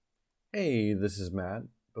Hey, this is Matt.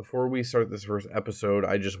 Before we start this first episode,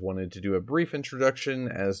 I just wanted to do a brief introduction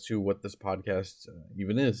as to what this podcast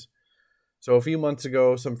even is. So, a few months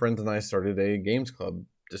ago, some friends and I started a Games Club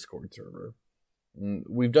Discord server.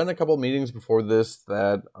 We've done a couple meetings before this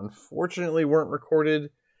that unfortunately weren't recorded.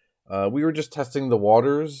 We were just testing the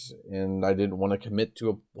waters, and I didn't want to commit to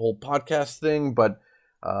a whole podcast thing, but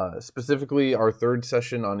specifically, our third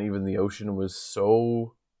session on Even the Ocean was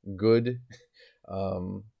so good.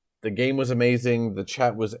 The game was amazing. The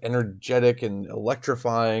chat was energetic and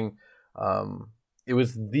electrifying. It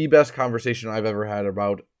was the best conversation I've ever had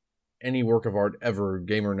about any work of art ever,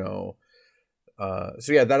 game or no.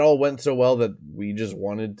 So yeah, that all went so well that we just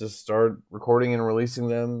wanted to start recording and releasing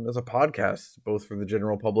them as a podcast, both for the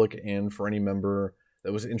general public and for any member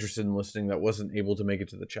that was interested in listening that wasn't able to make it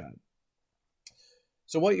to the chat.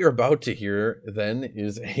 So what you're about to hear then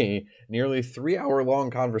is a nearly 3-hour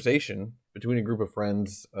long conversation between a group of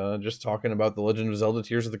friends just talking about The Legend of Zelda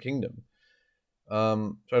Tears of the Kingdom.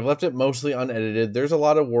 So I've left it mostly unedited. There's a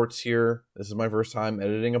lot of warts here. This is my first time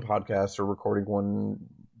editing a podcast or recording one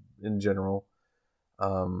in general.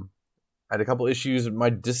 I had a couple issues. My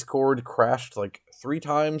Discord crashed like 3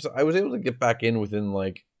 times. I was able to get back in within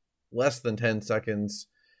like less than 10 seconds.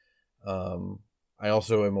 I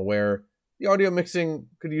also am aware the audio mixing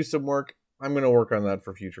could use some work. I'm going to work on that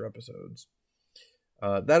for future episodes.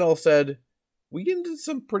 That all said, we get into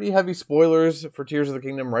some pretty heavy spoilers for Tears of the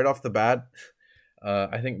Kingdom right off the bat.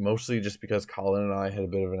 I think mostly just because Colin and I had a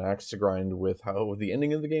bit of an axe to grind with how the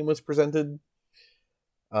ending of the game was presented.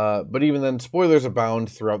 But even then, spoilers abound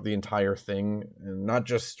throughout the entire thing, and not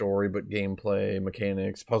just story, but gameplay,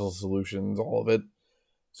 mechanics, puzzle solutions, all of it.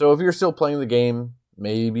 So if you're still playing the game,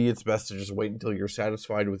 maybe it's best to just wait until you're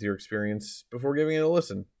satisfied with your experience before giving it a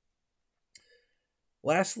listen.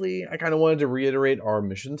 Lastly, I kind of wanted to reiterate our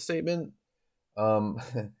mission statement.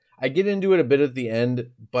 I get into it a bit at the end,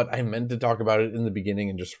 but I meant to talk about it in the beginning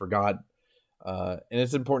and just forgot. And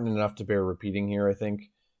it's important enough to bear repeating here, I think.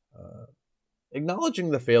 Acknowledging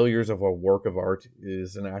the failures of a work of art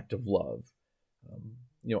is an act of love.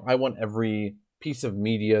 I want every piece of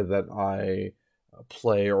media that I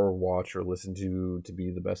play or watch or listen to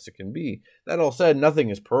be the best it can be. That all said, nothing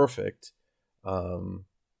is perfect.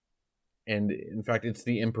 And in fact, it's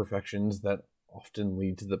the imperfections that often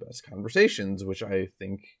lead to the best conversations, which I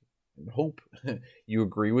think and hope you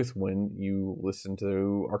agree with when you listen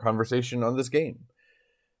to our conversation on this game.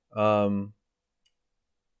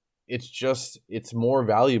 It's more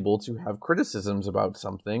valuable to have criticisms about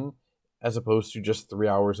something as opposed to just 3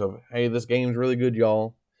 hours of, hey, this game's really good,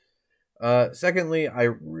 y'all. Secondly, I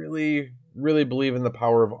really, really believe in the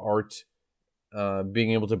power of art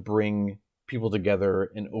being able to bring people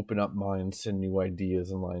together and open up minds to new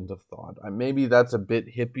ideas and lines of thought. Maybe that's a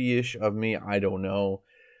bit hippie-ish of me, I don't know.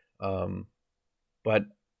 But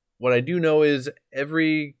what I do know is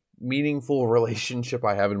every meaningful relationship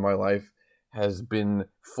I have in my life has been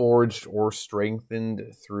forged or strengthened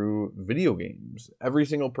through video games. Every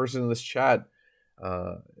single person in this chat,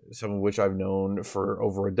 some of which I've known for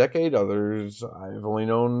over a decade, others I've only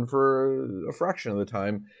known for a fraction of the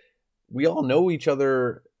time, we all know each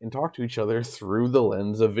other and talk to each other through the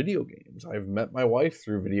lens of video games. I've met my wife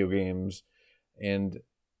through video games, and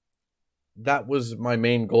that was my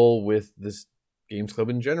main goal with this Games Club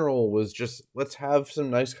in general, was just let's have some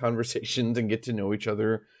nice conversations and get to know each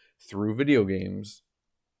other through video games.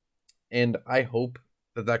 And I hope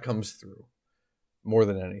that comes through more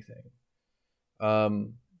than anything.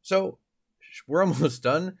 So we're almost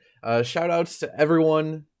done. Shout outs to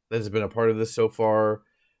everyone that has been a part of this so far.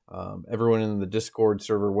 Everyone in the Discord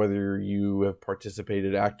server, whether you have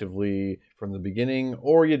participated actively from the beginning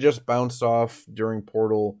or you just bounced off during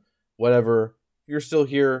Portal, whatever. If you're still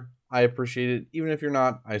here, I appreciate it. Even if you're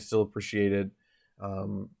not, I still appreciate it.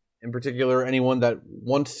 In particular, anyone that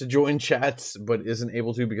wants to join chats but isn't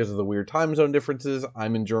able to because of the weird time zone differences.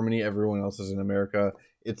 I'm in Germany. Everyone else is in America.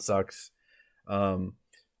 It sucks.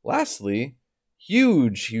 Lastly,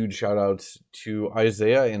 huge shout outs to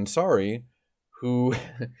Isaiah and Sari, who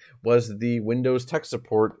was the Windows tech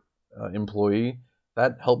support employee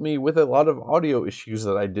that helped me with a lot of audio issues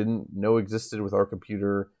that I didn't know existed with our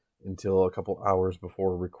computer until a couple hours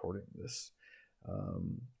before recording this.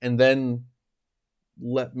 And then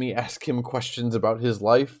let me ask him questions about his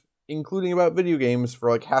life, including about video games, for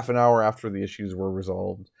like half an hour after the issues were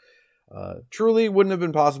resolved. Truly wouldn't have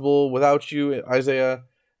been possible without you, Isaiah.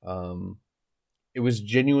 It was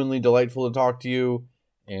genuinely delightful to talk to you,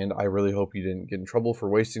 and I really hope you didn't get in trouble for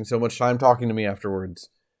wasting so much time talking to me afterwards.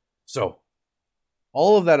 So,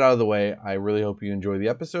 all of that out of the way, I really hope you enjoy the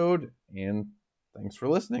episode, and thanks for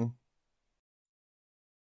listening.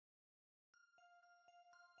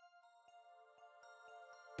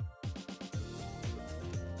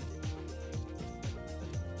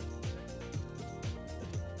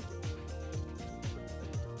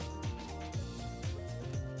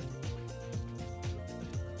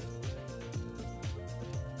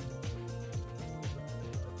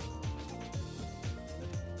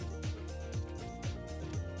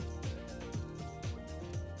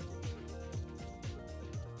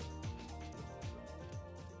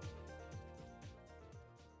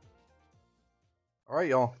 All right,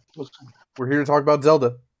 y'all. We're here to talk about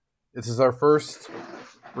Zelda. This is our first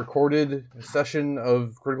recorded session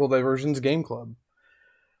of Critical Diversion's Game Club.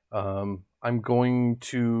 I'm going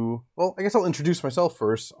to... Well, I guess I'll introduce myself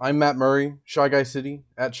first. I'm Matt Murray, Shy Guy City,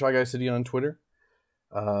 at Shy Guy City on Twitter.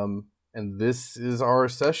 And this is our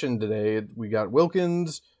session today. We got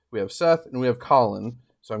Wilkins, we have Seth, and we have Colin.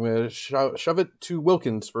 So I'm going to shove it to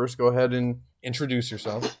Wilkins first. Go ahead and introduce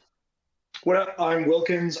yourself. What up? I'm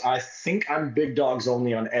Wilkins. I think I'm Big Dogs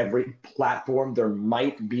Only on every platform. There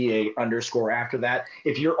might be a underscore after that.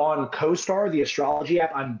 If you're on CoStar, the astrology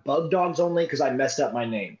app, I'm Bug Dogs Only because I messed up my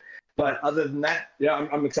name. But other than that, yeah,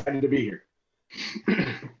 I'm excited to be here.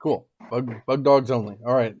 Cool. Bug Dogs Only.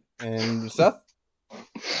 All right. And Seth?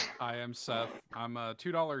 I am Seth. I'm a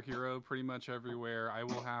 $2 hero pretty much everywhere. I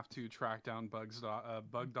will have to track down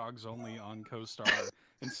Bug Dogs Only on CoStar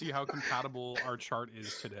and see how compatible our chart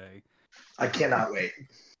is today. I cannot wait.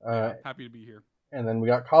 Happy to be here. And then we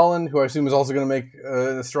got Colin, who I assume is also going to make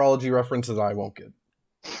an astrology reference that I won't get.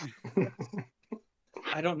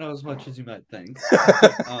 I don't know as much as you might think.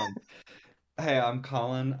 Hey, I'm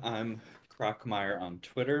Colin. I'm Crockmeyer on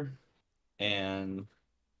Twitter. And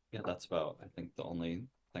yeah, that's about, I think, the only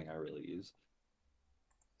thing I really use.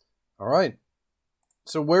 All right.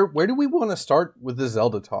 So where do we want to start with the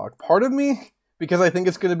Zelda talk? Part of me, because I think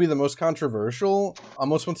it's going to be the most controversial,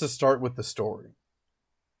 almost wants to start with the story.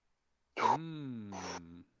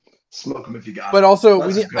 Smoke them if you got it. But also,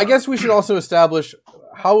 I guess we should also establish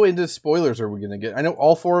how into spoilers are we going to get. I know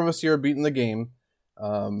all four of us here are beating the game.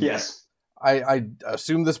 Yes. I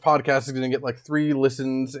assume this podcast is going to get like 3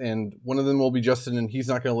 listens, and one of them will be Justin, and he's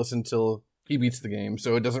not going to listen until he beats the game,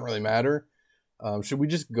 so it doesn't really matter. Should we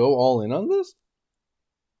just go all in on this?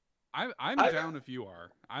 I'm down if you are.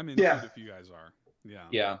 I'm into it if you guys are. Yeah.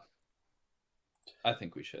 Yeah. I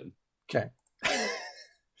think we should. Okay.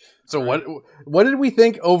 So what did we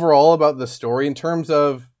think overall about the story in terms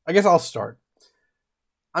of... I guess I'll start.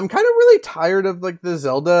 I'm kind of really tired of like the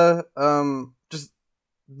Zelda, just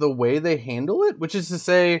the way they handle it, which is to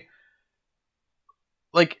say,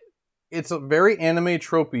 like, it's a very anime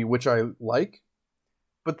tropey, which I like,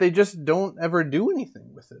 but they just don't ever do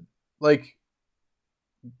anything with it. Like,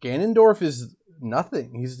 Ganondorf is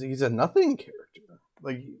nothing. He's a nothing character.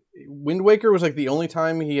 Like, Wind Waker was like the only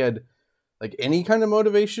time he had like any kind of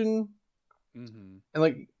motivation, and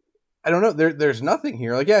like, I don't know. There's nothing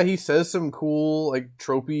here. Like, yeah, he says some cool like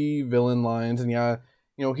tropey villain lines, and yeah,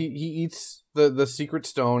 you know, he eats the secret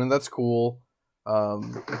stone, and that's cool.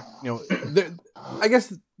 You know, I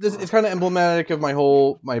guess this is kind of emblematic of my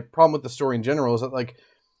problem with the story in general. Is that like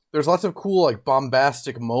there's lots of cool like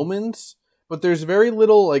bombastic moments, but there's very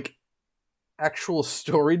little like actual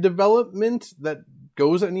story development that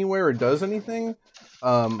goes anywhere or does anything.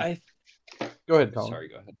 Go ahead, Colin. Sorry,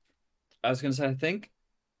 go ahead. I was gonna say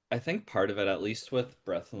I think part of it, at least with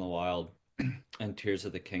Breath in the Wild and Tears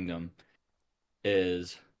of the Kingdom,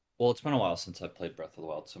 is, well, it's been a while since I played Breath of the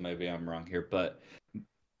Wild, so maybe I'm wrong here, but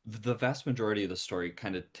the vast majority of the story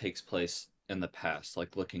kind of takes place in the past,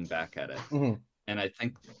 like looking back at it. Mm-hmm. And I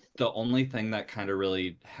think the only thing that kind of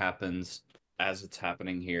really happens as it's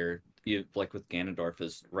happening here, like with Ganondorf,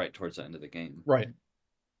 is right towards the end of the game. Right.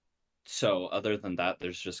 So other than that,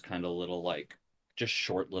 there's just kind of little, like, just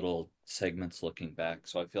short little segments looking back.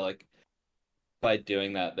 So I feel like by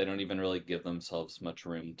doing that, they don't even really give themselves much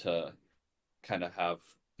room to kind of have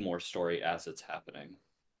more story as it's happening.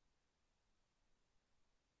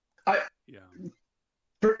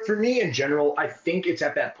 For me in general, I think it's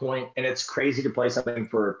at that point, and it's crazy to play something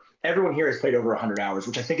for everyone here has played over 100 hours,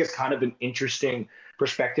 which I think is kind of an interesting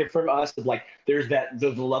perspective from us. Of like, there's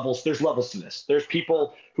the levels, there's levels to this. There's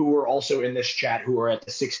people who are also in this chat who are at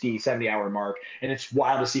the 60, 70 hour mark. And it's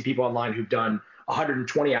wild to see people online who've done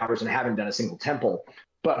 120 hours and haven't done a single temple.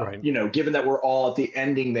 But, right. You know, given that we're all at the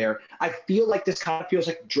ending there, I feel like this kind of feels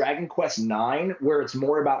like Dragon Quest IX, where it's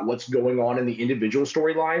more about what's going on in the individual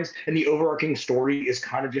storylines, and the overarching story is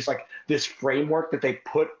kind of just like this framework that they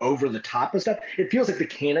put over the top of stuff. It feels like the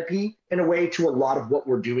canopy in a way to a lot of what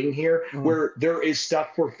we're doing here, where there is stuff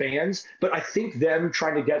for fans, but I think them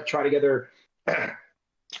tying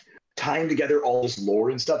together all this lore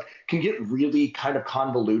and stuff can get really kind of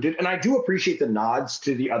convoluted. And I do appreciate the nods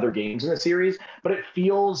to the other games in the series, but it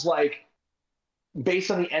feels like, based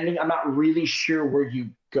on the ending, I'm not really sure where you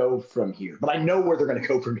go from here. But I know where they're going to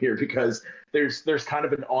go from here, because there's kind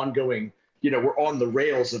of an ongoing, you know, we're on the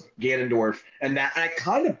rails of Ganondorf. And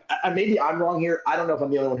maybe I'm wrong here. I don't know if I'm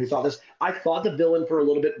the only one who thought this. I thought the villain for a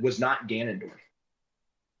little bit was not Ganondorf.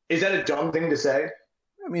 Is that a dumb thing to say?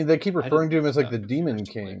 I mean, they keep referring to him as like the Demon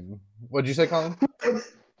King. What'd you say, Colin?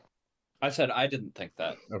 I said I didn't think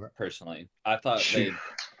that Okay. personally. I thought Shoot.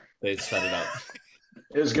 they set it up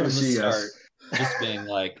It was from good to the see start, us. just being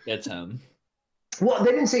like, it's him. Well,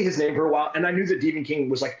 they didn't say his name for a while, and I knew that Demon King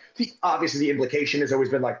was like obviously the implication has always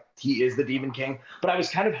been like he is the Demon King, but I was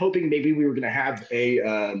kind of hoping maybe we were going to have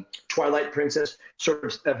a Twilight Princess sort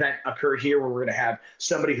of event occur here, where we're going to have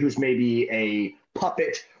somebody who's maybe a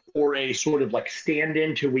puppet or a sort of like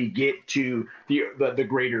stand-in till we get to the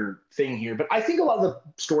greater thing here. But I think a lot of the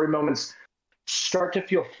story moments start to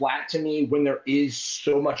feel flat to me when there is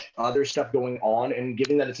so much other stuff going on. And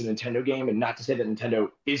given that it's a Nintendo game, and not to say that Nintendo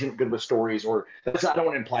isn't good with stories, or that's, I don't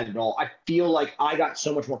want to imply that at all. I feel like I got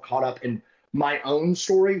so much more caught up in my own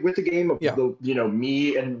story with the game of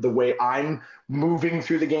me and the way I'm moving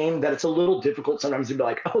through the game, that it's a little difficult sometimes to be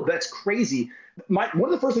like, oh, that's crazy. One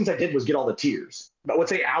of the first things I did was get all the tiers, but let's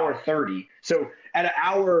say hour 30. So at an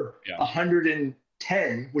hour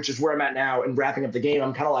 110, which is where I'm at now, and wrapping up the game,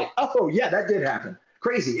 I'm kind of like, oh yeah, that did happen.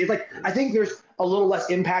 Crazy. It's like, I think there's a little less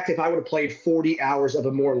impact if I would have played 40 hours of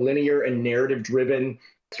a more linear and narrative driven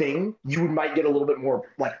thing. You might get a little bit more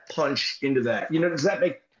like punch into that. Does that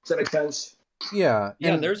make sense? Yeah.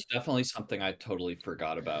 Yeah, there's definitely something I totally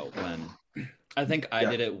forgot about when I think I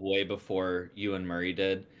did it way before you and Murray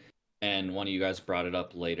did, and one of you guys brought it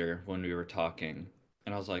up later when we were talking,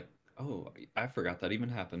 and I was like, oh, I forgot that even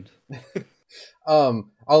happened.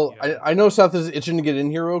 I know Seth is itching to get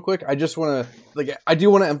in here real quick. I just want to I do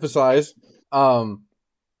want to emphasize, I'm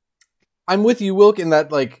with you, Wilk, in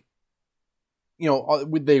that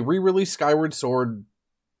they re-released Skyward Sword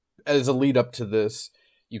as a lead up to this.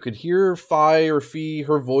 You could hear Fee,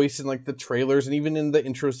 her voice in the trailers and even in the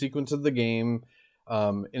intro sequence of the game.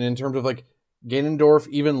 And in terms of Ganondorf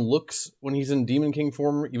even looks, when he's in Demon King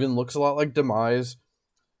form, even looks a lot like Demise.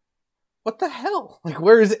 What the hell?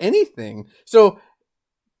 Where is anything? So,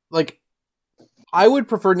 I would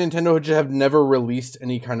prefer Nintendo to have never released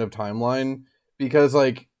any kind of timeline, because,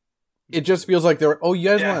 it just feels like they're, oh, you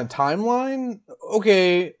guys want a timeline?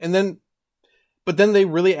 Okay. But then they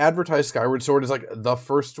really advertise Skyward Sword as, the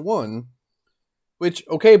first one, which,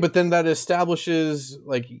 okay, but then that establishes,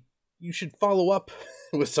 you should follow up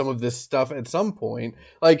with some of this stuff at some point.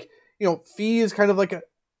 Fee is kind of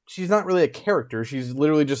she's not really a character. She's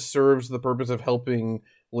literally just serves the purpose of helping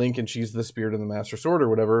Link, and she's the spirit of the Master Sword or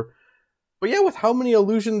whatever. But yeah, with how many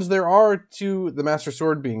allusions there are to the Master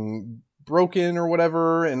Sword being broken or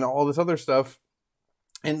whatever, and all this other stuff,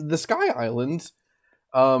 and the Sky Islands,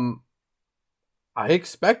 I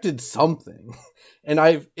expected something,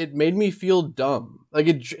 and it made me feel dumb.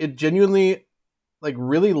 It genuinely,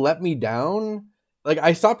 really let me down.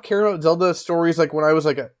 I stopped caring about Zelda stories when I was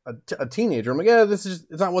a teenager. I'm like, yeah, it's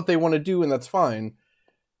not what they want to do, and that's fine.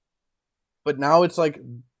 But now it's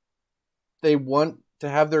they want to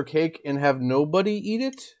have their cake and have nobody eat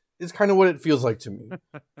it, is kind of what it feels like to me.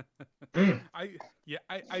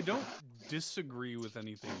 I don't disagree with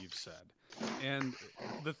anything you've said. And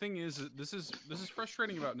the thing is, this is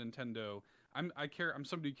frustrating about Nintendo. I'm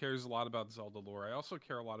somebody who cares a lot about Zelda lore. I also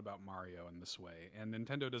care a lot about Mario in this way, and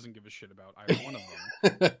Nintendo doesn't give a shit about either one of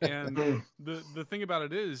them. And the thing about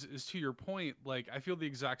it is to your point, I feel the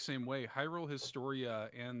exact same way. Hyrule Historia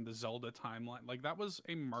and the Zelda timeline, that was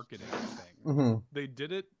a marketing thing. Mm-hmm. They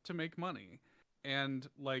did it to make money. And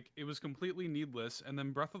it was completely needless. And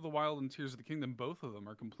then Breath of the Wild and Tears of the Kingdom, both of them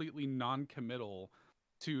are completely non-committal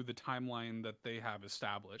to the timeline that they have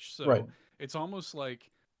established. So it's almost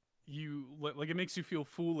it makes you feel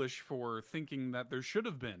foolish for thinking that there should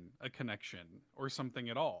have been a connection or something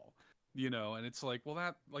at all, and it's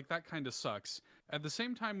that kind of sucks. At the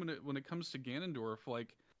same time, when it comes to Ganondorf,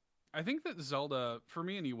 I think that Zelda, for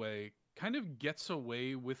me anyway, kind of gets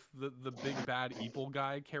away with the big bad evil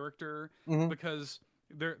guy character, because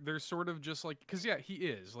they're sort of just because he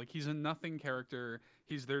is he's a nothing character.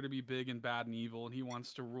 He's there to be big and bad and evil, and he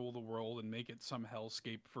wants to rule the world and make it some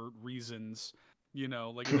hellscape for reasons. It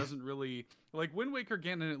doesn't really Wind Waker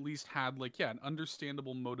Ganon at least had an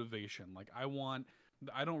understandable motivation.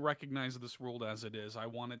 I don't recognize this world as it is. I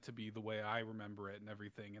want it to be the way I remember it and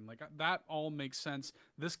everything. And that all makes sense.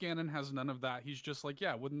 This Ganon has none of that. He's just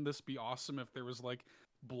wouldn't this be awesome if there was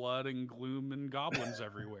blood and gloom and goblins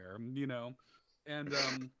everywhere, And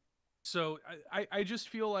so I just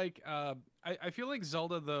feel I feel like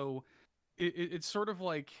Zelda, though, it's sort of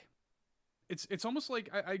it's almost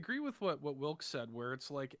I agree with what Wilk said, where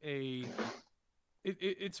it's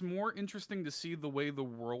it's more interesting to see the way the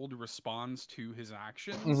world responds to his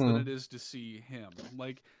actions than it is to see him.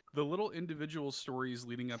 The little individual stories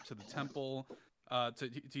leading up to the temple, to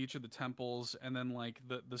each of the temples, and then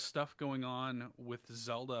the stuff going on with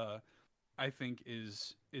Zelda. I think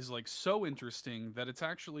is like so interesting that it's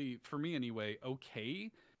actually, for me anyway,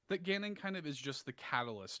 okay that Ganon kind of is just the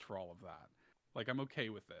catalyst for all of that. Like, I'm okay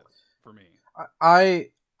with it for me. I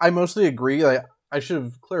mostly agree. Like, I should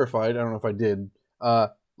have clarified. I don't know if I did.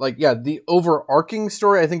 Like, yeah, the overarching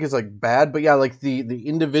story I think is like bad, but yeah, like the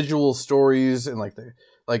individual stories and like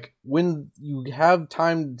when you have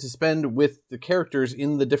time to spend with the characters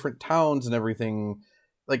in the different towns and everything,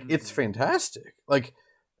 like it's fantastic. Like,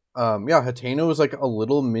 yeah, Hateno is like a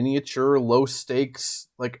little miniature, low stakes,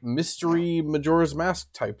 like mystery Majora's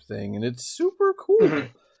Mask type thing, and it's super cool.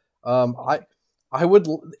 I would.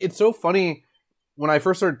 It's so funny when I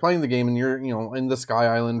first started playing the game, and you're in the Sky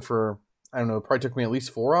Island for, I don't know, it probably took me at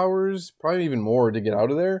least 4 hours, probably even more to get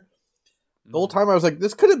out of there. The whole time I was like,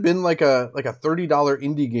 this could have been like a $30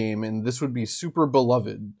 indie game, and this would be super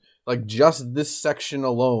beloved. Like just this section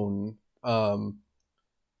alone.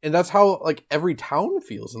 And that's how like every town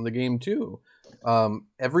feels in the game too.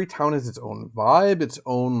 Every town has its own vibe, its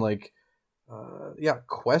own like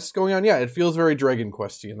quest going on. Yeah, it feels very Dragon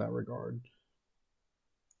Questy in that regard.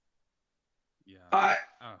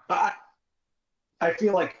 Yeah. I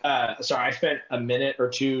feel like sorry, I spent a minute or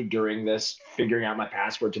two during this figuring out my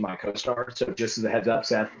password to my co-star. So just as a heads up,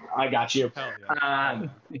 Seth, I got you. Hell yeah.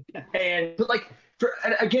 And but like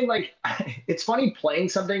again, like it's funny playing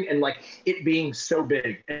something and like it being so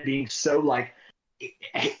big and being so like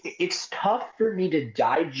it's tough for me to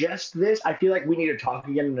digest this. I feel like we need to talk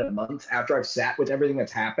again in a month after I've sat with everything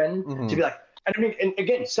that's happened to be like. I mean, and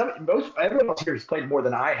again, everyone else here has played more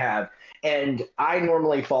than I have, and I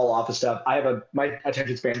normally fall off of stuff. My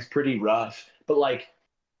attention span is pretty rough, but like,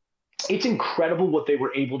 it's incredible what they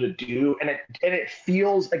were able to do, and it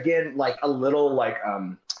feels again like a little like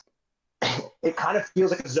it kind of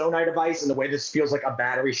feels like a Zonai device in the way this feels like a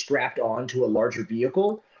battery strapped onto a larger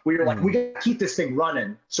vehicle. Where you're like, we gotta keep this thing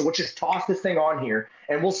running, so we'll just toss this thing on here,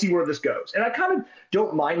 and we'll see where this goes. And I kind of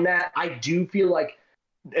don't mind that. I do feel like,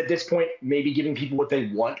 at this point, maybe giving people what they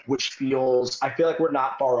want, which I feel like we're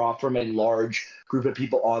not far off from a large group of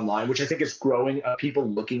people online, which I think is growing, people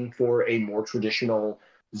looking for a more traditional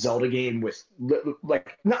Zelda game with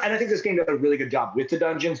like, and I think this game does a really good job with the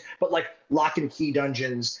dungeons, but like lock and key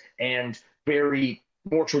dungeons and very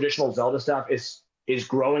more traditional Zelda stuff is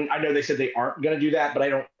growing. I know they said they aren't going to do that, but I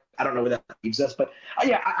don't know where that leaves us. But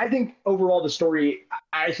yeah, I think overall the story,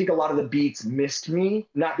 I think a lot of the beats missed me,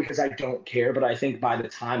 not because I don't care, but I think by the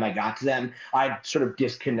time I got to them, I sort of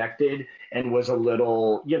disconnected and was a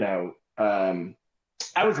little, I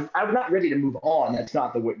was not ready to move on. That's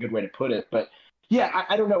not the good way to put it. But yeah,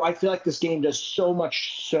 I don't know. I feel like this game does so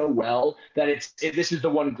much so well that this is the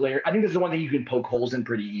one glare. I think this is the one that you can poke holes in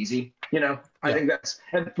pretty easy. I think that's,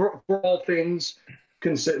 and for all things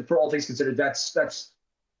considered, that's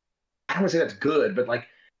I don't want to say that's good, but like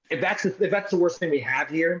if that's the worst thing we have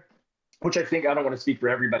here, which I think, I don't want to speak for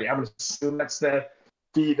everybody, I would assume that's the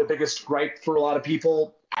biggest gripe for a lot of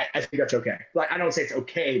people. I think that's okay. Like, I don't say it's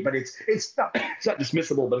okay, but it's not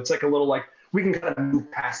dismissible, but it's like a little like we can kind of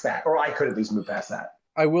move past that, or I could at least move past that.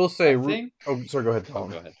 I will say, oh, sorry, go ahead, Tom.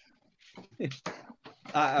 Go ahead.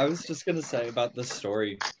 I was just gonna say about this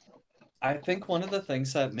story. I think one of the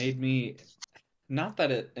things that made me, not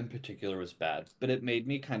that it in particular was bad, but it made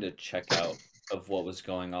me kind of check out of what was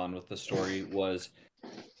going on with the story, was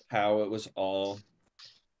how it was all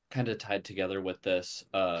kind of tied together with this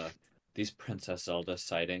these Princess Zelda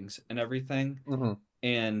sightings and everything.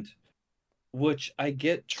 And which I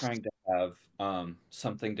get, trying to have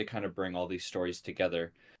something to kind of bring all these stories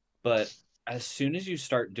together, but as soon as you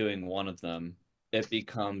start doing one of them, it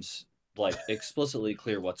becomes like explicitly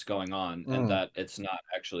clear what's going on and that it's not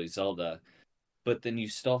actually Zelda. But then you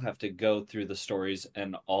still have to go through the stories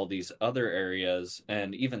and all these other areas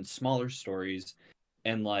and even smaller stories,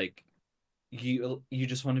 and like you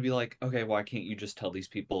just want to be like, okay, why can't you just tell these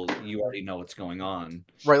people you already know what's going on?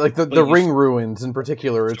 Right, like the ring ruins in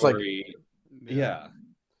particular. It's like, yeah,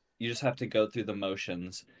 you just have to go through the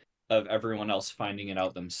motions of everyone else finding it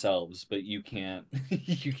out themselves, but you can't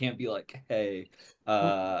be like, hey,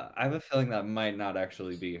 I have a feeling that might not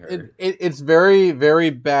actually be her. It's very,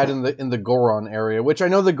 very bad in the Goron area, which I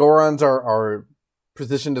know the Gorons are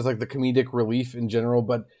positioned as like the comedic relief in general,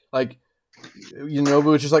 but like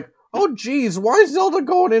Yunobu is just like, oh geez, why is Zelda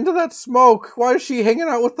going into that smoke? Why is she hanging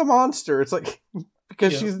out with the monster? It's like,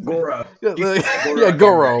 because she's Goro.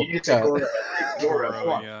 Goro. You need to say Goro.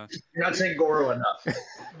 Goro, yeah. You're not saying Goro enough.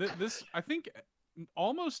 This, I think,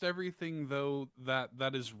 almost everything though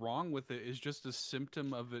that is wrong with it is just a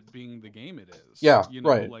symptom of it being the game it is. Yeah,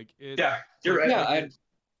 right. Like yeah, you're right. Yeah,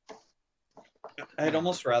 I'd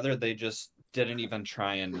almost rather they just didn't even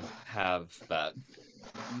try and have that.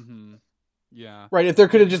 Yeah. Right, if there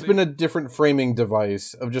could have just They- been a different framing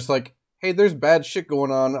device of just like, hey, there's bad shit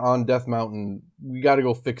going on Death Mountain. We got to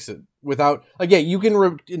go fix it. Without, like, yeah, you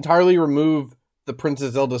can entirely remove the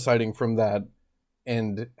Princess Zelda sighting from that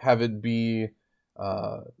and have it be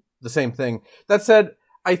the same thing. That said,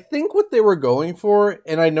 I think what they were going for,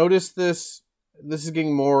 and I noticed this is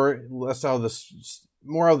getting more out of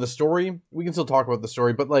the story. We can still talk about the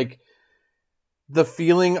story, but like the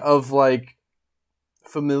feeling of like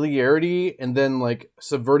familiarity and then like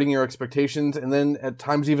subverting your expectations and then at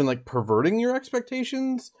times even like perverting your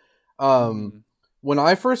expectations. When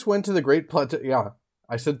I first went to the Great Plateau,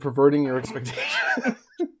 I said perverting your expectations.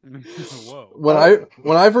 Whoa.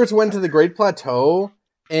 When I first went to the Great Plateau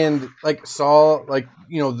and like saw like,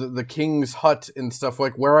 you know, the king's hut and stuff,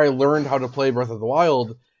 like where I learned how to play Breath of the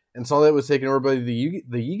Wild and saw that it was taken over by the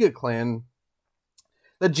Yiga clan,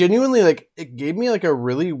 that genuinely like it gave me like a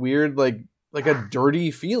really weird like a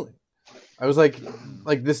dirty feeling. I was like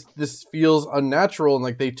this feels unnatural, and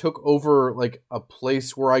like they took over like a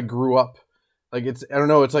place where I grew up. Like it's, I don't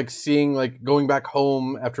know, it's like seeing like going back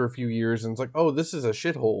home after a few years and it's like, oh, this is a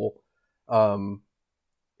shithole.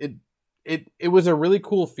 It was a really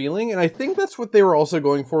cool feeling, and I think that's what they were also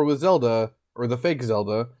going for with Zelda, or the fake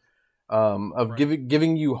Zelda, of right.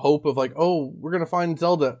 giving you hope of like, oh, we're gonna find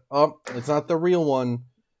Zelda. Oh, it's not the real one.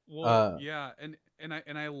 Well, yeah, and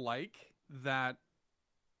I like that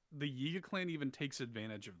the Yiga clan even takes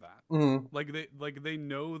advantage of that. Mm-hmm. Like they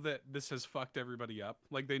know that this has fucked everybody up.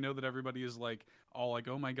 Like they know that everybody is like all like,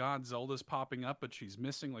 oh my god, Zelda's popping up, but she's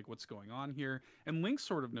missing. Like what's going on here? And Link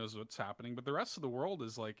sort of knows what's happening, but the rest of the world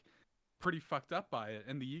is like pretty fucked up by it.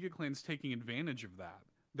 And the Yiga clan's taking advantage of that.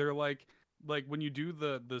 They're like when you do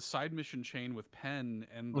the side mission chain with Pen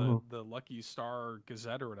and the Lucky Star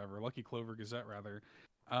Gazette or whatever, Lucky Clover Gazette rather.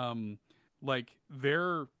 Like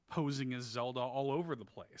they're posing as Zelda all over the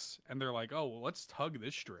place, and they're like, "Oh, well, let's tug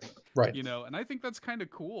this string," right? You know, and I think that's kind of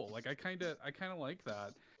cool. Like I kind of like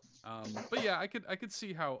that. But yeah, I could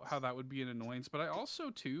see how that would be an annoyance. But I also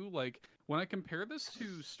too like when I compare this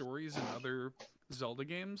to stories in other Zelda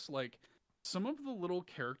games, like some of the little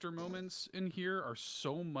character moments in here are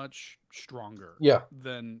so much stronger,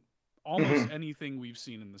 than almost anything we've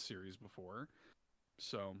seen in the series before.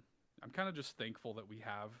 So I'm kind of just thankful that we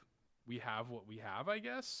have what we have, I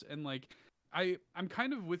guess. And like I'm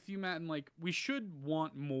kind of with you, Matt, and like we should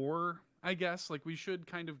want more, I guess. Like we should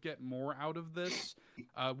kind of get more out of this.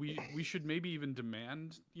 We should maybe even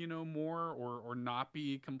demand, you know, more, or not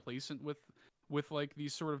be complacent with like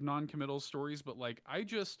these sort of non-committal stories. But like I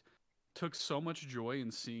just took so much joy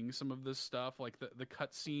in seeing some of this stuff, like the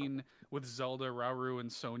cutscene with Zelda, Rauru,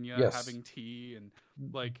 and Sonia having tea, and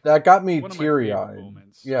like that got me teary-eyed.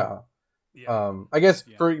 Yeah. I guess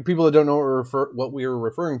for people that don't know what we were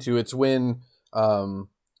referring to, it's when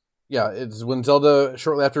it's when Zelda,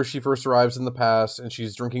 shortly after she first arrives in the past, and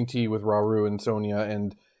she's drinking tea with Rauru and Sonia,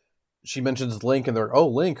 and she mentions Link, and they're like, oh,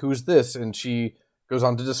 Link, who's this? And she goes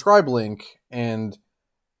on to describe Link, and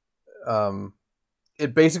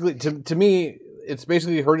it basically, to me, it's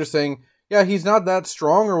basically her just saying, yeah, he's not that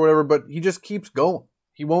strong or whatever, but he just keeps going.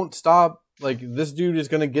 He won't stop. Like, this dude is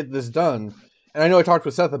going to get this done. And I know I talked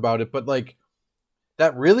with Seth about it, but like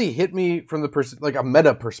that really hit me from the like a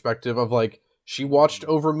meta perspective of like, she watched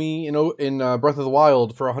over me, you know, in Breath of the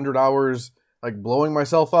Wild for 100 hours, like blowing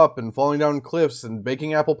myself up and falling down cliffs and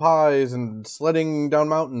baking apple pies and sledding down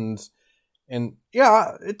mountains. And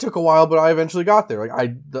yeah, it took a while, but I eventually got there.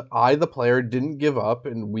 Like the player, didn't give up,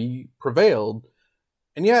 and we prevailed.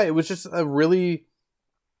 And yeah, it was just a really,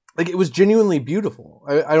 like, it was genuinely beautiful.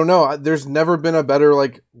 I don't know. There's never been a better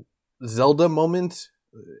like Zelda moment,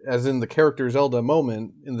 as in the character Zelda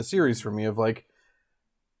moment in the series for me, of like,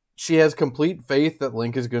 she has complete faith that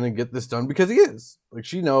Link is going to get this done because he is. Like,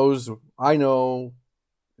 she knows, I know,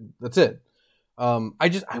 that's it. I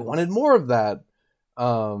wanted more of that.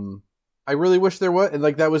 I really wish there was, and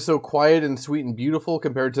like that was so quiet and sweet and beautiful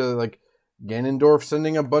compared to like Ganondorf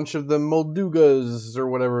sending a bunch of the Moldugas or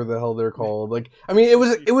whatever the hell they're called. Like, I mean, it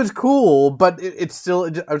was cool, but it's still,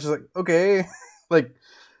 I was just like, okay, like,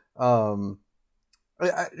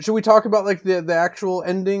 should we talk about like the actual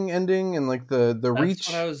ending and like the reach?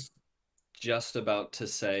 That's what I was just about to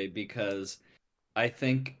say, because I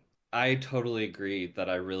think I totally agree that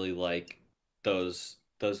I really like those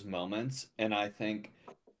moments, and I think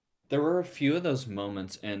there were a few of those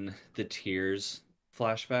moments in the Tears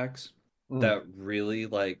flashbacks that really,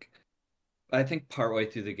 like, I think partway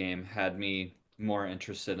through the game had me more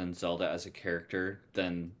interested in Zelda as a character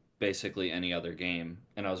than basically any other game,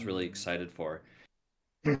 and I was really excited for.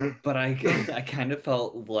 But I kind of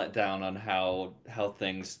felt let down on how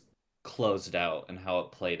things closed out and how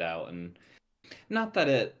it played out, and Not that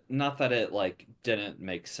it like didn't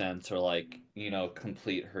make sense or like,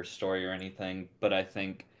 complete her story or anything, but I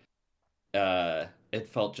think it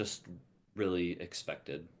felt just really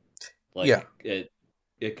expected. Yeah, Like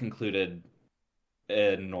it concluded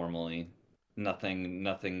normally.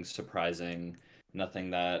 Nothing surprising,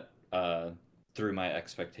 nothing that threw my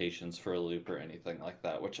expectations for a loop or anything like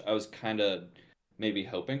that, which I was kind of maybe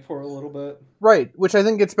hoping for a little bit. right. Which I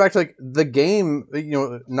think gets back to like the game.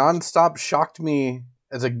 Nonstop shocked me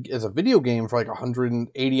as a video game for like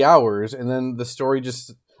 180 hours, and then the story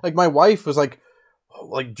just like my wife was like,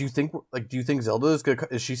 do you think Zelda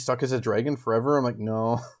is she stuck as a dragon forever? I'm like,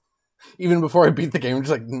 no. Even before I beat the game, I'm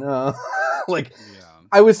just like, no. Like, Yeah.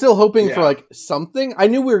 I was still hoping for Yeah. like something. I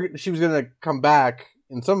knew she was gonna come back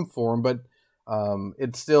in some form, but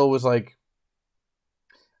it still was like,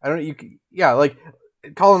 I don't know. Yeah, like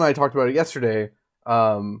Colin and I talked about it yesterday.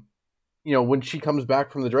 When she comes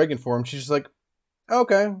back from the dragon form, she's just like,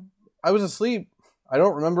 okay, I was asleep. I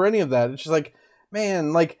don't remember any of that. It's just like,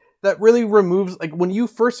 man, like that really removes like when you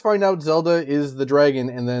first find out Zelda is the dragon,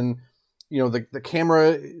 and then the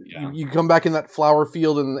camera, Yeah. you come back in that flower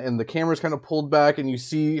field, and the camera's kind of pulled back, and you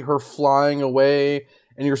see her flying away,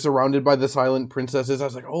 and you're surrounded by the silent princesses. I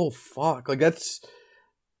was like, oh fuck, like that's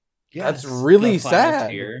Yes, really the final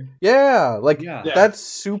sad. tier. Yeah, like Yeah. Yeah. that's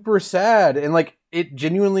super sad, and like it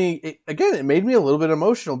genuinely, it made me a little bit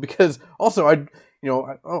emotional because also I'm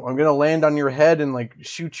gonna land on your head and like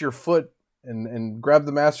shoot your foot and grab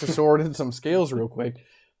the master sword and some scales real quick,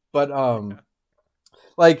 but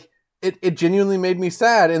like it genuinely made me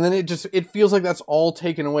sad, and then it feels like that's all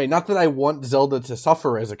taken away. Not that I want Zelda to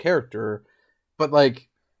suffer as a character, but like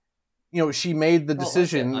she made the Felt like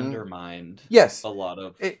decision. it undermined Yes, a lot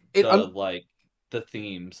of the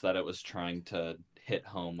themes that it was trying to hit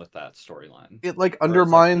home with that storyline. it like Where it's like,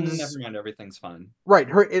 undermines. never mind, everything's fine. Right,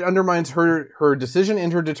 it undermines her decision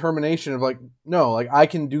and her determination of like, no, like I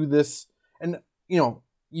can do this, and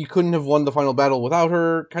you couldn't have won the final battle without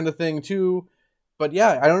her, kind of thing too. But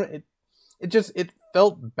yeah, I don't. It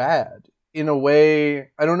felt bad in a way.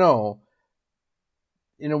 I don't know.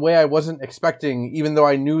 In a way I wasn't expecting, even though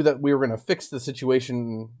I knew that we were going to fix the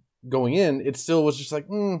situation going in. It still was just like,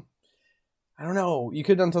 I don't know. You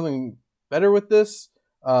could have done something better with this.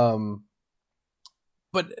 But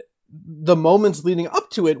the moments leading up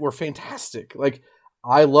to it were fantastic. Like,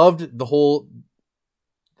 I loved the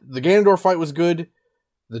Ganondorf fight was good.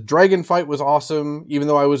 The dragon fight was awesome, even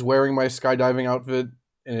though I was wearing my skydiving outfit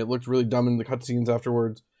and it looked really dumb in the cutscenes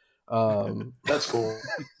afterwards. That's cool.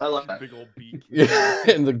 I love that. Big old beak. Yeah,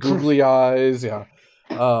 and the googly eyes, yeah.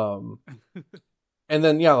 And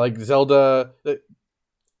then yeah, like Zelda,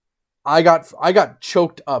 I got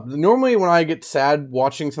choked up. Normally, when I get sad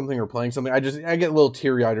watching something or playing something, I get a little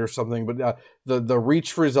teary eyed or something. But the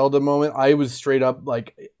reach for Zelda moment, I was straight up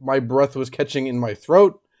like my breath was catching in my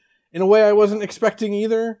throat in a way I wasn't expecting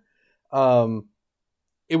either.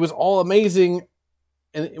 It was all amazing,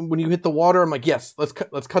 and when you hit the water, I'm like, yes, let's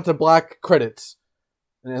cut to black credits.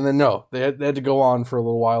 And then no, they had to go on for a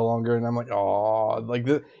little while longer, and I'm like, oh, like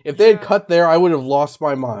if they had cut there, I would have lost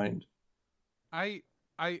my mind. I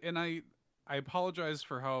apologize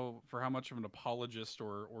for how much of an apologist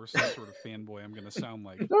or some sort of fanboy I'm gonna sound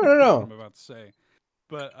like. No. What I'm about to say,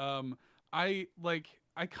 but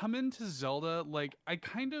I come into Zelda like I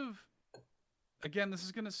kind of, again, this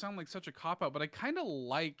is gonna sound like such a cop out, but I kind of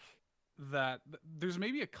like that there's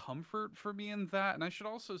maybe a comfort for me in that. And I should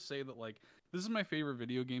also say that like this is my favorite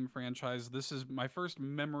video game franchise. This is my first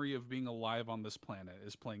memory of being alive on this planet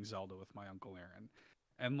is playing Zelda with my Uncle Aaron,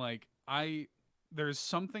 and like there's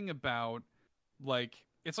something about like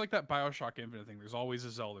it's like that BioShock Infinite thing. There's always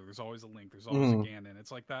a Zelda, there's always a Link, there's always a Ganon.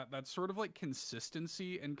 It's like that sort of like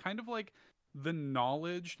consistency and kind of like the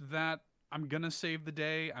knowledge that I'm gonna save the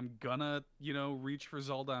day, I'm gonna, reach for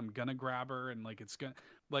Zelda, I'm gonna grab her, and like it's gonna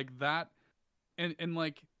like that, and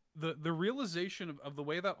like the realization of the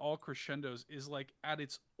way that all crescendos is like at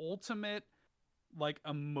its ultimate like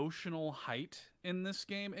emotional height in this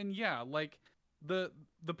game. And yeah, like the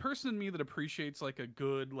person in me that appreciates like a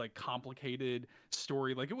good like complicated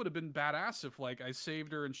story, like it would have been badass if like I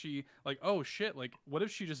saved her and she like, oh shit, like what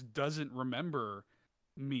if she just doesn't remember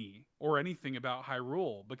me or anything about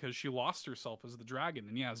Hyrule because she lost herself as the dragon.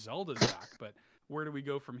 And yeah, Zelda's back, but where do we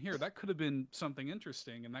go from here? That could have been something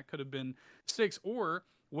interesting, and that could have been stakes. Or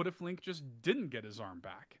what if Link just didn't get his arm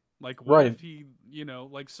back? Like what if he,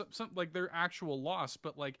 like some like their actual loss,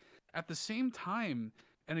 but like at the same time,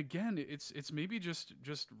 and again, it's maybe just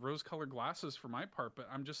rose-colored glasses for my part, but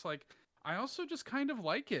I'm just like I also just kind of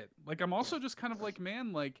like it. Like I'm also just kind of like,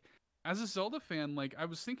 man, like as a Zelda fan, like I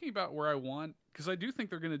was thinking about where I want, because I do think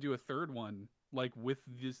they're going to do a third one, like with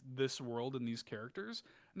this world and these characters,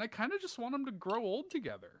 and I kind of just want them to grow old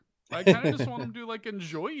together. I kind of just want them to like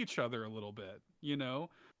enjoy each other a little bit, you know?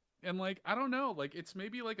 And like I don't know, like it's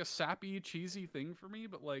maybe like a sappy, cheesy thing for me,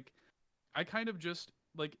 but like I kind of just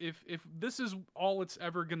like if this is all it's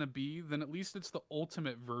ever going to be, then at least it's the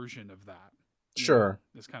ultimate version of that. Sure.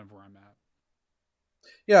 Is kind of where I'm at.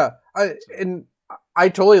 Yeah, I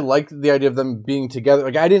totally liked the idea of them being together.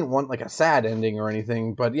 Like I didn't want like a sad ending or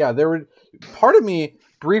anything, but yeah, there were part of me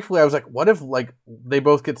briefly. I was like, what if like they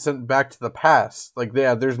both get sent back to the past? Like,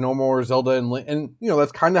 yeah, there's no more Zelda and Link, and you know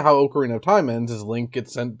that's kind of how Ocarina of Time ends. Is Link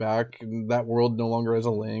gets sent back, and that world no longer has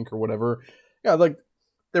a Link or whatever. Yeah, like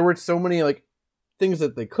there were so many like things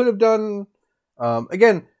that they could have done.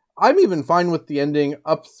 Again, I'm even fine with the ending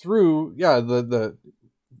up through the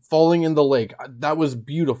falling in the lake. That was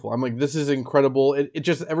beautiful. I'm like, this is incredible. It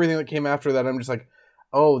just everything that came after that, I'm just like,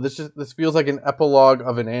 oh, this feels like an epilogue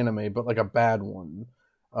of an anime, but like a bad one.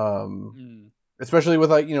 Especially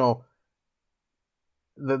with like, you know,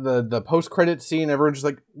 the post credit scene, everyone's just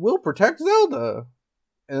like, we'll protect Zelda,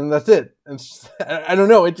 and that's it. And just, I don't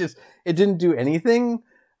know, it didn't do anything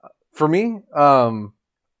for me.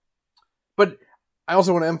 But I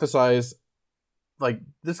also want to emphasize, like,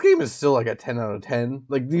 this game is still like a 10 out of 10.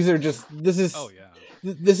 Like, this is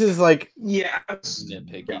like, yeah,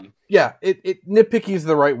 nitpicky. Yeah, it nitpicky is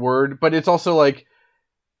the right word, but it's also like,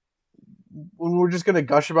 when we're just gonna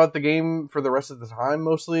gush about the game for the rest of the time,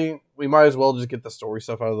 mostly, we might as well just get the story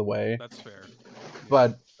stuff out of the way. That's fair.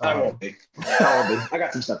 But I won't be. I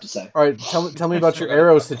got some stuff to say. All right, tell me about your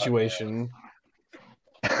arrow situation.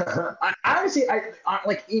 I honestly, I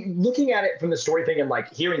like looking at it from the story thing and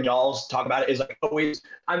like hearing y'all's talk about it is like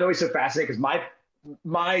I'm always so fascinated because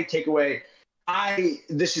my takeaway,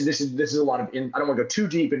 this is a lot of I don't want to go too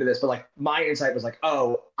deep into this, but like my insight was like,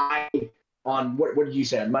 on what did you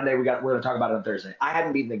say on Monday? We're gonna talk about it on Thursday. I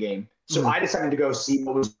hadn't beaten the game, so I decided to go see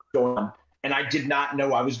what was going on, and I did not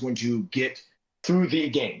know I was going to get through the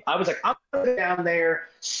game. I was like, I'm gonna go down there,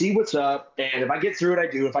 see what's up, and if I get through it, I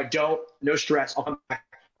do. If I don't, no stress. I'll come back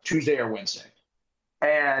Tuesday or Wednesday.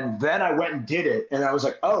 And then I went and did it, and I was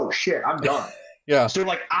like, oh shit, I'm done. Yeah. So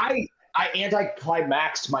like I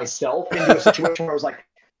anti-climaxed myself into a situation where I was like,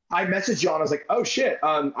 I messaged y'all and I was like, oh shit,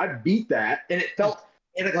 I beat that, and it felt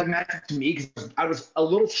anticlimactic to me because I was a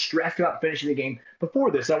little stressed about finishing the game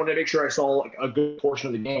before this. I wanted to make sure I saw like a good portion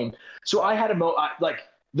of the game. So I had like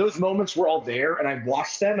those moments were all there, and I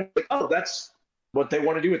watched them and I was like, oh, that's what they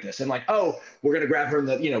want to do with this, and like, oh, we're gonna grab her in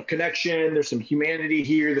the connection. There's some humanity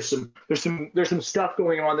here. There's some stuff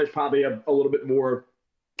going on. There's probably a little bit more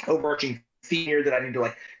overarching theme here that I need to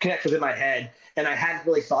like connect with in my head, and I hadn't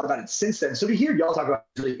really thought about it since then. So to hear y'all talk about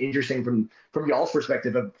it's really interesting from y'all's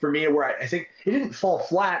perspective. For me, where I think it didn't fall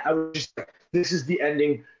flat. I was just like, this is the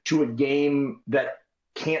ending to a game that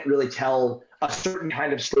can't really tell a certain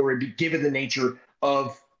kind of story, given the nature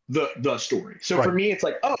of the story. So right. For me, it's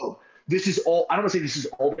like, oh. This is all. I don't want to say this is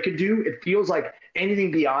all we could do. It feels like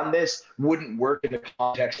anything beyond this wouldn't work in the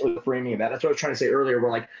context or the framing of that. That's what I was trying to say earlier.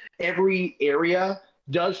 Where like every area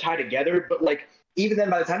does tie together, but like even then,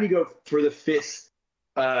 by the time you go for the fifth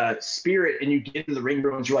spirit and you get into the ring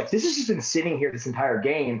rooms, you're like, this has just been sitting here this entire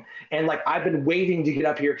game, and like I've been waiting to get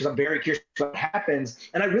up here because I'm very curious what happens,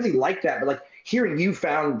 and I really like that. But like hearing you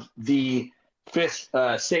found the fifth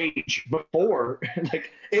sage before,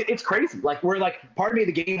 like it's crazy. Like we're like part of me,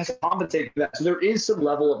 the game has to compensate for that. So there is some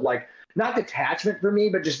level of like not detachment for me,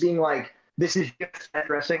 but just being like, this is just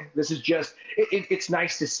dressing. This is just it's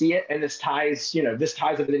nice to see it, and this ties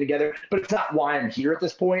everything together. But it's not why I'm here at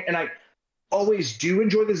this point. And I always do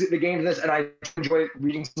enjoy the game of this, and I enjoy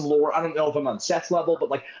reading some lore. I don't know if I'm on Seth's level, but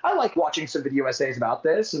like I like watching some video essays about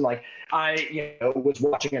this, and like I was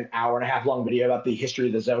watching an hour-and-a-half long video about the history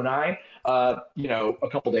of the Zonai, a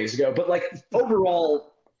couple days ago. But like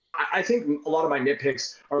overall, I think a lot of my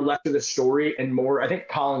nitpicks are less to the story and more. I think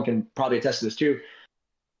Colin can probably attest to this too.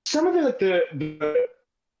 Some of the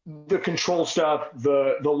control stuff,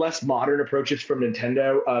 the less modern approaches from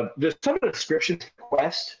Nintendo, some of the descriptions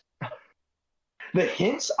quest. The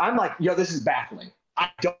hints, I'm like, this is baffling. I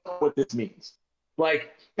don't know what this means.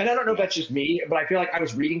 Like, and I don't know if that's just me, but I feel like I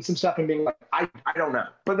was reading some stuff and being like, I don't know.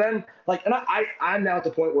 But then, like, and I'm now at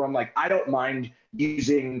the point where I'm like, I don't mind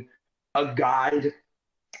using a guide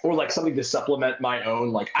or like something to supplement my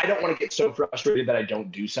own. Like, I don't want to get so frustrated that I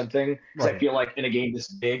don't do something because I feel like in a game this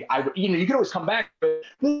big, you can always come back. But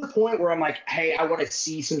there's a point where I'm like, hey, I want to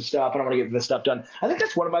see some stuff and I want to get this stuff done. I think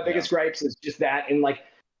that's one of my biggest gripes is just that, and like.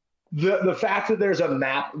 The fact that there's a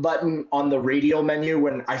map button on the radial menu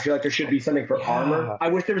when I feel like there should be something for armor. I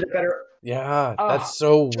wish there was a better. Yeah, that's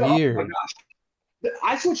so weird. Oh my gosh.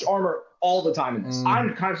 I switch armor all the time in this.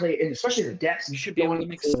 I'm constantly, especially in the depths. You should be able to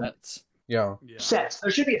make sets. Yeah. Sets.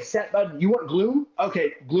 There should be a set button. You want gloom?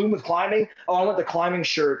 Okay, gloom with climbing. Oh, I want the climbing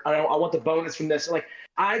shirt. I want the bonus from this. Like,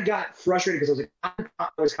 I got frustrated because I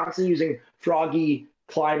was constantly using Froggy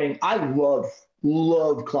climbing. I love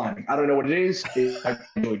climbing. I don't know what it is. I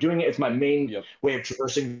enjoy doing it. It's my main way of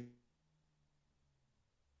traversing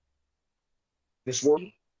this world.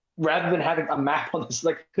 Rather than having a map on this,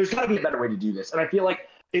 like, there's got to be a better way to do this. And I feel like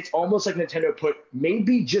it's almost like Nintendo put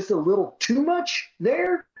maybe just a little too much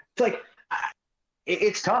there. It's like,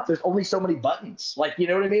 it's tough. There's only so many buttons. Like, you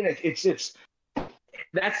know what I mean? It's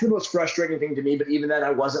that's the most frustrating thing to me. But even then,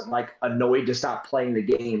 I wasn't like annoyed to stop playing the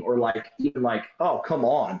game or like even like, oh, come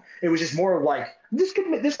on. It was just more of like this.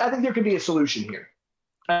 I think there could be a solution here.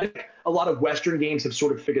 I think a lot of Western games have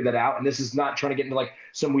sort of figured that out, and this is not trying to get into like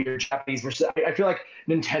some weird Japanese versus. I feel like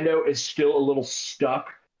Nintendo is still a little stuck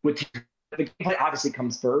with the gameplay. Obviously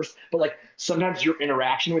comes first, but like sometimes your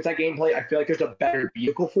interaction with that gameplay, I feel like there's a better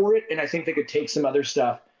vehicle for it, and I think they could take some other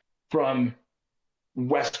stuff from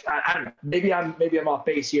West. I don't know. Maybe I'm off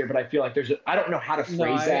base here, but I feel like I don't know how to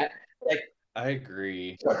phrase that. Like, I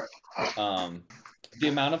agree. The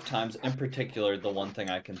amount of times, in particular, the one thing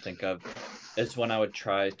I can think of is when I would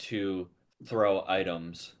try to throw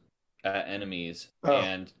items at enemies,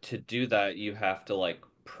 and to do that, you have to like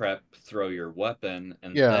throw your weapon,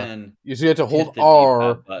 and then you have to hold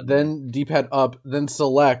R, then D-pad up, then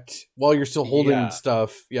select while you're still holding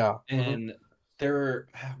stuff. Yeah, and there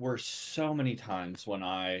were so many times when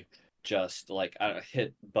I just like I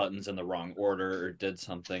hit buttons in the wrong order or did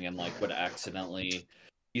something and like would accidentally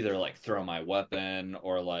either like throw my weapon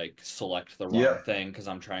or like select the wrong thing because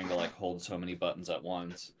I'm trying to like hold so many buttons at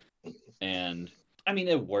once. And I mean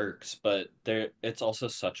it works, but it's also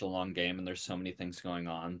such a long game and there's so many things going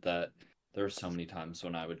on that there were so many times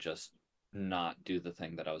when I would just not do the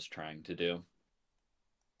thing that I was trying to do.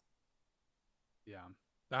 Yeah,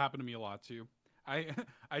 that happened to me a lot too.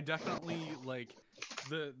 I definitely like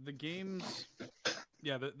the games.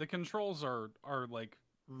 Yeah, the controls are like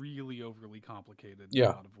really overly complicated in a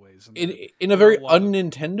lot of ways. And in a very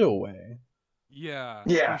un-Nintendo way. Yeah,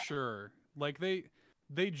 for sure. Like they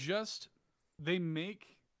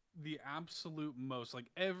make the absolute most. Like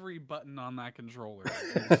every button on that controller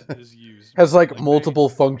is used. Has like multiple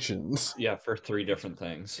functions. Yeah, for 3 different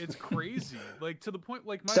things. It's crazy. Like to the point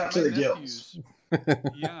like my nephews.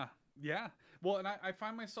 Yeah. Well, and I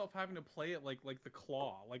find myself having to play it like the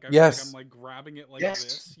claw. Like I feel like I'm like grabbing it like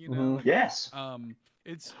this, you know? Like,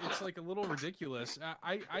 it's like a little ridiculous.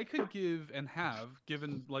 I could give and have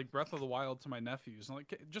given like Breath of the Wild to my nephews and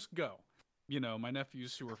like just go. You know, my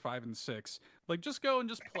nephews who are 5 and 6, like just go and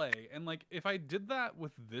just play. And like if I did that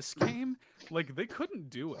with this game, like they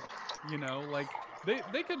couldn't do it. You know, like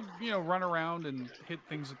they could, you know, run around and hit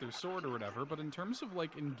things with their sword or whatever, but in terms of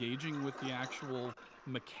like engaging with the actual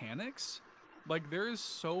mechanics, like there is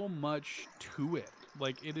so much to it.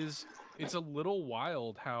 Like it's a little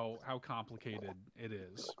wild how complicated it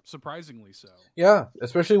is, surprisingly so. Yeah,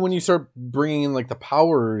 especially when you start bringing in like the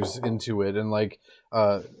powers into it, and like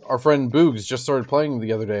our friend Boogs just started playing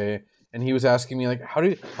the other day, and he was asking me like, how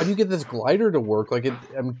do you get this glider to work? Like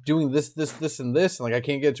I'm doing this, and this, and like I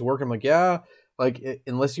can't get it to work. I'm like, yeah, like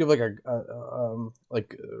unless you have like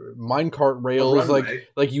a minecart rails,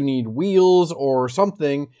 like you need wheels or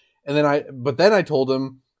something. And then I told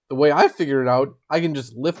him the way I figured it out, I can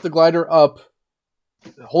just lift the glider up,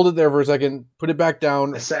 hold it there for a second, put it back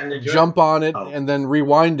down, jump on it, and then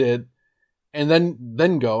rewind it, and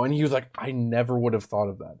then go. And he was like, I never would have thought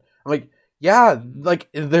of that. I'm like, yeah, like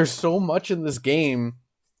there's so much in this game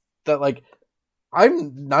that like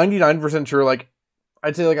I'm 99% sure, like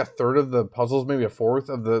I'd say like a third of the puzzles, maybe a fourth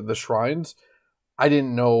of the shrines, I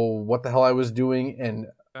didn't know what the hell I was doing, and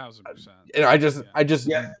 1,000%. And I just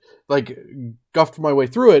like guffed my way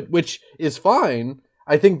through it, which is fine.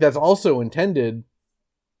 I think that's also intended.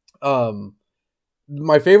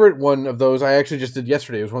 My favorite one of those I actually just did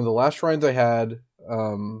yesterday. It was one of the last shrines I had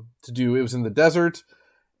to do. It was in the desert,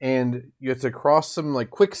 and you have to cross some like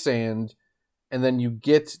quicksand, and then you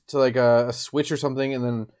get to like a switch or something, and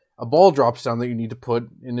then a ball drops down that you need to put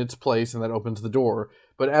in its place, and that opens the door.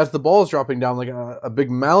 But as the ball is dropping down, like a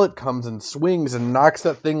big mallet comes and swings and knocks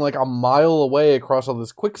that thing like a mile away across all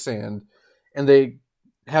this quicksand. And they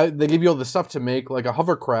give you all the stuff to make like a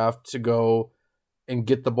hovercraft to go and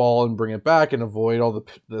get the ball and bring it back and avoid all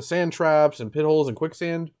the sand traps and pit holes and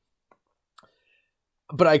quicksand.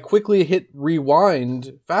 But I quickly hit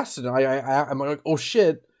rewind fast enough. I'm like, oh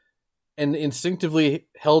shit. and instinctively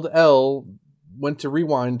held L, went to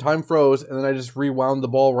rewind, time froze, and then I just rewound the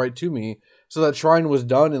ball right to me. So that shrine was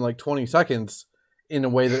done in like 20 seconds in a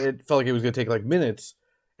way that it felt like it was going to take like minutes.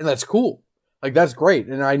 And that's cool. Like, that's great.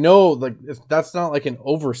 And I know, like, that's not like an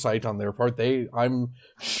oversight on their part. I'm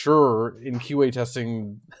sure in QA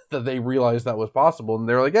testing that they realized that was possible. And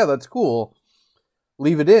they're like, yeah, that's cool.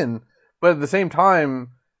 Leave it in. But at the same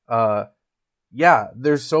time, yeah,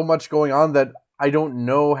 there's so much going on that I don't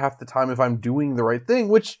know half the time if I'm doing the right thing,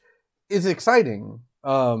 which is exciting.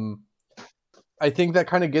 I think that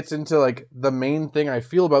kind of gets into like the main thing I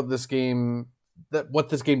feel about this game, that what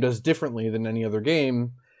this game does differently than any other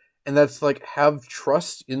game, and that's like have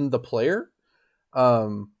trust in the player.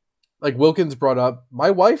 Like Wilkins brought up, my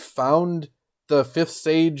wife found the fifth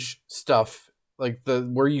stage stuff, like the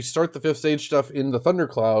where you start the fifth stage stuff in the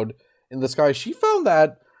thundercloud in the sky. She found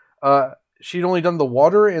that she'd only done the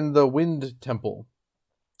water and the wind temple,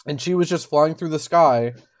 and she was just flying through the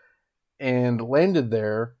sky and landed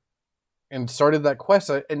there and started that quest.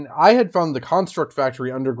 And I had found the construct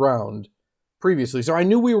factory underground previously, so I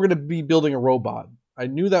knew we were going to be building a robot. I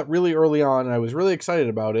knew that really early on, and I was really excited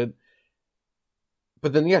about it.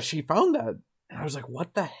 But then, yeah, she found that, and I was like,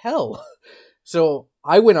 what the hell? So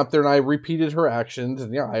I went up there, and I repeated her actions,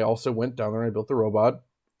 and yeah, I also went down there and I built the robot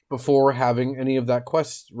before having any of that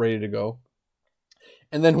quest ready to go.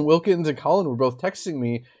 And then Wilkins and Colin were both texting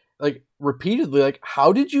me, like, repeatedly, like,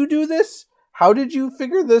 how did you do this? How did you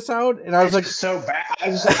figure this out? And I was like, so bad.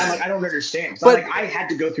 I'm like, I don't understand. But like, I had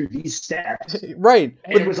to go through these steps, right?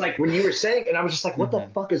 And it was like when you were saying, and I was just like, what the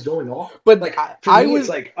fuck is going on? But like, I me, was it's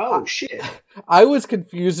like, oh shit. I was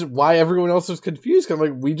confused why everyone else was confused. I'm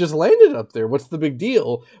like, we just landed up there. What's the big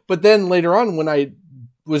deal? But then later on, when I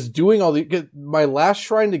was doing all my last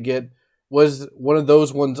shrine to get was one of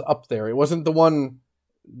those ones up there. It wasn't the one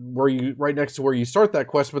where you right next to where you start that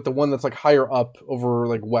quest, but the one that's like higher up over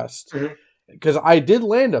like west. Because I did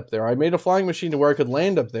land up there. I made a flying machine to where I could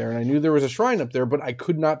land up there, and I knew there was a shrine up there, but I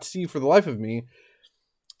could not see for the life of me.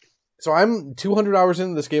 So I'm 200 hours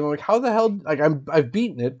into this game. I'm like, how the hell? Like, I've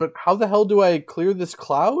beaten it, but how the hell do I clear this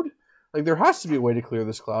cloud? Like, there has to be a way to clear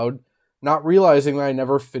this cloud. Not realizing that I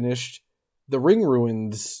never finished the Ring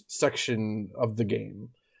Ruins section of the game.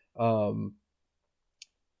 But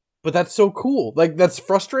that's so cool. Like, that's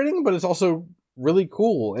frustrating, but it's also really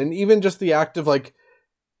cool. And even just the act of like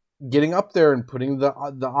getting up there and putting the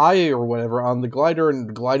eye or whatever on the glider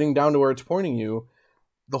and gliding down to where it's pointing you.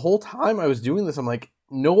 The whole time I was doing this, I'm like,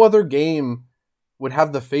 no other game would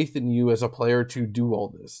have the faith in you as a player to do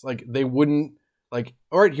all this. Like, they wouldn't, like,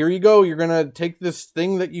 all right, here you go. You're going to take this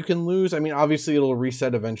thing that you can lose. I mean, obviously it'll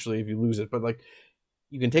reset eventually if you lose it, but like,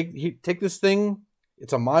 you can take this thing.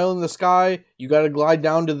 It's a mile in the sky. You got to glide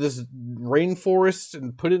down to this rainforest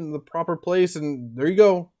and put it in the proper place. And there you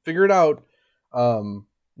go. Figure it out.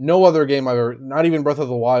 No other game I've ever, not even Breath of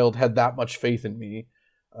the Wild, had that much faith in me.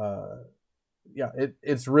 Yeah,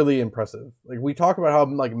 it's really impressive. Like, we talk about how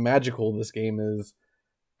like magical this game is,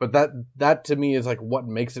 but that to me is like what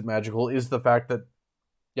makes it magical is the fact that,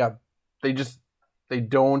 yeah, they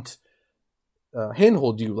don't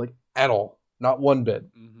handhold you like at all, not one bit.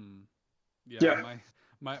 Mm-hmm. Yeah.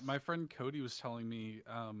 My friend Cody was telling me,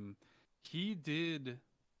 he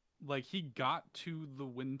got to the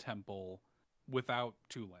Wind Temple without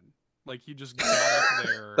Tulin. Like, he just got up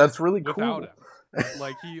there. That's really without cool.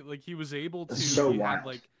 him. He was able to. So he wild. had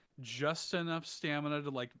like just enough stamina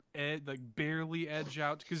to like barely edge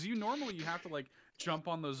out, because normally you have to like jump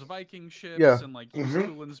on those Viking ships and like use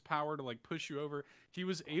Tulin's power to like push you over. He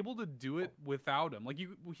was able to do it without him. Like,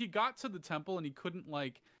 he got to the temple and he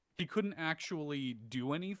couldn't actually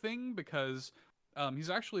do anything because he's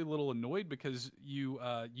actually a little annoyed because you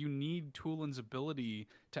need Tulin's ability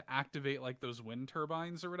to activate like those wind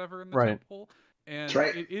turbines or whatever in the temple. And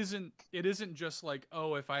it isn't just like,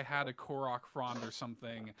 oh, if I had a Korok Frond or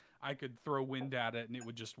something, I could throw wind at it and it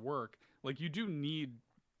would just work. Like, you do need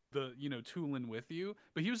the Tulin with you,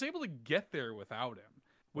 but he was able to get there without him,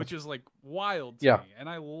 which is like wild to me. And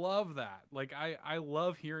I love that. Like, I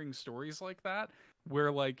love hearing stories like that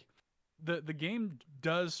where like the game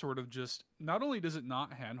does sort of just, not only does it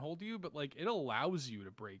not handhold you, but like it allows you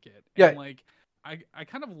to break it. And like I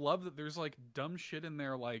kind of love that there's like dumb shit in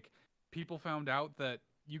there, like people found out that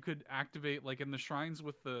you could activate, like in the shrines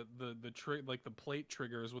with the plate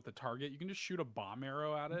triggers with the target, you can just shoot a bomb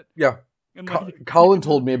arrow at it. Yeah. And like, Colin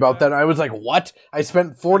told me about that. And I was like, what? I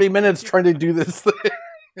spent 40 minutes trying to do this thing.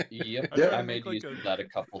 Yep. I made use of that a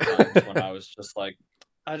couple times when I was just like,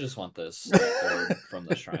 I just want this from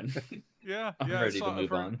the shrine. Yeah, I'm ready to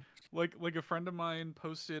move on. Like a friend of mine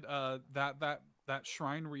posted that that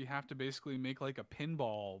shrine where you have to basically make like a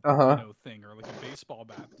pinball, thing, or like a baseball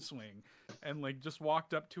bat swing, and like just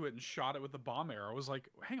walked up to it and shot it with a bomb arrow. I was like,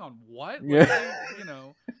 hang on, what? Like,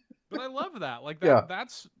 Yeah. But I love that. Like that. Yeah.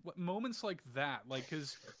 That's moments like that. Like,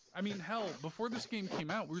 because I mean, hell, before this game came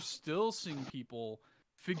out, we're still seeing people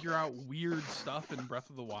figure out weird stuff in Breath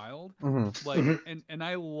of the Wild. Like, and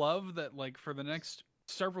I love that. Like, for the next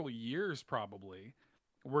several years, probably,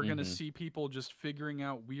 we're gonna see people just figuring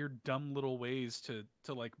out weird, dumb little ways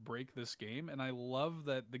to like break this game, and I love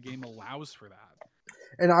that the game allows for that.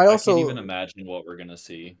 And I also can't even imagine what we're gonna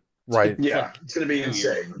see. Right. Yeah, it's gonna be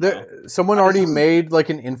insane. Someone already made like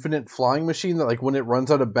an infinite flying machine that, like, when it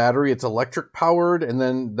runs out of battery, it's electric powered, and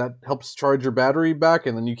then that helps charge your battery back,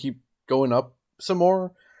 and then you keep going up some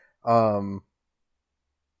more.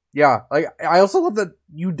 Yeah, like, I also love that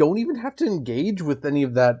you don't even have to engage with any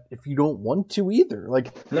of that if you don't want to either.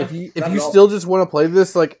 Like, if you still just want to play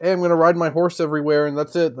this, like, hey, I'm going to ride my horse everywhere and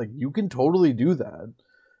that's it, like, you can totally do that.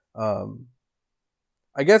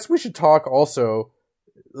 I guess we should talk also.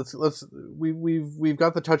 We've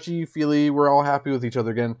got the touchy feely. We're all happy with each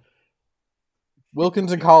other again.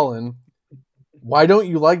 Wilkins and Colin, why don't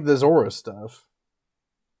you like the Zora stuff?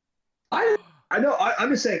 I know. I'm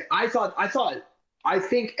just saying. I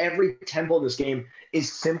think every temple in this game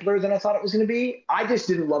is simpler than I thought it was going to be. I just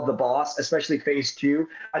didn't love the boss, especially phase 2.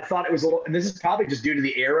 I thought it was a little, and this is probably just due to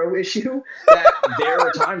the arrow issue, that there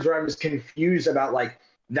are times where I was confused about like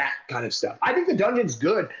that kind of stuff. I think the dungeon's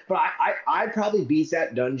good, but I probably beat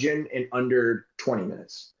that dungeon in under 20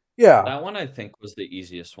 minutes. Yeah. That one I think was the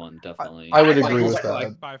easiest one, definitely. I would agree with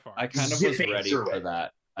that. By far. I kind of was ready for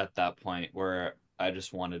that at that point where I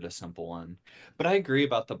just wanted a simple one. But I agree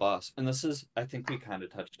about the boss. And this is, I think we kind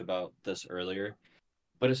of touched about this earlier,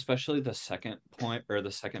 but especially the second point or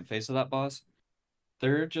the second phase of that boss,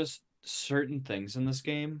 there are just certain things in this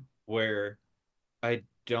game where I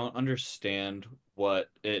don't understand what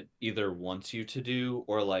it either wants you to do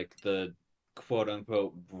or like the quote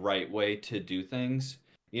unquote right way to do things.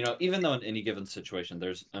 You know, even though in any given situation,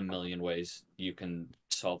 there's a million ways you can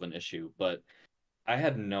solve an issue, but I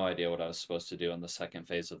had no idea what I was supposed to do in the second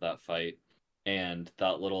phase of that fight, and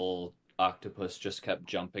that little octopus just kept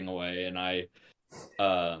jumping away,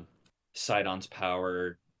 and Sidon's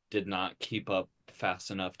power did not keep up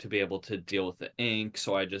fast enough to be able to deal with the ink,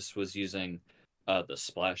 so I just was using the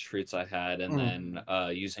splash fruits I had, and then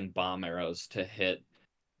using bomb arrows to hit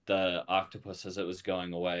the octopus as it was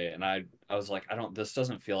going away, and I was like, this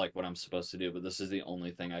doesn't feel like what I'm supposed to do, but this is the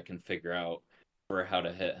only thing I can figure out for how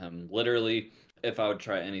to hit him. Literally, if I would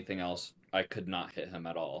try anything else, I could not hit him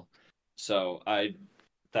at all. So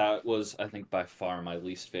that was, I think, by far my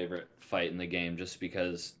least favorite fight in the game, just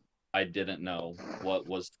because I didn't know what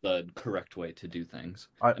was the correct way to do things.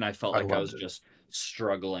 And I felt like I was just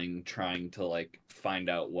struggling trying to like find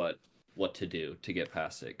out what to do to get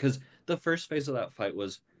past it. Because the first phase of that fight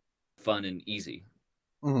was fun and easy.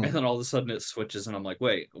 And then all of a sudden it switches and I'm like,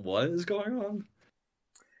 wait, what is going on?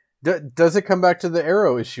 Does it come back to the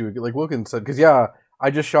arrow issue, like Wilkins said? Because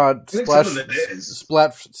I just shot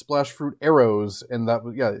splash fruit arrows, and that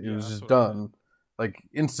was it was just done like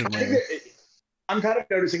instantly. I'm kind of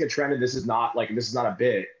noticing a trend, and this is not a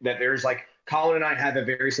bit, that there's like Colin and I have a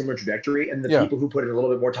very similar trajectory, and the people who put in a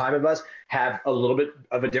little bit more time of us have a little bit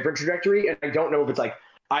of a different trajectory. And I don't know if it's like,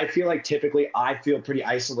 I feel like typically I feel pretty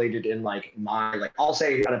isolated in like my, like, I'll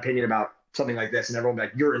say an opinion about something like this, and everyone will be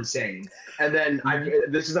like, you're insane. And then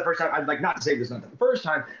this is the first time, I'd like, not to say this is not the first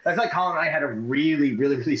time, but I feel like Colin and I had a really,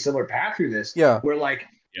 really, really similar path through this. Yeah. Where like,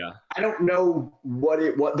 I don't know what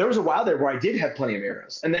there was a while there where I did have plenty of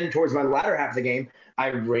arrows. And then towards my latter half of the game,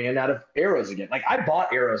 I ran out of arrows again. Like, I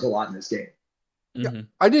bought arrows a lot in this game. Yeah,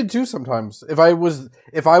 I did too sometimes. If I was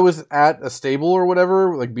at a stable or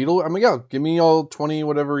whatever, like Beetle, I'm like, give me all 20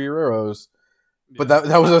 whatever your arrows. But that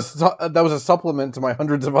was a supplement to my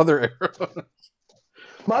hundreds of other arrows.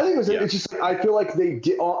 My thing was, it's just, I feel like they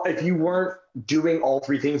did. If you weren't doing all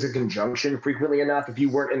three things in conjunction frequently enough, if you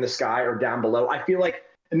weren't in the sky or down below, I feel like,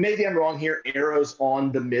 and maybe I'm wrong here, arrows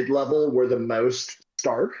on the mid level were the most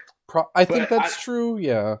stark. I think that's true.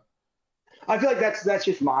 Yeah. I feel like that's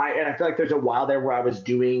just and I feel like there's a while there where I was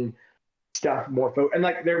doing stuff more and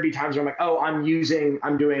like there would be times where I'm like, oh,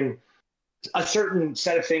 I'm doing a certain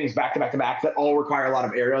set of things back to back to back that all require a lot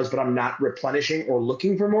of arrows, but I'm not replenishing or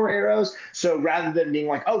looking for more arrows. So rather than being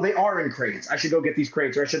like, oh, they are in crates, I should go get these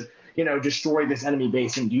crates, or I should, destroy this enemy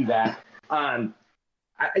base and do that.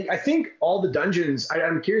 I think all the dungeons,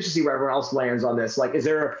 I'm curious to see where everyone else lands on this. Like, is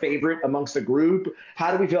there a favorite amongst the group?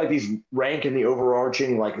 How do we feel like these rank in the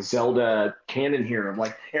overarching, like, Zelda canon here? Of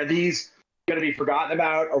like, are these, going to be forgotten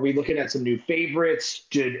about? Are we looking at some new favorites?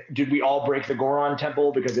 Did we all break the Goron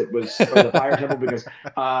Temple because it was, or the Fire Temple because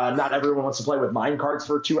not everyone wants to play with mine carts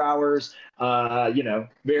for 2 hours?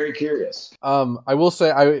 Very curious. I will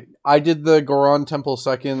say I did the Goron Temple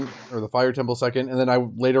second, or the Fire Temple second, and then I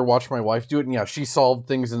later watched my wife do it, and yeah, she solved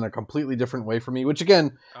things in a completely different way for me, which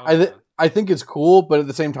again, I think is cool, but at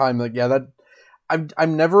the same time, like, yeah, that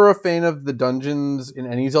I'm never a fan of the dungeons in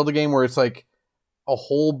any Zelda game where it's like a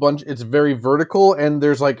whole bunch. It's very vertical, and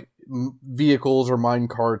there's like vehicles or mine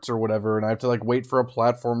carts or whatever, and I have to like wait for a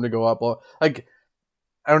platform to go up. Like,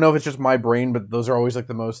 I don't know if it's just my brain, but those are always like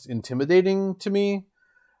the most intimidating to me.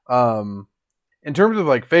 In terms of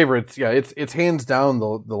like favorites, yeah, it's hands down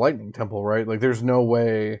the Lightning Temple, right? Like, there's no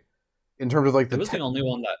way in terms of like it was the only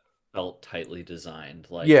one that felt tightly designed,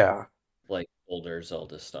 like like older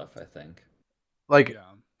Zelda stuff, I think. Like,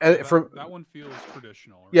 that one feels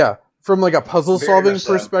traditional. Right? Yeah, from like a puzzle solving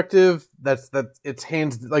perspective, that's it's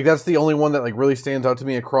hands like that's the only one that like really stands out to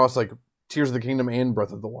me across like Tears of the Kingdom and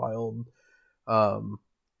Breath of the Wild. And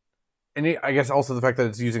I guess also the fact that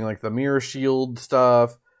it's using like the mirror shield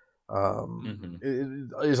stuff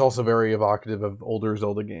is also very evocative of older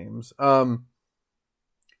Zelda games. Yeah,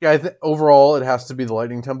 I think overall it has to be the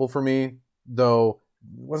Lightning Temple for me, though.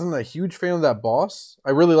 Wasn't a huge fan of that boss. I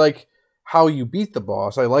really like how you beat the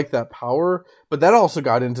boss. I like that power, but that also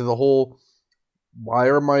got into the whole why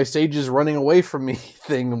are my sages running away from me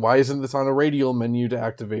thing? Why isn't this on a radial menu to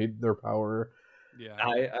activate their power? Yeah,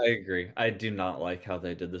 I agree. I do not like how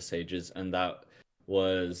they did the sages, and that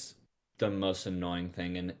was the most annoying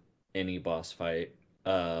thing in any boss fight.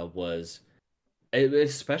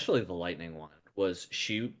 Especially the lightning one. Was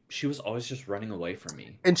she was always just running away from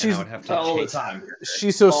me, and I would have to all the time.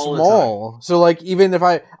 She's so small, so like even if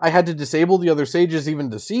I had to disable the other sages even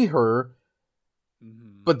to see her,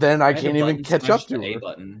 but then I can't even catch up to her.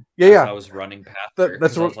 Button yeah. I was running past her.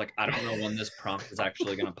 That's what I was like, I don't know when this prompt is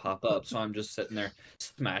actually going to pop up, so I'm just sitting there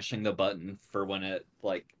smashing the button for when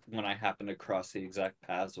I happen to cross the exact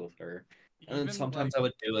paths with her. And then sometimes I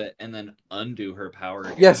would do it and then undo her power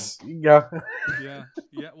again. Yes, yeah. Yeah.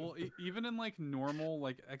 Well, even in like normal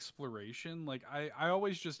like exploration, like I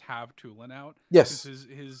always just have Tulin out. Yes.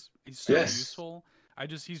 He's so useful.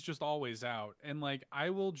 He's just always out. And like I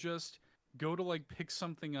will just go to like pick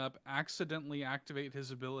something up, accidentally activate his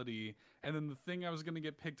ability, and then the thing I was gonna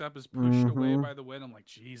get picked up is pushed away by the wind. I'm like,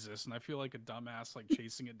 Jesus, and I feel like a dumbass like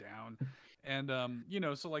chasing it down. And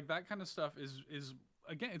so like that kind of stuff is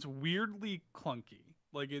again, it's weirdly clunky.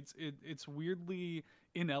 Like it's weirdly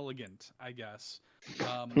inelegant, I guess.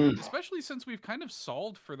 Especially since we've kind of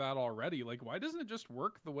solved for that already. Like, why doesn't it just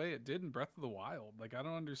work the way it did in Breath of the Wild? Like, I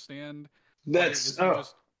don't understand. That's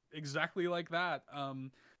just exactly like that.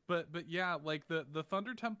 But yeah, like the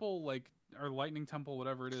Thunder Temple, like, or Lightning Temple,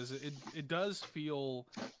 whatever it is, it does feel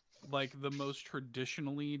like the most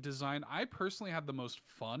traditionally designed. I personally had the most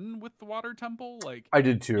fun with the Water Temple. Like, I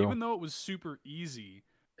did too. Even though it was super easy,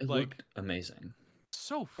 it looked amazing.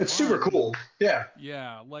 So fun. It's super cool. Yeah.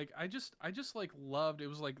 Yeah, like I just like loved it.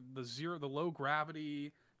 Was like the low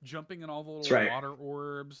gravity, jumping in all the little water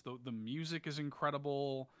orbs. The music is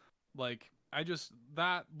incredible. Like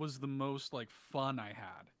that was the most like fun I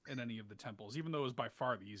had in any of the temples, even though it was by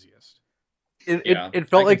far the easiest. It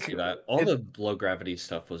felt like that. All the low gravity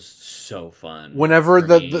stuff was so fun. Whenever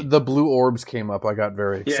the blue orbs came up, I got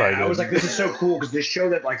very excited. Yeah, I was like, this is so cool because they show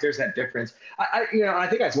that like there's that difference. I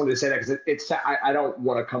think I just wanted to say that because I don't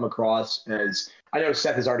want to come across as, I know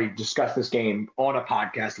Seth has already discussed this game on a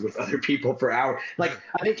podcast with other people for hours. Like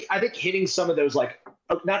I think hitting some of those, like,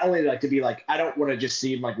 not only like to be like, I don't want to just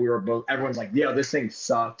seem like we were both, everyone's like, yo, this thing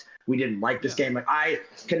sucked, we didn't like this game. Like, I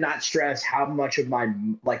cannot stress how much of my,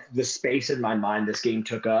 like, the space in my mind this game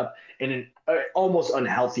took up in an almost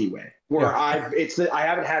unhealthy way, where I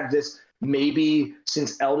haven't had this maybe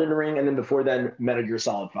since Elden Ring, and then before then Metal Gear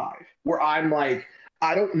Solid 5, where I'm like,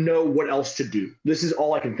 I don't know what else to do. This is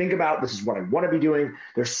all I can think about. This is what I want to be doing.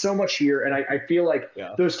 There's so much here. And I feel like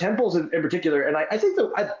those temples in particular, and I think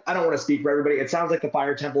that I don't want to speak for everybody. It sounds like the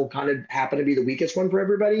Fire Temple kind of happened to be the weakest one for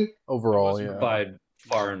everybody. Overall, yeah. By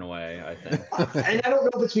far and away, I think. And I don't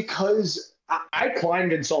know if it's because I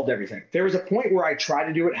climbed and solved everything. There was a point where I tried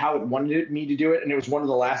to do it how it wanted me to do it, and it was one of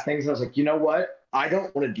the last things. And I was like, you know what? I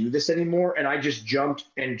don't want to do this anymore. And I just jumped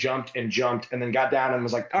and jumped and jumped, and then got down and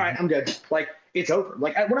was like, all right, I'm good. Like, it's over.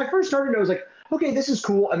 Like, when I first started, I was like, okay, this is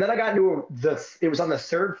cool. And then I got into it was on the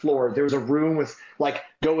third floor. There was a room with like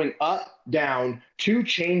going up, down, 2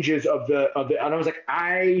 changes of the, and I was like,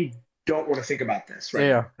 I don't want to think about this right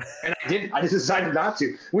Yeah. now. And I didn't. I just decided not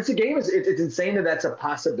to. Which the game is, it's insane that that's a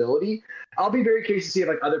possibility. I'll be very curious to see if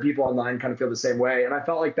like other people online kind of feel the same way. And I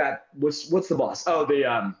felt like that was, what's the boss? Oh,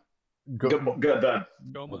 the the Goma.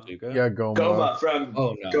 Yeah, Goma.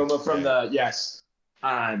 Goma from No. the yes.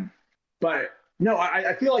 But no,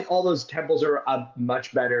 I feel like all those temples are a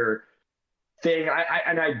much better thing.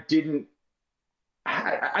 I didn't.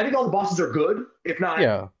 I think all the bosses are good, if not.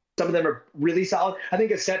 Yeah. Some of them are really solid. I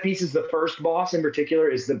think a set piece is the first boss in particular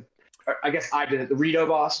is the. I guess I did it. The Rito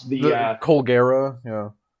boss. The Colgera. Yeah.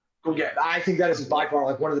 I think that is by far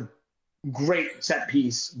like one of the great set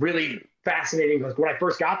piece. Really fascinating. Like when I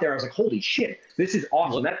first got there, I was like, "Holy shit, this is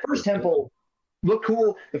awesome!" That first temple looked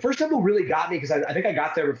cool. The first temple really got me because I think I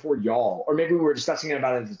got there before y'all, or maybe we were discussing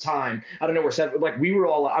about it at the time. I don't know where set. Like we were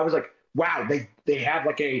all. I was like, "Wow, they have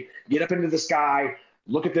like a get up into the sky."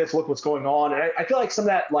 Look at this, look what's going on. And I feel like some of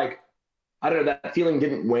that, like, I don't know, that feeling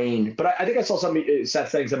didn't wane. But I think I saw somebody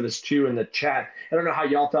saying some of this too in the chat. I don't know how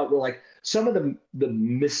y'all felt. Were like some of the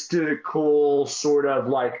mystical sort of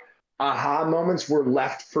like aha moments were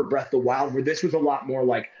left for Breath of the Wild, where this was a lot more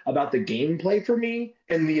like about the gameplay for me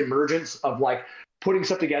and the emergence of like putting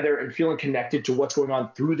stuff together and feeling connected to what's going on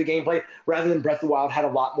through the gameplay, rather than Breath of the Wild had a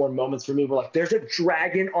lot more moments for me where like there's a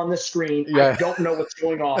dragon on the screen. Yeah. I don't know what's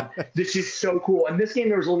going on. This is so cool. And this game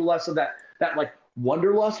there was a little less of that like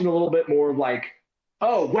wanderlust and a little bit more like,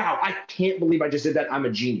 oh wow, I can't believe I just did that. I'm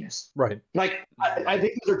a genius. Right. Like I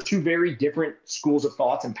think those are two very different schools of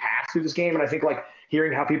thoughts and paths through this game. And I think like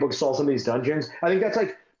hearing how people solve some of these dungeons, I think that's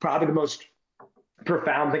like probably the most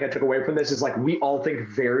profound thing I took away from this is like we all think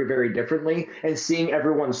very, very differently, and seeing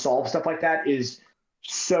everyone solve stuff like that is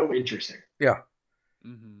so interesting. Yeah.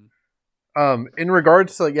 Mm-hmm. In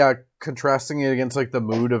regards to like contrasting it against like the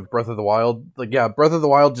mood of Breath of the Wild, like Breath of the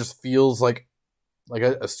Wild just feels like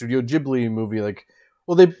a Studio Ghibli movie. Like,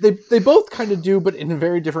 well, they both kind of do, but in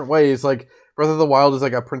very different ways. Like Breath of the Wild is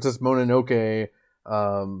like a Princess Mononoke.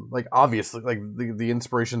 Like obviously, like the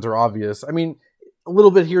inspirations are obvious. I mean, a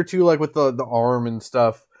little bit here too, like with the arm and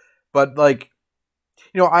stuff. But like,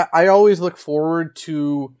 you know, I always look forward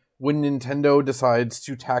to when Nintendo decides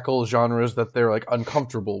to tackle genres that they're like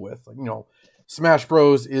uncomfortable with. Like, you know, Smash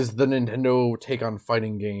Bros is the Nintendo take on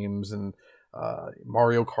fighting games, and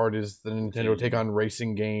Mario Kart is the Nintendo take on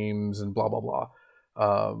racing games, and blah blah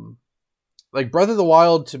blah. Like Breath of the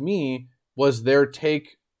Wild to me was their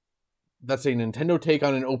take. That's a Nintendo take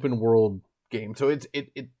on an open world game. So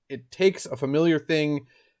it takes a familiar thing,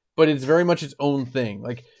 but it's very much its own thing.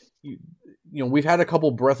 Like you know, we've had a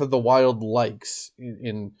couple Breath of the Wild likes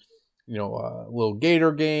in you know, Little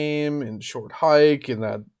Gator game and Short Hike and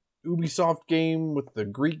that Ubisoft game with the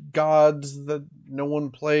Greek gods that no one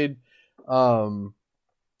played.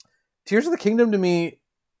 Tears of the Kingdom to me,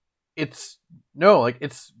 it's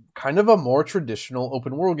kind of a more traditional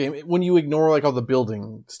open world game when you ignore like all the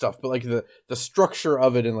building stuff, but like the structure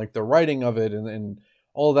of it and like the writing of it and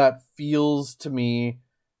all that feels to me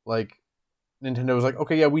like Nintendo was like,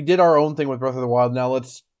 okay, yeah, we did our own thing with Breath of the Wild. Now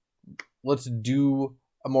let's do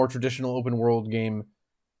a more traditional open world game,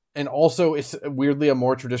 and also it's weirdly a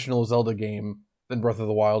more traditional Zelda game than Breath of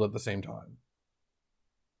the Wild at the same time.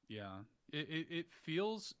 Yeah. It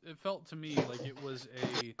felt to me like it was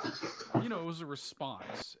it was a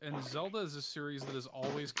response, and Zelda is a series that is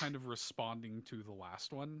always kind of responding to the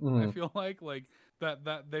last one. Mm-hmm. I feel like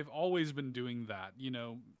that they've always been doing that, you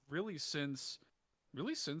know, really since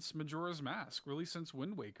Majora's Mask, really since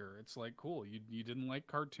Wind Waker. It's like, cool, you didn't like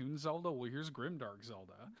cartoon Zelda? Well, here's Grimdark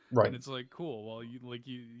Zelda. Right. And it's like, cool, well,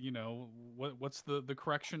 you know, what's the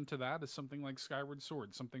correction to that is something like Skyward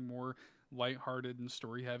Sword, something more lighthearted and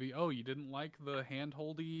story heavy. Oh, you didn't like the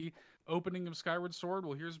handholdy opening of Skyward Sword?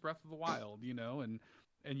 Well, here's Breath of the Wild, you know,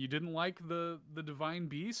 and you didn't like the divine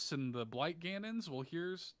beasts and the blight Ganons? Well,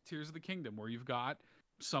 here's Tears of the Kingdom, where you've got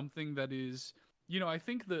something that is, you know, I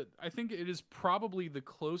think it is probably the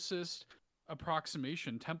closest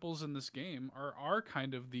approximation. Temples in this game are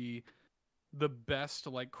kind of the best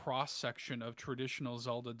like cross section of traditional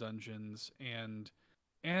Zelda dungeons and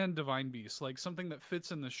divine beasts, like something that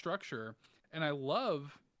fits in the structure. And I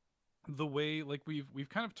love the way, like, we've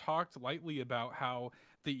kind of talked lightly about how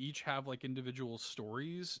they each have like individual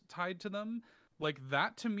stories tied to them. Like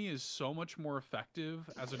that to me is so much more effective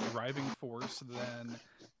as a driving force than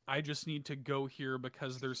I just need to go here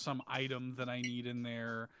because there's some item that I need in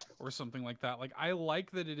there or something like that. Like I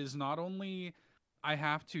like that it is not only I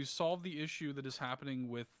have to solve the issue that is happening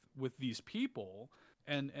with these people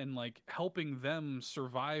and like helping them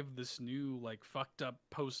survive this new like fucked up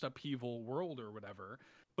post upheaval world or whatever,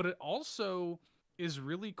 but it also is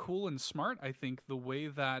really cool and smart, I think, the way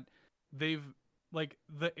that they've like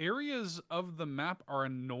the areas of the map are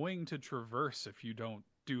annoying to traverse if you don't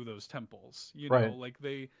do those temples. You know, Right. like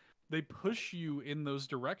they push you in those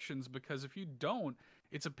directions because if you don't,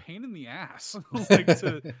 it's a pain in the ass like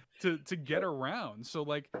to get around. So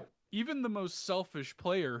like even the most selfish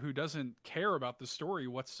player who doesn't care about the story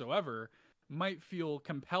whatsoever might feel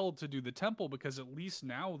compelled to do the temple because at least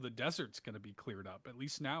now the desert's going to be cleared up. At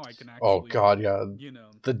least now I can Oh actually, God, yeah. you know,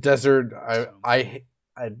 The desert, so.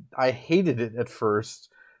 I hated it at first.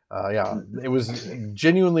 Yeah, it was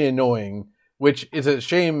genuinely annoying, which is a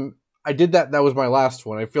shame. I did that. That was my last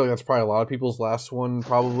one. I feel like that's probably a lot of people's last one,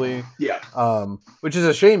 probably. Yeah. Which is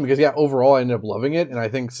a shame because yeah, overall I ended up loving it, and I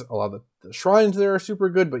think a lot of the shrines there are super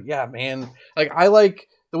good. But yeah, man, like I like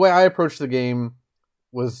the way I approached the game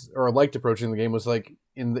was, or liked approaching the game was like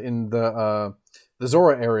in the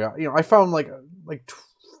Zora area. You know, I found like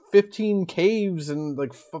 15 caves and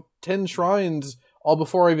like 10 shrines all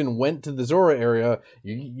before I even went to the Zora area.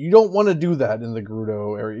 You don't want to do that in the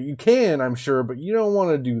Gerudo area. You can, I'm sure, but you don't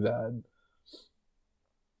want to do that.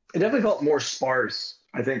 It definitely felt more sparse,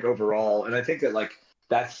 I think, overall. And I think that, like,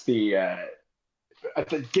 that's getting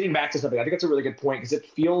back to something, I think that's a really good point because it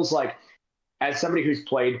feels like, as somebody who's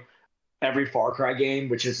played every Far Cry game,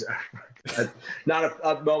 which is not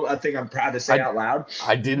a thing I'm proud to say out loud.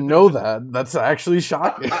 I didn't know that. That's actually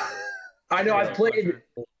shocking. I know I've played.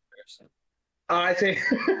 I think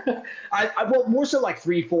well, more so like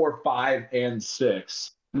 3, 4, 5, and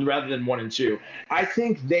 6 rather than 1 and 2. I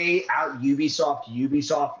think they out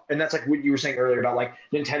Ubisoft, and that's like what you were saying earlier about like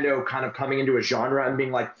Nintendo kind of coming into a genre and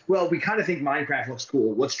being like, well, we kind of think Minecraft looks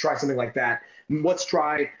cool. Let's try something like that. Let's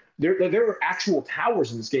try. There are actual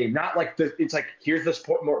towers in this game, not like it's like here's this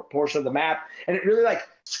portion of the map, and it really like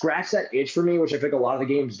scratched that itch for me, which I think a lot of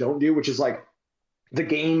the games don't do, which is like the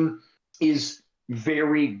game is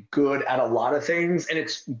very good at a lot of things, and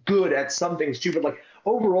it's good at some things too. But like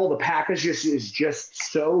overall, the package is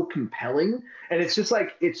just so compelling, and it's just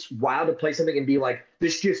like it's wild to play something and be like,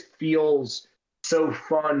 this just feels so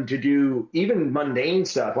fun to do, even mundane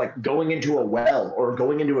stuff like going into a well or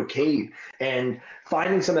going into a cave and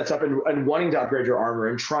finding some of that stuff and wanting to upgrade your armor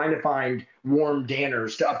and trying to find warm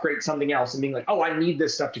danners to upgrade something else and being like, oh, I need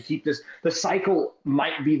this stuff to keep this. The cycle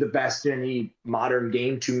might be the best in any modern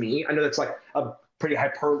game to me. I know that's like a pretty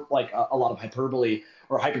a lot of hyperbole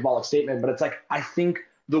or hyperbolic statement, but it's like, I think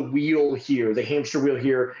the wheel here, the hamster wheel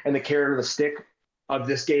here, and the carrot and the stick of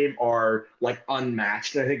this game are like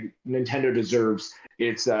unmatched. And I think Nintendo deserves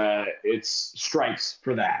its stripes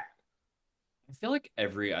for that. I feel like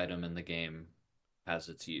every item in the game has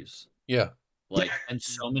its use. Yeah. Like in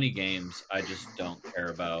so many games, I just don't care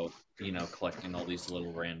about, collecting all these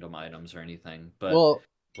little random items or anything. But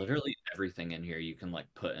literally everything in here you can like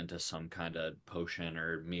put into some kind of potion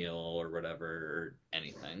or meal or whatever or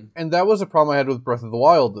anything. And that was a problem I had with Breath of the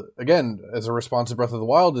Wild. Again, as a response to Breath of the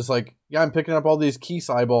Wild, is like, yeah, I'm picking up all these Keese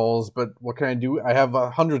eyeballs, but what can I do? I have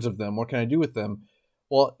hundreds of them. What can I do with them?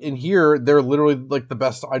 Well, in here, they're literally like the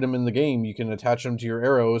best item in the game. You can attach them to your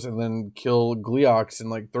arrows and then kill Gleeoks in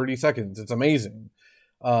like 30 seconds. It's amazing.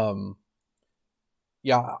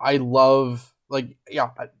 Yeah, I love, like, yeah,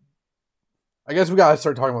 I guess we gotta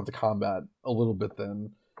start talking about the combat a little bit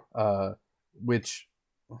then, which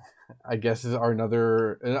I guess is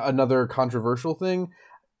another controversial thing.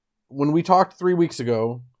 When we talked 3 weeks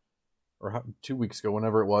ago, or 2 weeks ago,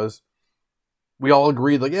 whenever it was, we all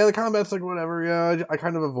agreed, like, yeah, the combat's like whatever, yeah, I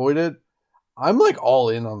kind of avoid it. I'm like all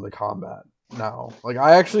in on the combat now. Like,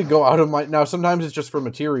 I actually go out of now sometimes it's just for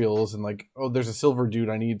materials and like, oh, there's a silver dude,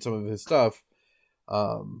 I need some of his stuff.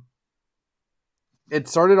 It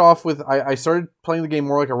started off with, I started playing the game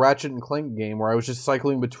more like a Ratchet and Clank game where I was just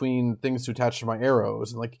cycling between things to attach to my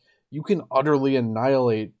arrows. And like, you can utterly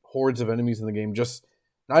annihilate hordes of enemies in the game, just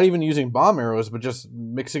not even using bomb arrows, but just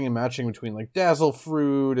mixing and matching between like Dazzle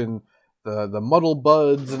Fruit and the Muddle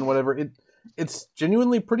Buds and whatever. It's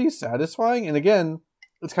genuinely pretty satisfying. And again,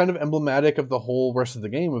 it's kind of emblematic of the whole rest of the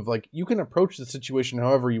game of like, you can approach the situation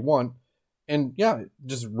however you want. And yeah,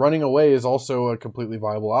 just running away is also a completely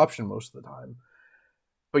viable option most of the time.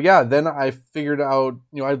 But yeah, then I figured out,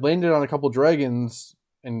 I landed on a couple dragons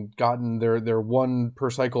and gotten their 1 per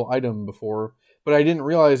cycle item before, but I didn't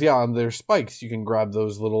realize, yeah, on their spikes, you can grab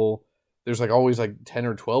those little, there's like always like 10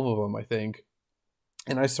 or 12 of them, I think.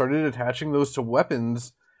 And I started attaching those to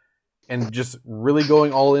weapons and just really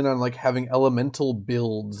going all in on like having elemental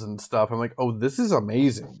builds and stuff. I'm like, oh, this is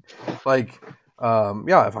amazing. Like,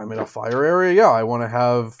 yeah, if I'm in a fire area, yeah, I want to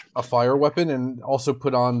have a fire weapon and also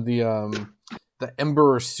put on the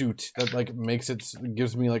Ember suit that like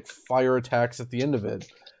gives me like fire attacks at the end of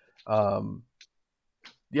it.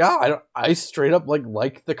 yeah, I straight up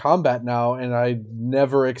like the combat now, and I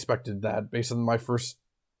never expected that based on my first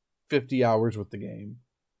 50 hours with the game.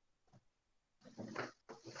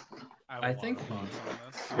 I think thoughts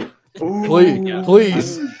on this. Please, Yeah.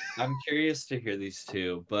 please. I'm curious to hear these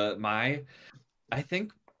two, but I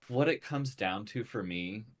think what it comes down to for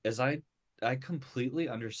me is I completely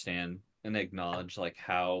understand and acknowledge like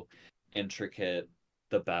how intricate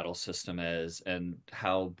the battle system is and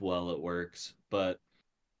how well it works, but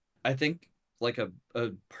I think like a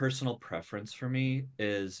personal preference for me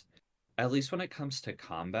is, at least when it comes to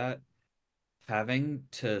combat, having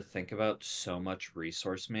to think about so much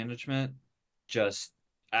resource management just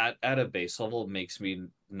at a base level makes me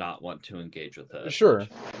not want to engage with it as Sure, much.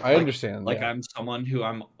 I understand. Like Yeah. I'm someone who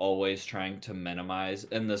I'm always trying to minimize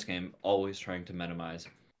in this game, always trying to minimize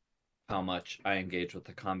how much I engage with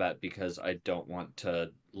the combat because I don't want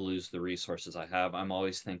to lose the resources I have. I'm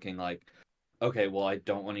always thinking like, okay, well, I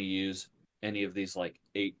don't want to use any of these like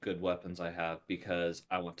 8 good weapons I have because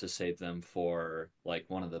I want to save them for like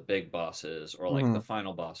one of the big bosses or like the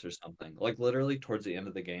final boss or something. Like literally towards the end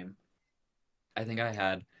of the game, I think I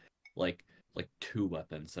had like 2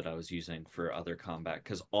 weapons that I was using for other combat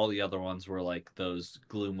because all the other ones were like those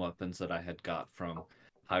gloom weapons that I had got from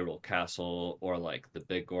Hyrule Castle or like the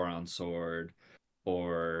big Goron sword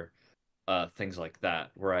or things like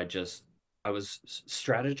that where I was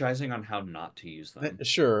strategizing on how not to use them.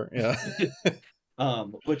 Sure, yeah.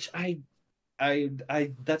 Which I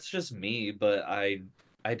that's just me, but I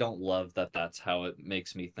don't love that that's how it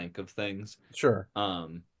makes me think of things. Sure.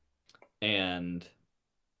 And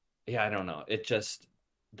yeah, I don't know. It just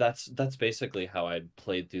that's basically how I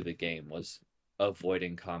played through the game, was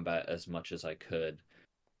avoiding combat as much as I could,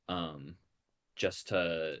 just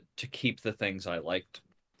to keep the things I liked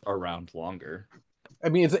around longer. I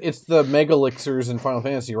mean, it's the mega elixirs in Final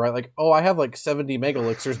Fantasy, right? Like, oh, I have like 70 mega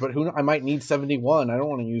elixirs, but I might need 71. I don't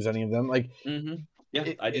want to use any of them. Like,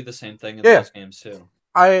 yeah, I do the same thing in yeah. those games too.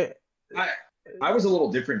 I was a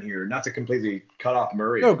little different here, not to completely cut off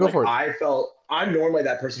Murray. No, go for it. I felt I'm normally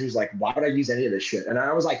that person who's like, why would I use any of this shit? And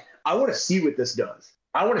I was like, I want to see what this does.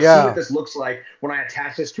 I want to see what this looks like when I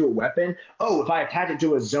attach this to a weapon. Oh, if I attach it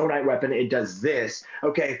to a Zonite weapon, it does this.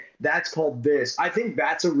 Okay, that's called this. I think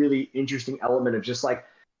that's a really interesting element of just like,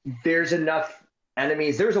 there's enough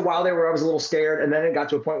enemies. There was a while there where I was a little scared, and then it got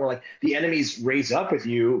to a point where like the enemies raise up with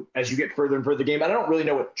you as you get further and further the game. I don't really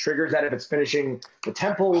know what triggers that, if it's finishing the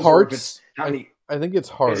temples hearts. or if it's how many. I think it's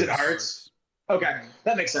hearts. Is it hearts? Okay,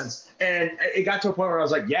 that makes sense. And it got to a point where I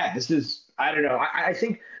was like, yeah, this is, I don't know. I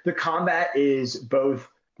think the combat is both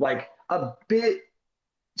like a bit,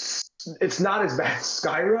 it's not as bad as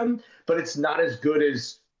Skyrim, but it's not as good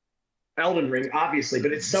as Elden Ring, obviously,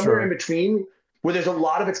 but it's somewhere in between where there's a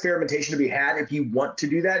lot of experimentation to be had if you want to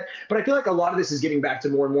do that. But I feel like a lot of this is getting back to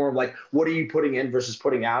more and more of like, what are you putting in versus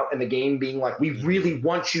putting out? And the game being like, we really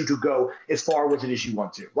want you to go as far with it as you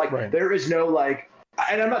want to. Like, there is no like,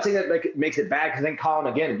 and I'm not saying that like it makes it bad, because I think, Colin,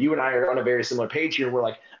 again, you and I are on a very similar page here where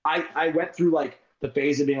like I went through like the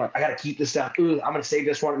phase of being like, I got to keep this stuff. Ooh, I'm going to save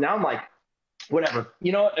this one. And now I'm like, whatever.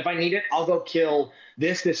 You know what? If I need it, I'll go kill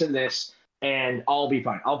this, this, and this, and I'll be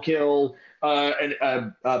fine. I'll kill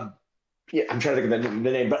yeah, I'm trying to think of the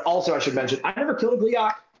name. But also I should mention, I never killed a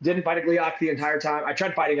Gleeok. Didn't fight a Gleeok the entire time. I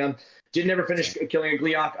tried fighting them. Didn't ever finish killing a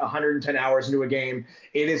Gleeok 110 hours into a game.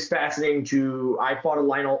 It is fascinating I fought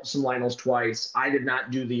some Lionels twice. I did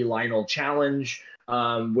not do the Lionel challenge,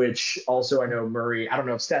 which also I know Murray, I don't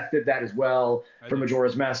know if Steph did that as well for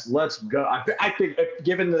Majora's Mask. Let's go. I think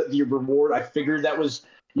given the reward, I figured that was,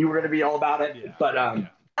 you were going to be all about it. Yeah, but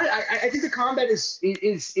I think the combat is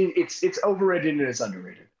it's overrated and it's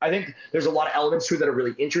underrated. I think there's a lot of elements to it that are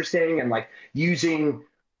really interesting, and like using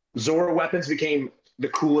Zora weapons became the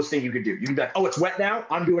coolest thing you could do. You can be like, oh, it's wet now,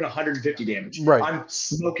 I'm doing 150 damage. Right. I'm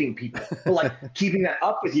smoking people. But like keeping that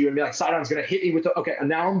up with you and be like, Sidon's gonna hit me with okay, and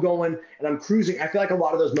now I'm going and I'm cruising. I feel like a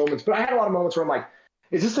lot of those moments, but I had a lot of moments where I'm like,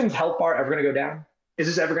 is this thing's health bar ever gonna go down? Is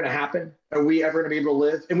this ever gonna happen? Are we ever gonna be able to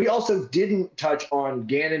live? And we also didn't touch on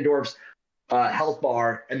Ganondorf's health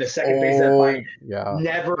bar and the second phase of that fight. Yeah.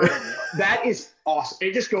 Never. That is awesome.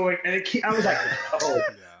 It just going and I was like,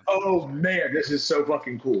 oh man, this is so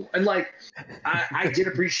fucking cool. And like, I did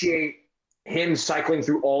appreciate him cycling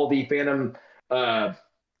through all the Phantom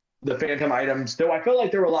items. Though I felt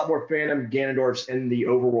like there were a lot more Phantom Ganondorfs in the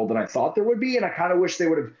overworld than I thought there would be, and I kind of wish they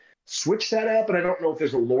would have switched that up. And I don't know if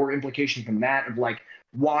there's a lore implication from that of like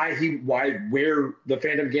where the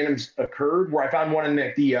Phantom Ganoms occurred. Where I found one in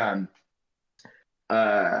the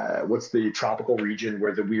what's the tropical region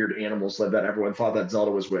where the weird animals live that everyone thought that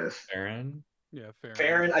Zelda was with? Farron? Yeah,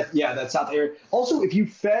 Farron. Yeah, that's South area. Also, if you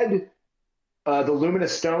fed the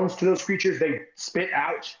luminous stones to those creatures. They spit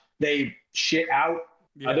out, they shit out,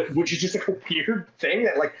 Yeah. which is just like a weird thing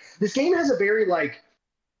that like this game has a very like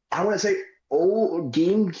I want to say old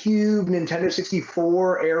GameCube, Nintendo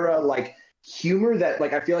 64 era like humor that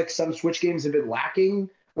like I feel like some Switch games have been lacking,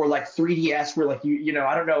 or like 3DS where like you know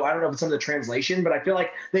I don't know if it's some of the translation, but I feel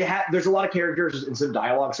like there's a lot of characters and some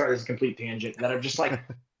dialogue. Sorry, this is a complete tangent that are just like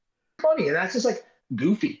funny, and that's just like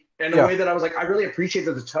goofy in a Yeah. way that I was like I really appreciate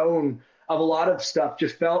that the tone of a lot of stuff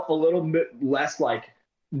just felt a little bit less like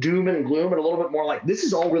doom and gloom and a little bit more like this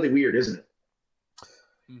is all really weird, isn't it?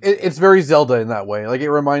 It's very Zelda in that way. Like it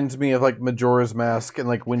reminds me of like Majora's Mask and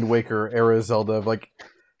like Wind Waker era Zelda. Of like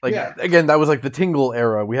Yeah. again, that was like the Tingle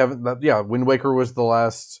era. We haven't. Wind Waker was the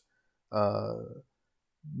last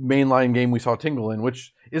mainline game we saw Tingle in,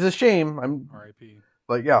 which is a shame. I'm R.I.P.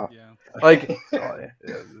 like Yeah. like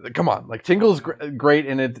come on, like Tingle's great,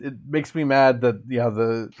 and it makes me mad that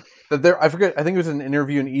that there I forget. I think it was an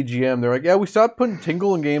interview in EGM. They're like, yeah, we stopped putting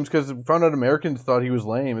Tingle in games because we found out Americans thought he was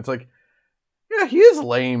lame. It's like, yeah, he is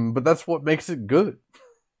lame, but that's what makes it good.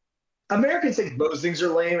 Americans think most things are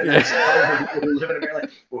lame, and that's people who live in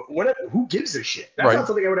America. Like, who gives a shit? That's not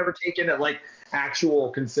something I would ever take into like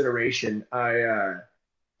actual consideration. I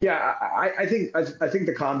think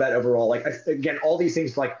the combat overall, like again, all these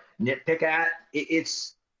things like nitpick at it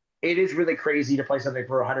is really crazy to play something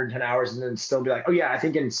for 110 hours and then still be like, oh yeah, I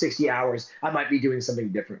think in 60 hours I might be doing something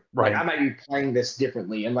different. Right. Like I might be playing this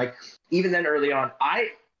differently, and like even then early on, I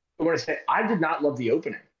want to say I did not love the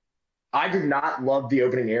opening. I did not love the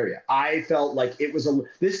opening area. I felt like it was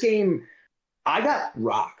this game. I got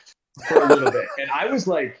rocked for a little bit, and I was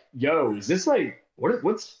like, "Yo, is this like what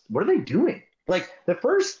are they doing?" Like the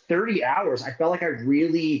first 30 hours, I felt like I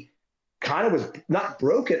really kind of was not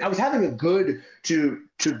broken. I was having a good to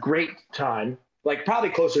great time, like probably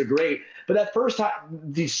closer to great. But that first time,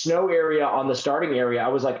 the snow area on the starting area, I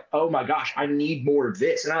was like, "Oh my gosh, I need more of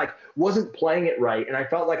this," and I like wasn't playing it right, and I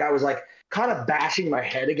felt like I was like kind of bashing my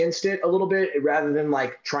head against it a little bit rather than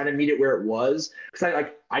like trying to meet it where it was. Because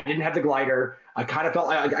I didn't have the glider. I kind of felt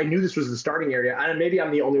like I knew this was the starting area, and maybe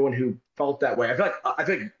I'm the only one who felt that way. I feel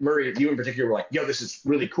like Murray, you in particular, were like, "Yo, this is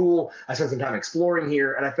really cool. I spent some time exploring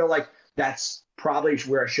here," and I felt like that's probably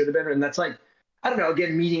where I should have been. And that's like, I don't know,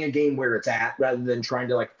 again, meeting a game where it's at rather than trying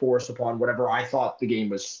to like force upon whatever I thought the game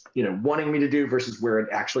was, wanting me to do versus where it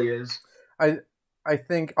actually is. I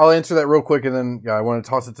think I'll answer that real quick, and then I want to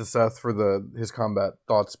toss it to Seth for his combat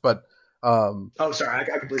thoughts. But sorry, I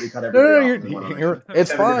completely cut everything no, off. you're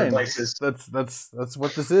it's fine. That's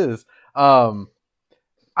what this is.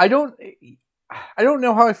 I don't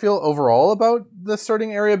know how I feel overall about the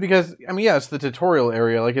starting area because I mean, yeah, it's the tutorial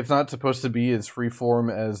area. Like, it's not supposed to be as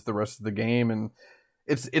freeform as the rest of the game, and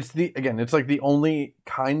it's like the only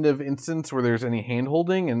kind of instance where there's any hand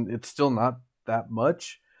holding, and it's still not that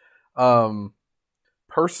much.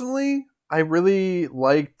 Personally, I really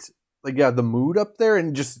liked the mood up there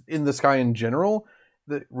and just in the sky in general.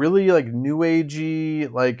 The really like new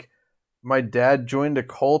agey, like my dad joined a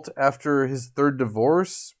cult after his third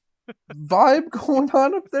divorce vibe going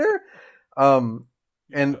on up there.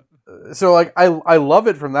 And so like I love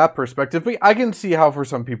it from that perspective, but I can see how for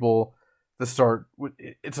some people the start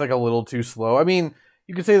it's like a little too slow. I mean,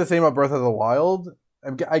 you could say the same about Breath of the Wild.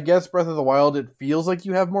 I guess Breath of the Wild, it feels like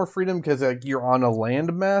you have more freedom because like you're on a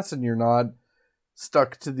landmass and you're not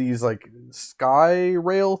stuck to these like sky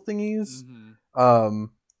rail thingies. Mm-hmm.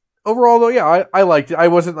 Overall, though, yeah, I liked it. I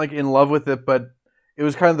wasn't like in love with it, but it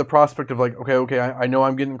was kind of the prospect of like, okay, I know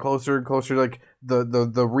I'm getting closer and closer to like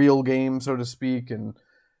the real game, so to speak. And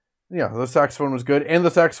yeah, the saxophone was good, and the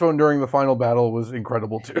saxophone during the final battle was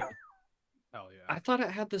incredible too. Hell yeah! I thought it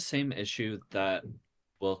had the same issue that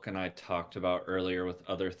Wilk and I talked about earlier with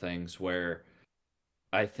other things, where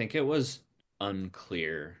I think it was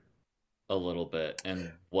unclear a little bit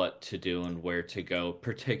and what to do and where to go,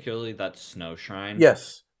 particularly that snow shrine.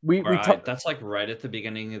 Yes. That's like right at the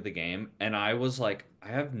beginning of the game, and I was like, I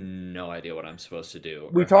have no idea what I'm supposed to do.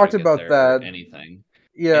 We talked about that. Anything.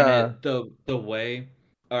 Yeah. And the way,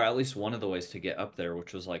 or at least one of the ways to get up there,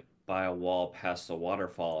 which was like by a wall past the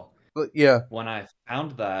waterfall. But yeah. When I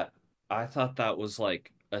found that, I thought that was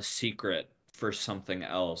like a secret for something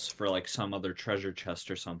else, for like some other treasure chest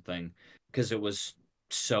or something, because it was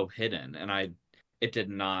so hidden, and it did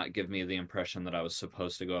not give me the impression that I was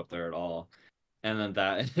supposed to go up there at all. And then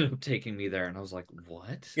that ended up taking me there, and I was like,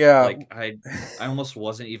 what? Yeah. Like, I almost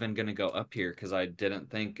wasn't even going to go up here because I didn't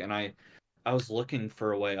think, and I was looking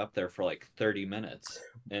for a way up there for like 30 minutes,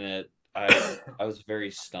 and I was very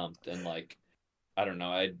stumped, and like, I don't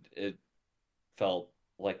know, it felt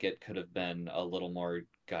like it could have been a little more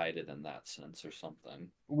guided in that sense or something.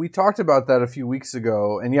 We talked about that a few weeks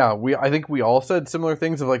ago, and yeah, I think we all said similar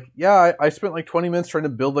things of like, yeah, I spent like 20 minutes trying to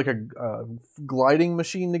build like a gliding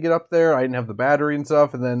machine to get up there. I didn't have the battery and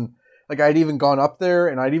stuff, and then like I'd even gone up there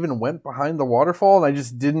and I'd even went behind the waterfall, and I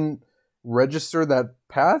just didn't register that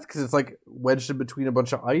path because it's like wedged in between a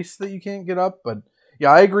bunch of ice that you can't get up. But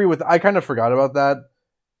yeah, I agree with. I kind of forgot about that.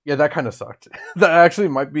 Yeah, that kind of sucked. That actually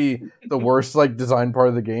might be the worst like design part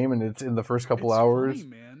of the game, and it's in the first couple hours. Funny,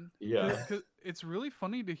 man. Yeah. Cause it's really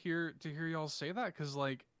funny to hear y'all say that, because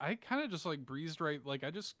like I kind of just like breezed right, like I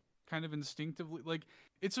just kind of instinctively like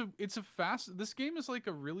it's a fast. This game is like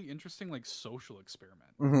a really interesting like social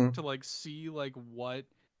experiment to like see like what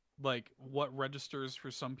registers for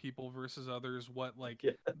some people versus others, what like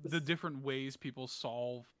the different ways people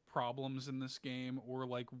solve problems in this game, or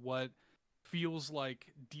like what feels like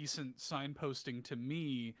decent signposting to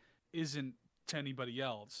me isn't to anybody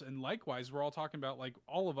else. And likewise, we're all talking about like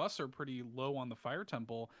all of us are pretty low on the Fire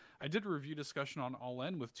Temple. I did a review discussion on All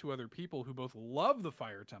In with two other people who both love the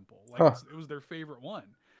Fire Temple. Like it was their favorite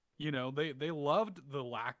one. You know, they loved the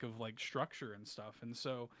lack of like structure and stuff. And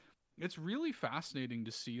so it's really fascinating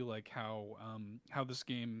to see like how this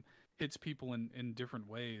game hits people in different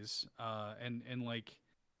ways. And like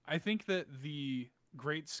I think that the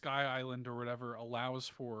Great Sky Island or whatever allows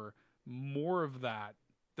for more of that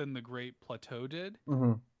than the Great Plateau did.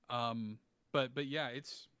 But yeah,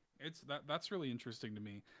 it's that's really interesting to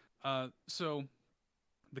me. So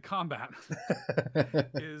the combat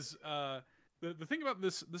is the thing about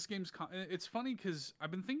this game's it's funny because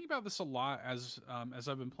I've been thinking about this a lot as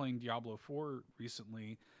I've been playing Diablo 4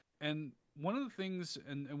 recently, and one of the things,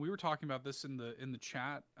 and we were talking about this in the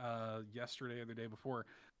chat yesterday or the day before.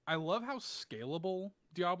 I love how scalable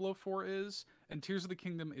Diablo 4 is, and Tears of the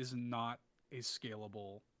Kingdom is not a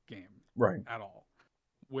scalable game, right, at all.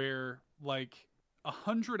 Where like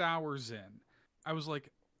 100 hours in, I was like,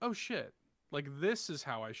 oh shit, like this is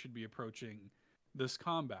how I should be approaching this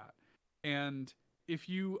combat. And if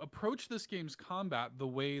you approach this game's combat the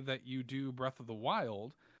way that you do Breath of the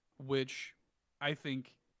Wild, which I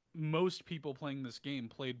think most people playing this game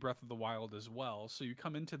played Breath of the Wild as well, so you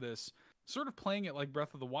come into this sort of playing it like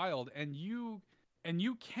Breath of the Wild, and you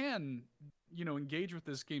can, you know, engage with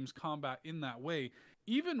this game's combat in that way,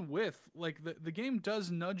 even with like the game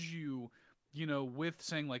does nudge you, you know, with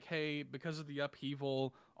saying like, hey, because of the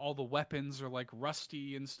upheaval, all the weapons are like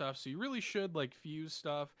rusty and stuff, so you really should like fuse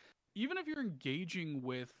stuff. Even if you're engaging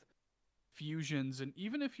with fusions, and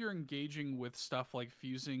even if you're engaging with stuff like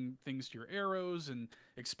fusing things to your arrows and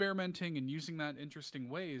experimenting and using that in interesting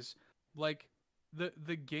ways, like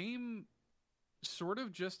the game sort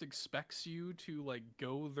of just expects you to like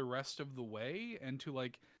go the rest of the way and to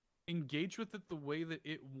like engage with it the way that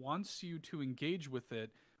it wants you to engage with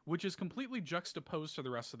it, which is completely juxtaposed to the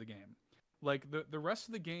rest of the game. Like the rest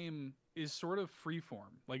of the game is sort of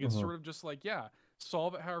freeform. Like it's sort of just like, yeah,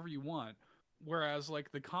 solve it however you want. Whereas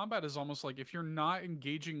like the combat is almost like, if you're not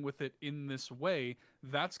engaging with it in this way,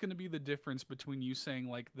 that's going to be the difference between you saying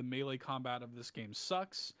like the melee combat of this game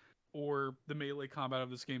sucks or the melee combat of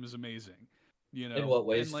this game is amazing. You know, in what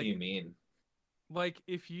ways and, like, do you mean? Like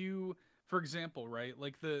if you, for example, right,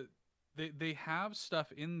 like they have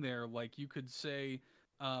stuff in there, like you could say,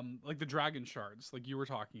 like the dragon shards, like you were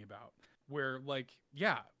talking about, where like,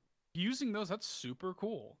 yeah, using those, that's super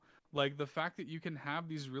cool. Like the fact that you can have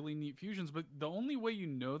these really neat fusions, but the only way you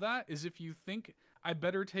know that is if you think, I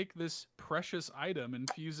better take this precious item and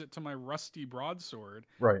fuse it to my rusty broadsword.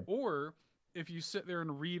 right, Or if you sit there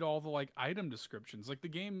and read all the like item descriptions, like the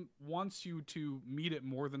game wants you to meet it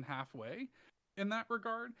more than halfway in that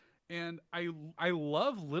regard. And I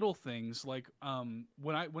love little things like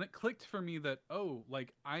when it clicked for me that, oh,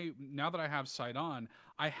 like I, now that I have sight on,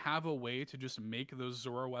 I have a way to just make those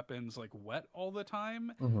Zora weapons like wet all the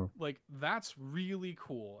time. Like that's really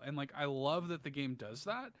cool, and like I love that the game does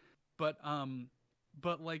that. But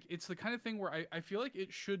like it's the kind of thing where I feel like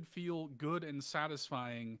it should feel good and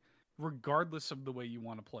satisfying regardless of the way you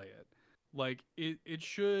want to play it. Like it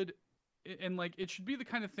should, and like it should be the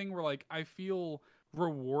kind of thing where like I feel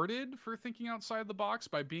rewarded for thinking outside the box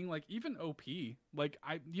by being like even OP. Like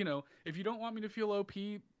I, you know, if you don't want me to feel OP,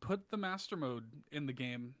 put the master mode in the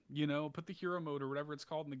game, you know, put the hero mode or whatever it's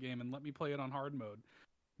called in the game and let me play it on hard mode.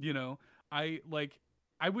 You know, I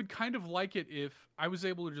would kind of like it if I was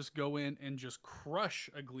able to just go in and just crush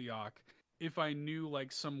a Gleeok if I knew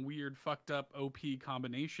like some weird fucked up OP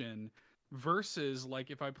combination, versus like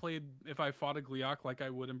if I fought a Gleeok like I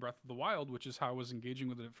would in Breath of the Wild, which is how I was engaging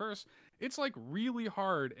with it at first. It's like really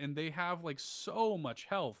hard, and they have like so much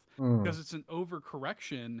health because it's an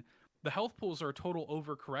overcorrection. The health pools are a total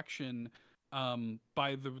overcorrection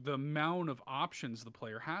by the amount of options the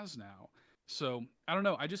player has now. So I don't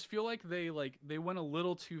know. I just feel like they went a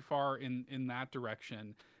little too far in that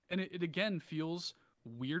direction, and it again feels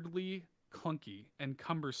weirdly clunky and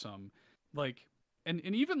cumbersome. Like and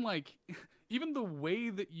even like even the way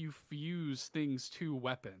that you fuse things to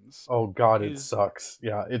weapons Oh god, it is sucks.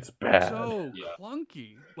 Yeah, it's bad. so Yeah.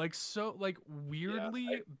 clunky, like so like weirdly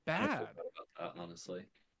I feel bad. bad about that, honestly.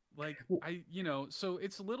 Like so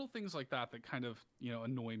it's little things like that that kind of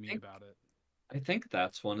annoy me about it. I think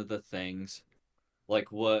that's one of the things,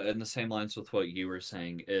 like what in the same lines with what you were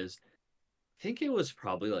saying is, I think it was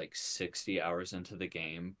probably like 60 hours into the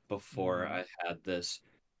game before Mhm. I had this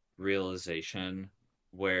realization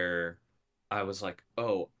where I was like,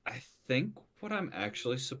 oh, I think what I'm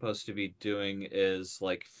actually supposed to be doing is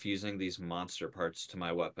like fusing these monster parts to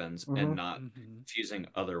my weapons Hmm. and not Mhm. fusing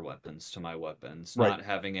other weapons to my weapons, Right. not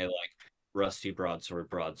having a like rusty broadsword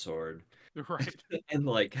Right. and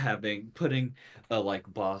like putting a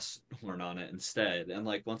like boss horn on it instead. And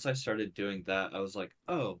like once I started doing that, I was like,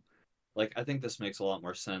 oh, like I think this makes a lot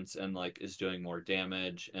more sense and like is doing more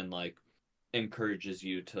damage and like encourages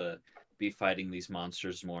you to be fighting these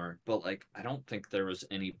monsters more. But like I don't think there was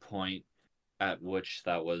any point at which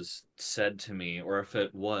that was said to me, or if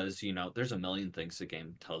it was, there's a million things the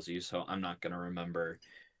game tells you, so I'm not gonna remember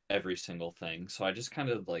every single thing. So I just kind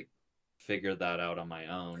of like figured that out on my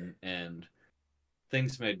own and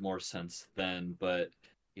things made more sense then. But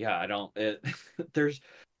yeah, I don't it there's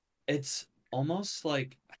it's almost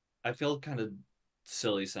like I feel kind of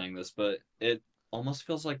silly saying this, but it almost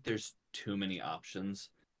feels like there's too many options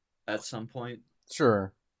at some point.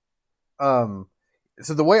 Sure. Um,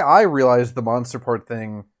 so the way I realized the monster part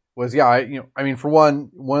thing was, yeah, I mean, for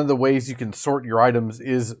one of the ways you can sort your items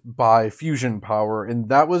is by fusion power, and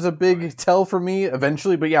that was a big Right. tell for me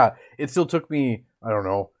eventually. But yeah, it still took me, I don't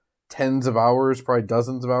know, tens of hours, probably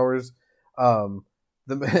dozens of hours.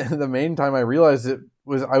 The the main time I realized it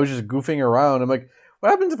was I was just goofing around. I'm like, what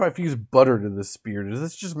happens if I fuse butter to this spear? Does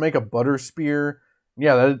this just make a butter spear?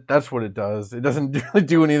 Yeah, that's what it does. It doesn't really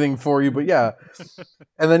do anything for you, but yeah.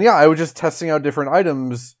 And then yeah, I was just testing out different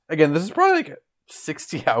items. Again, this is probably like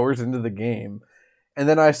 60 hours into the game. And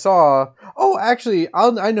then I saw, oh, actually,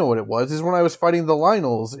 I know what it was. Is when I was fighting the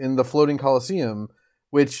Lionels in the floating Coliseum,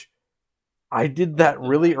 which I did that The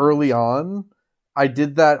really early Lionels. on. I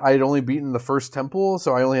did that. I had only beaten the first temple,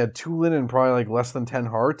 so I only had Tulin and probably like less than 10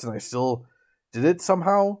 hearts, and I still did it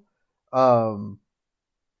somehow. Um,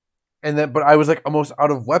 and then, but I was like almost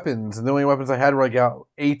out of weapons, and the only weapons I had were like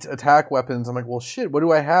 8 attack weapons. I'm like, well, shit, what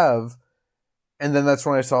do I have? And then that's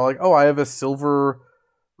when I saw like, oh, I have a silver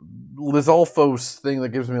Lizalfos thing that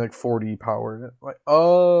gives me like 40 power. Like,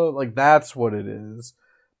 oh, like that's what it is.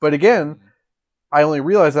 But again, I only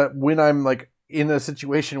realize that when I'm like in a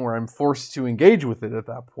situation where I'm forced to engage with it at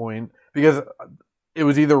that point, because it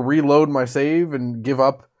was either reload my save and give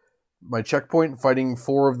up my checkpoint fighting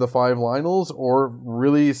 4 of the 5 Lionels, or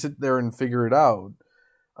really sit there and figure it out.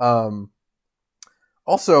 Um,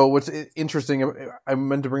 Also, what's interesting, I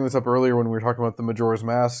meant to bring this up earlier when we were talking about the Majora's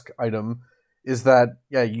Mask item, is that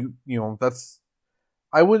yeah, that's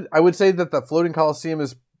I would say that the floating Coliseum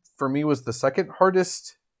is for me was the second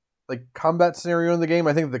hardest like combat scenario in the game.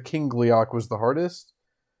 I think the King Gliok was the hardest.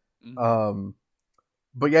 Mhm.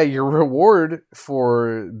 But yeah, your reward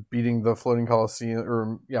for beating the floating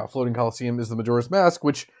Coliseum is the Majora's Mask,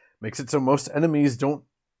 which makes it so most enemies don't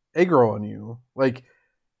aggro on you. Like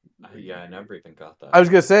Yeah, I never even got that. I was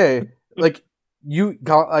gonna say, like you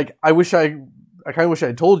got like I kind of wish I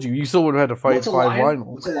had told you. You still would have had to fight What's a 5 lion?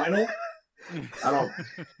 Lionel. What's a Lionel? I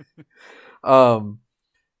don't.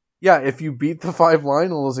 Yeah, if you beat the 5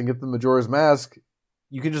 Lionels and get the Majora's Mask,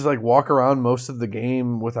 you can just like walk around most of the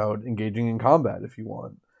game without engaging in combat if you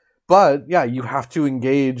want. But yeah, you have to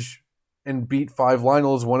engage and beat 5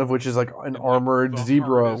 Lionels, one of which is like an And, armored the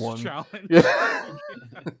zebra hardest one. challenge Yeah.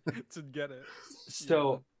 to get it.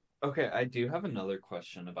 So, okay, I do have another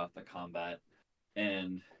question about the combat,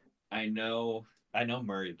 and I know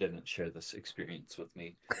Murray didn't share this experience with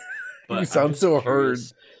me, You but I'm sound just so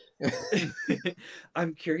curious.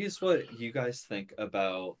 I'm curious what you guys think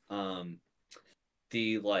about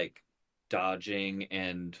the like dodging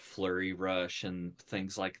and flurry rush and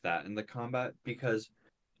things like that in the combat, because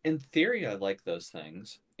in theory I like those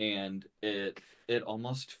things, and it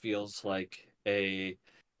almost feels like an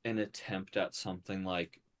attempt at something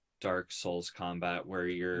like Dark Souls combat where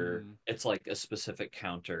Mhm. it's like a specific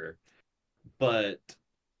counter. But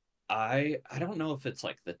I don't know if it's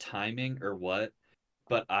like the timing or what,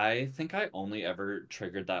 but I think I only ever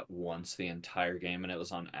triggered that once the entire game, and it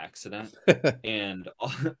was on accident. And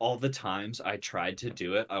all the times I tried to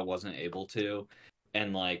do it, I wasn't able to.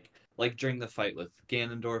 And like during the fight with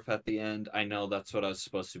Ganondorf at the end, I know that's what I was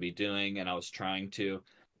supposed to be doing, and I was trying to,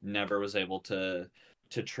 never was able to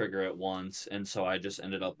trigger it once, and so I just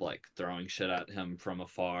ended up like throwing shit at him from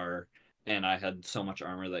afar, and I had so much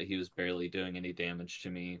armor that he was barely doing any damage to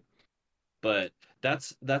me. But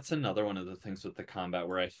that's another one of the things with the combat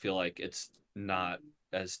where I feel like it's not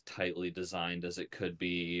as tightly designed as it could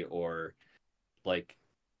be, or like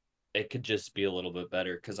it could just be a little bit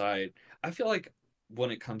better. Because I feel like when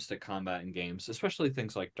it comes to combat in games, especially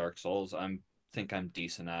things like Dark Souls, I'm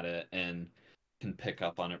decent at it and can pick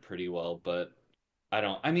up on it pretty well. But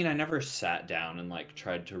I mean, I never sat down and like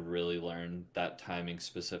tried to really learn that timing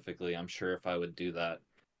specifically. I'm sure if I would do that,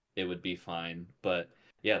 it would be fine. But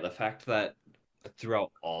yeah, the fact that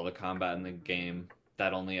throughout all the combat in the game,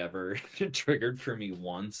 that only ever triggered for me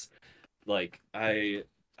once, like I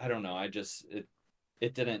don't know,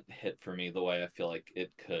 it didn't hit for me the way I feel like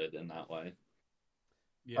it could in that way.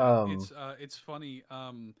 Yeah, it's funny.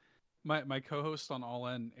 My co-host on All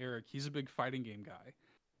In, Eric, he's a big fighting game guy,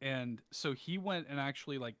 and so he went and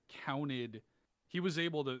actually like counted. He was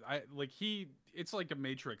able to, it's like a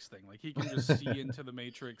Matrix thing. Like he can just see into the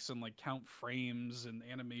Matrix and like count frames and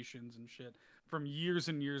animations and shit from years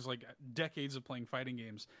and years, like decades of playing fighting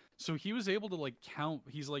games. So he was able to like count.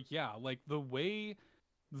 He's like, yeah, like the way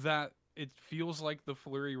that it feels like the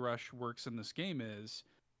flurry rush works in this game is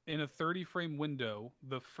in a 30 frame window,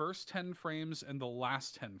 the first 10 frames and the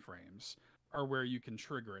last 10 frames are where you can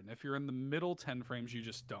trigger it. And if you're in the middle 10 frames, you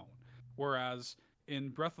just don't. Whereas in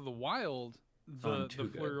Breath of the Wild, the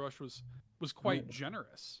flurry rush was quite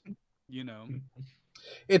generous, you know.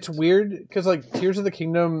 It's weird because like Tears of the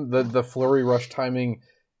Kingdom, the flurry rush timing,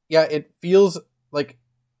 yeah, it feels like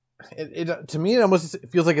it to me it almost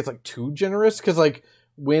feels like it's like too generous because like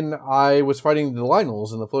when I was fighting the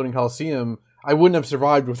Lynels in the floating Coliseum, I wouldn't have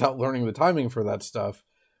survived without learning the timing for that stuff.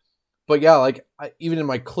 But yeah, like even in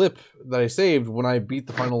my clip that I saved when I beat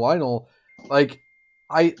the final Lynel, like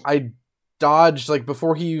I dodged like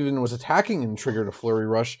before he even was attacking and triggered a flurry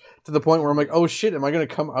rush to the point where I'm like, oh shit, am I going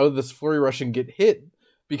to come out of this flurry rush and get hit?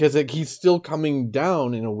 Because like, he's still coming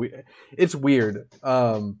down in a weird. It's weird.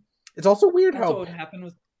 It's also weird That's how what would happen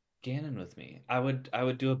with Ganon with me. I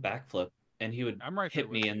would do a backflip and he would I'm right hit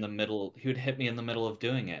me in the middle. He would hit me in the middle of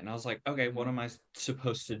doing it, and I was like, okay, what am I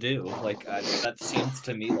supposed to do? Like that seems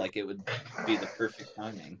to me like it would be the perfect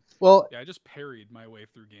timing. well, Yeah, I just parried my way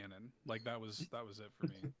through Ganon. Like that was it for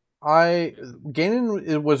me. Ganon,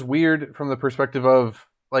 it was weird from the perspective of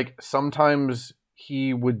like sometimes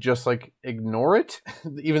he would just like ignore it,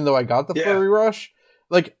 even though I got the flurry rush.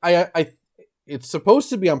 Like I it's supposed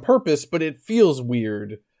to be on purpose, but it feels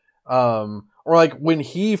weird. Or like when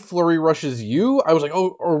he flurry rushes you, I was like, oh,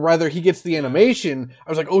 or rather he gets the animation.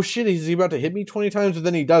 I was like, oh shit, is he about to hit me 20 times? But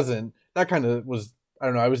then he doesn't. That kind of was, I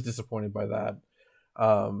don't know. I was disappointed by that.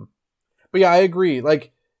 But yeah, I agree.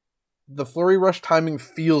 Like the flurry rush timing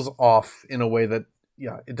feels off in a way that,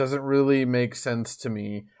 yeah, it doesn't really make sense to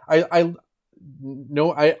me. I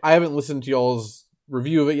haven't listened to y'all's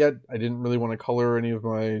review of it yet. I didn't really want to color any of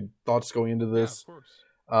my thoughts going into this. Yeah, of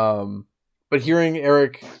course. But hearing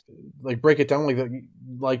Eric like break it down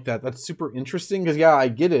like that, that's super interesting because yeah, I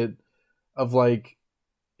get it. Of like,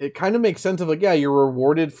 it kind of makes sense of like, yeah, you're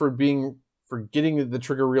rewarded for getting the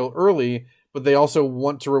trigger real early, but they also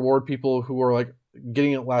want to reward people who are like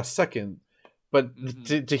getting it last second. But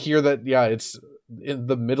to hear that, yeah, it's in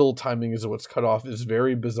the middle timing is what's cut off is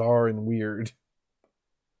very bizarre and weird.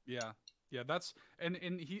 Yeah, that's and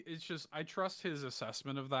it's just I trust his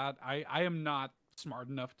assessment of that. I am not smart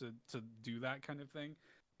enough to do that kind of thing,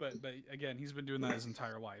 but again, he's been doing that his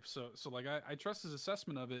entire life. So like I trust his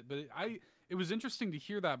assessment of it. But it was interesting to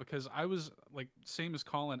hear that because I was like same as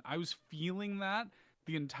Colin. I was feeling that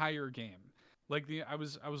the entire game. Like I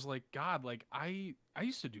was like, God, like I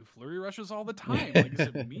used to do flurry rushes all the time. Like, is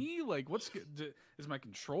it me? Like, is my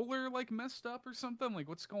controller like messed up or something? Like,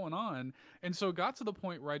 what's going on? And so it got to the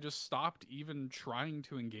point where I just stopped even trying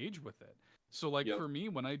to engage with it. So like for me,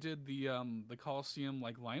 when I did the Coliseum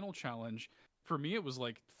like Lionel challenge, for me it was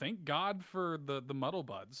like, thank God for the muddle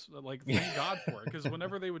buds. Like thank God for it, because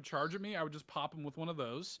whenever they would charge at me, I would just pop them with one of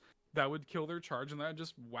those. That would kill their charge, and then I'd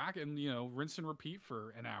just whack and rinse and repeat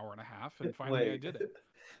for an hour and a half, and finally I did it.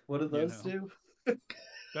 What do those do?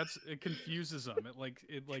 It confuses them.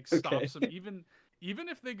 It stops them. Even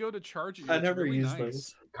if they go to charge you, I never really use nice.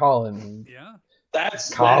 those. Colin, Yeah. That is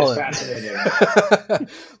Colin. fascinating.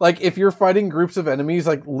 Like, if you're fighting groups of enemies,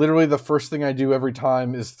 like, literally the first thing I do every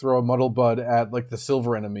time is throw a Muddle Bud at, like, the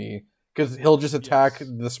silver enemy, because he'll just attack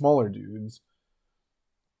the smaller dudes.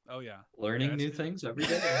 Oh yeah, Learning new things every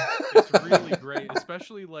day. It's really great,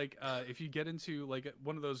 especially like if you get into like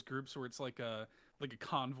one of those groups where it's like a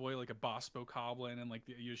convoy, like a Bospo Goblin, and like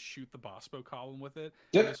you just shoot the Bospo Goblin with it,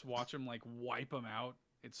 Yep. and just watch them like wipe them out.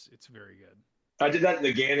 It's very good. I did that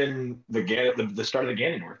in the start of the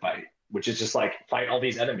Ganondorf fight, which is just like fight all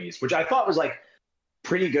these enemies, which I thought was like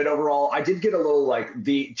pretty good overall. I did get a little like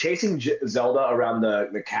the chasing Zelda around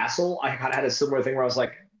the castle. I kind of had a similar thing where I was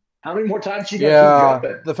like, how many more times you got to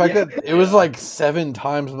keep jumping? The fact that it was like 7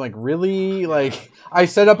 times, I'm like, really? Like, I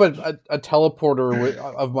set up a teleporter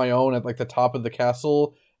of my own at like the top of the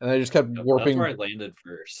castle, and I just kept warping. That's where I landed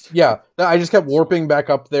first. Yeah, I just kept warping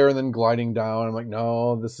back up there and then gliding down. I'm like,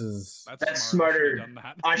 no, this is... That's smarter.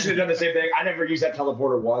 I should have done the same thing. I never used that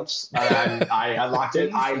teleporter once. I unlocked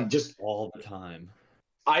it. I just... all the time.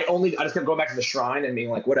 I just kept going back to the shrine and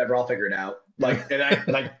being like, whatever, I'll figure it out. Like, and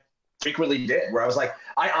I frequently did, where I was like,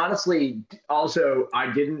 I honestly also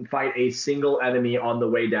I didn't fight a single enemy on the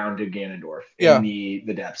way down to Ganondorf in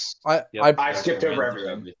the depths. I skipped over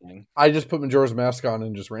everything. I just put Majora's Mask on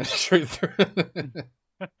and just ran straight through.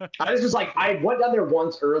 I was just like, I went down there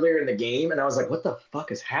once earlier in the game, and I was like, what the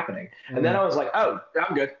fuck is happening? And then I was like, oh,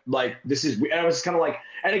 I'm good. Like, this is, and I was kind of like,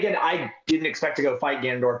 and again, I didn't expect to go fight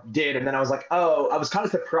Ganondorf, and then I was like, oh, I was kind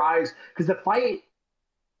of surprised, because the fight,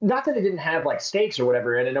 not that it didn't have like stakes or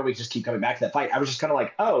whatever, and I know we just keep coming back to that fight. I was just kind of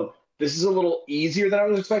like, oh, this is a little easier than I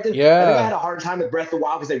was expecting. Yeah. I think I had a hard time with Breath of the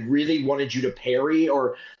Wild because they really wanted you to parry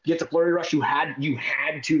or get the flurry rush. You had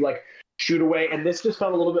to like shoot away, and this just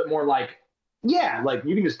felt a little bit more like, yeah, like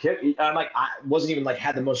you can just kick. I'm like, I wasn't even like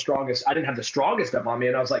had the most strongest. I didn't have the strongest stuff on me,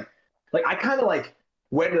 and I was like I kind of like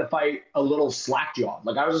went into the fight a little slack jawed.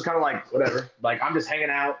 Like I was just kind of like, whatever. Like I'm just hanging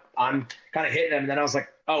out. I'm kind of hitting him, and then I was like,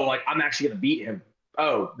 oh, like I'm actually gonna beat him.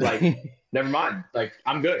 Oh, like never mind. Like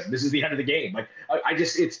I'm good. This is the end of the game. Like I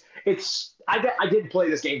did play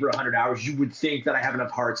this game for 100 hours. You would think that I have enough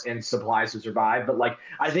hearts and supplies to survive, but like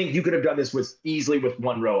I think you could have done this easily with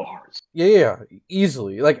 1 row of hearts. Yeah,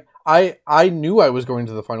 easily. Like I knew I was going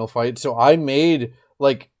to the final fight, so I made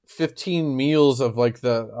like 15 meals of like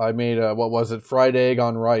I made what was it, fried egg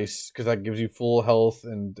on rice, because that gives you full health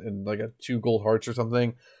and like 2 gold hearts or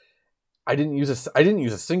something. I didn't use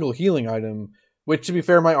a single healing item. Which, to be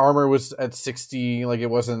fair, my armor was at 60, like it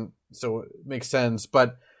wasn't, so it makes sense.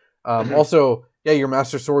 But also, yeah, your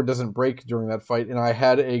Master Sword doesn't break during that fight, and I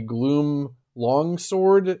had a Gloom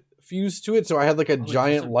Longsword fused to it, so I had like a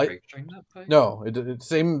giant light. No, it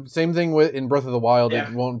same thing with in Breath of the Wild. Yeah.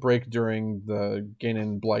 It won't break during the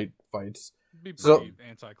Ganon Blight fights. It'd be pretty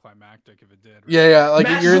anticlimactic if it did. Right? Yeah, like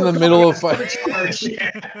Master you're in the middle of fight.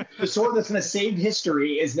 Yeah. The sword that's going to save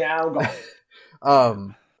history is now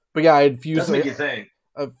gone. But yeah, I had fused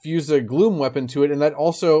a gloom weapon to it, and that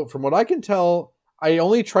also, from what I can tell, I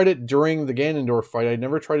only tried it during the Ganondorf fight. I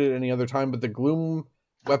never tried it any other time, but the gloom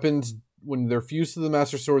weapons, when they're fused to the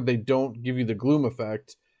Master Sword, they don't give you the gloom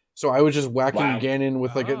effect. So I was just whacking Ganon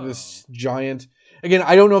with this giant... Again,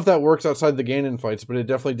 I don't know if that works outside the Ganon fights, but it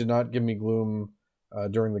definitely did not give me gloom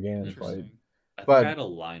during the Ganon fight. I think I had a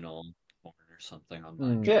Lionel horn or something on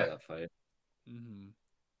mine during that fight. Mm-hmm.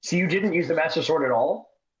 So you didn't use the Master Sword at all?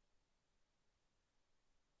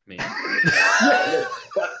 Me?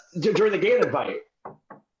 During the Ganon fight.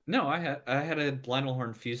 No, I had a Lionel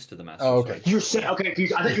horn fused to the Master Sword. Sword. You said I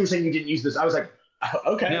thought you were saying you didn't use this. I was like,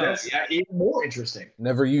 okay, no. That's even more interesting.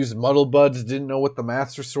 Never used Muddle Buds. Didn't know what the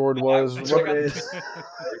Master Sword was.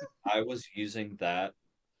 I was using that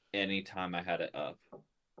anytime I had it up.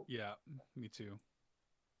 Yeah, me too.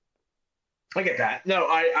 I get that. No,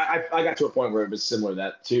 I got to a point where it was similar to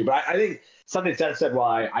that too. But I think something Seth said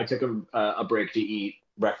while I took a break to eat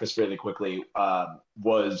breakfast really quickly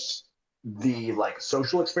was the like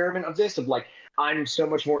social experiment of this, of like, I'm so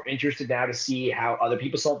much more interested now to see how other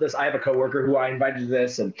people solve this. I have a coworker who I invited to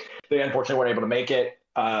this, and they unfortunately weren't able to make it.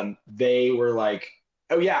 They were like,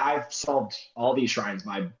 oh yeah, I've solved all these shrines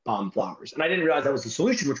by bomb flowers. And I didn't realize that was the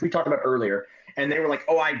solution, which we talked about earlier. And they were like,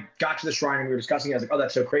 oh, I got to the shrine and we were discussing it. I was like, oh,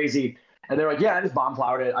 that's so crazy. And they were like, yeah, I just bomb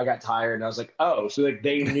flowered it. I got tired. And I was like, oh, so like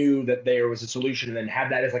they knew that there was a solution and then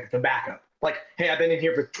had that as like the backup. Like, hey, I've been in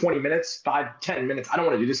here for 20 minutes, 10 minutes. I don't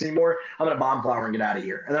want to do this anymore. I'm going to bomb flower and get out of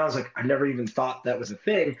here. And then I was like, I never even thought that was a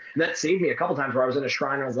thing. And that saved me a couple times where I was in a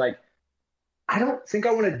shrine and I was like, I don't think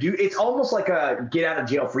I want to do. It's almost like a get out of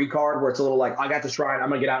jail free card where it's a little like, I got the shrine, I'm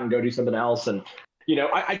going to get out and go do something else. And, you know,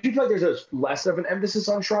 I do feel like there's less of an emphasis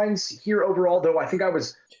on shrines here overall, though I think I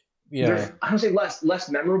was there's I don't say less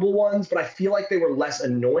memorable ones, but I feel like they were less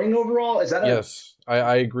annoying overall. Is that yes,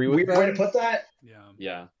 I agree with weird that. way to put that?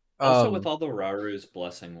 Yeah. Also, Um, with all the Raru's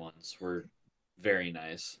blessing ones were very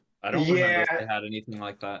nice. I don't remember if they had anything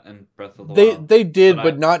like that in Breath of the Wild. they did, but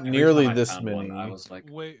but not every nearly time I this found many. one, I was like,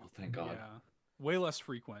 Way, oh, thank God. Yeah, way less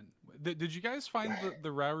frequent. Did you guys find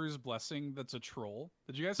the Raru's blessing that's a troll?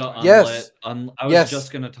 Did you guys The find unlit, Yes. I was Yes.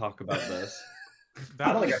 just gonna talk about this. that?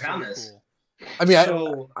 I don't think was I found so this. cool. I mean,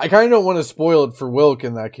 So, I kind of don't want to spoil it for Wilk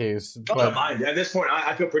in that case. I But don't mind. At this point,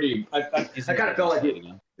 I feel pretty. I kind of felt like it.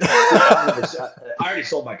 again. I already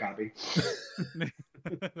sold my copy.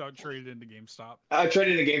 I'll trade it into GameStop. I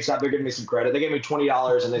traded in GameStop. They're giving me some credit. They gave me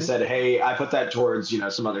 $20, and they said, "Hey, I put that towards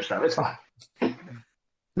some other stuff. It's fine."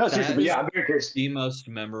 No, seriously, but yeah, I'm very curious. The most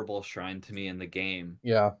memorable shrine to me in the game.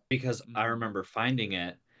 Yeah. Because I remember finding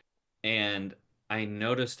it, and I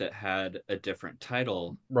noticed it had a different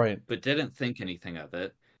title, Right. but didn't think anything of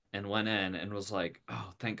it, and went in and was like,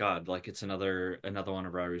 "Oh, thank God! Like it's another one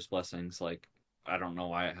of Raru's blessings. Like I don't know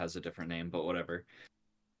why it has a different name, but whatever."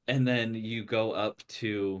 And then you go up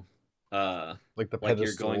to, Like the like pedestal.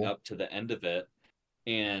 you're going up to the end of it,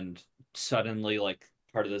 and suddenly like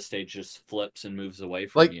part of the stage just flips and moves away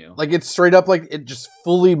from you. Like it's straight up, like it just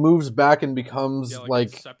fully moves back and becomes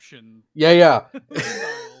like Inception. yeah.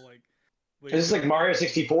 Is this like Mario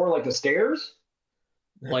 64, like the stairs?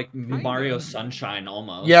 Like Mario Sunshine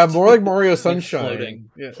almost. Yeah, more like Mario Like Sunshine.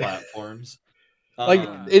 floating Yeah. platforms. Like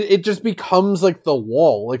it just becomes like the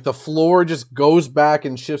wall. Like the floor just goes back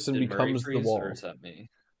and shifts and did Murray becomes the freeze, wall. or is that me?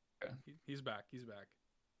 He's back. He's back.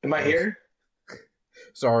 Am I here?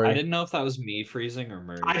 Sorry. I didn't know if that was me freezing or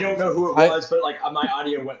Murray. I don't know who it was, but like my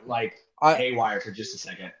audio went like haywire for just a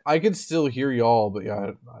second. I could still hear y'all, but yeah,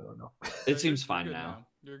 I don't know. It seems fine now.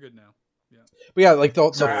 You're good now. Yeah. But yeah, like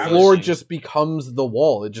the Sorry, floor just becomes the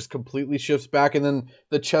wall. It just completely shifts back, and then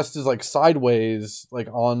the chest is like sideways, like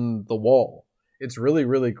on the wall. It's really,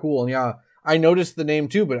 really cool. And yeah, I noticed the name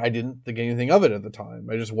too, but I didn't think anything of it at the time.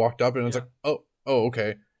 I just walked up and it's like, oh,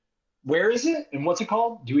 okay. Where is it and what's it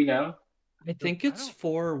called? Do we know? I think it's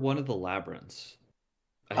for one of the labyrinths.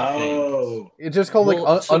 It's just called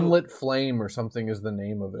Unlit Flame or something is the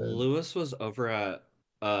name of it. Lewis was over at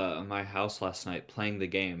my house last night playing the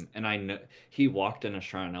game, and I know he walked in a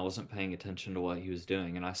shrine. I wasn't paying attention to what he was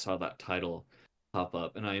doing, and I saw that title pop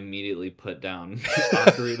up, and I immediately put down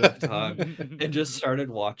Ocarina of Time and just started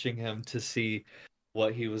watching him to see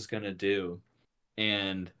what he was gonna do.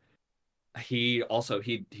 And he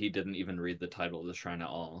didn't even read the title of the shrine at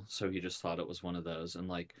all, so he just thought it was one of those, and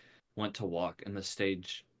like went to walk, and the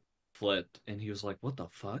stage flipped, and he was like, "What the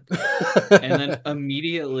fuck?" And then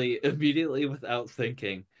immediately without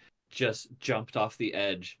thinking, just jumped off the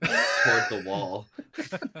edge toward the wall.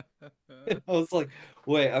 I was like,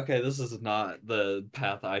 wait, okay, this is not the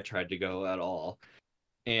path I tried to go at all.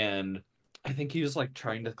 And I think he was like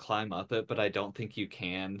trying to climb up it, but I don't think you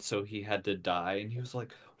can, so he had to die, and he was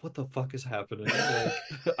like, what the fuck is happening? Like,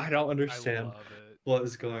 I don't understand what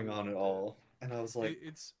is going on at all. And I was like,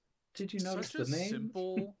 did you notice the name?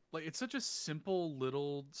 Simple, like it's such a simple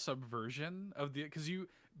little subversion of the, because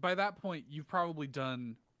by that point you've probably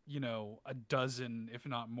done a dozen, if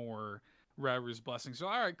not more, Raru's blessings. So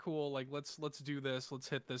all right, cool. Like let's do this. Let's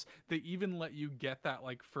hit this. They even let you get that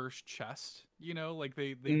like first chest. Like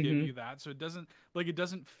they give you that, so it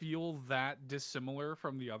doesn't feel that dissimilar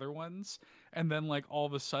from the other ones. And then like all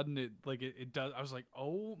of a sudden it does. I was like,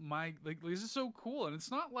 oh my, like this is so cool, and it's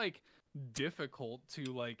not like difficult to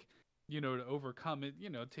like to overcome it.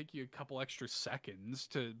 Take you a couple extra seconds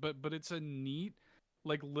to, but it's a neat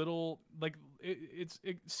like little like it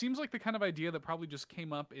seems like the kind of idea that probably just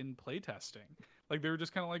came up in playtesting. Like they were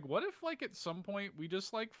just kind of like, what if like at some point we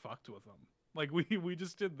just like fucked with them, like we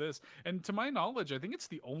just did this. And to my knowledge, I think it's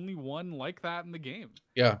the only one like that in the game.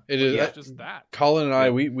 Yeah, it is. It's just that Colin and I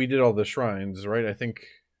we did all the shrines, right? I think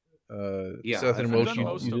Seth and Mochi,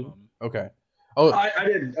 most of them. Okay. Oh, I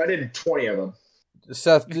did 20 of them.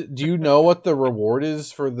 Seth, do you know what the reward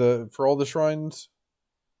is for all the shrines?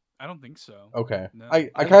 I don't think so. Okay. No. I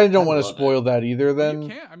kind of don't want to spoil that either then. You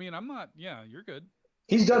can't. I mean, I'm not. Yeah, you're good.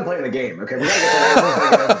 He's done playing the game. Okay, we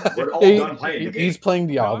gotta get we're all done playing the game. He's playing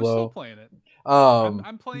Diablo. No, I'm still playing it.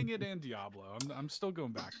 I'm playing it and Diablo. I'm still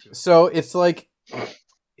going back to it. So it's like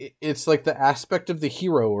the aspect of the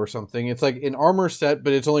hero or something. It's like an armor set,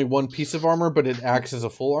 but it's only one piece of armor, but it acts as a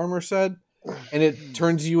full armor set, and it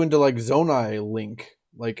turns you into like Zonai Link,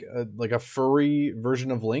 like a furry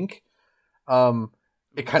version of Link.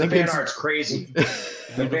 It kind of gets art's crazy.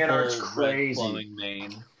 The fan art's crazy. Flowing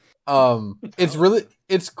mane.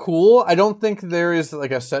 It's cool. I don't think there is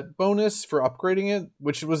like a set bonus for upgrading it,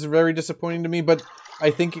 which was very disappointing to me. But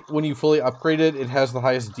I think when you fully upgrade it, it has the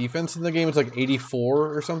highest defense in the game. It's like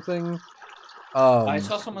 84 or something. I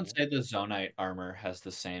saw someone say the Zonite armor has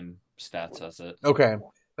the same stats as it. Okay,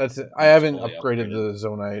 that's it. I It's haven't fully upgraded upgraded. the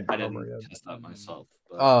Zonite I armor didn't yet. test that myself.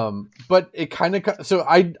 But... But it kind of so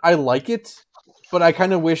I like it, but I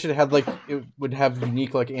kind of wish it had like it would have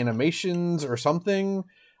unique like animations or something.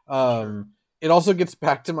 Sure. It also gets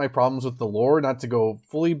back to my problems with the lore, not to go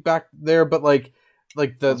fully back there, but like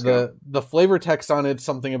the flavor text on it,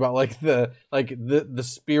 something about like the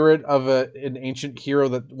spirit of an ancient hero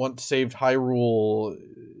that once saved Hyrule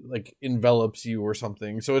like envelops you or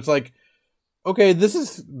something. So it's like, okay, this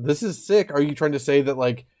is sick. Are you trying to say that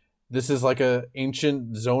like this is like a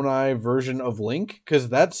ancient Zonai version of Link? Because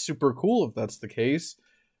that's super cool if that's the case.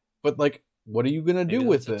 But like, what are you gonna do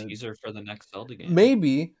with it? it? Teaser for the next Zelda game.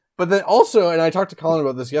 Maybe, but then also, and I talked to Colin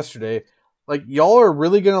about this yesterday. Like, y'all are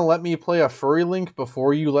really gonna let me play a furry Link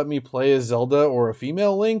before you let me play a Zelda or a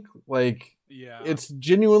female Link? Like, Yeah, it's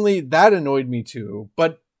genuinely that annoyed me too.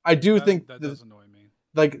 But I do think that does annoy me.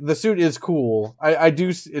 like the suit is cool. I do.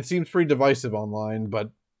 It seems pretty divisive online,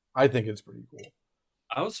 but I think it's pretty cool.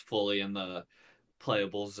 I was fully in the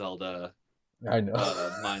playable Zelda I know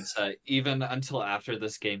mindset even until after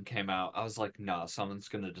this game came out. I was like, nah, someone's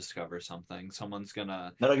gonna discover something. Someone's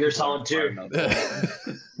gonna Metal Gear Solid 2.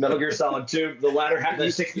 Metal Gear Solid 2. The latter half,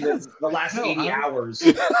 the last 80 hours.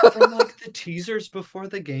 From like the teasers before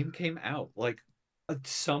the game came out, like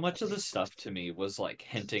so much of the stuff to me was like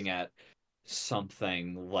hinting at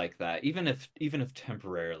something like that, even if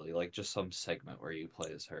temporarily, like just some segment where you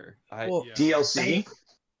play as her. DLC.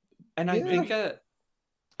 And I think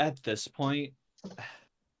at this point,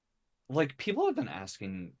 like people have been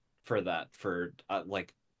asking for that for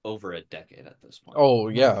like over a decade at this point. Oh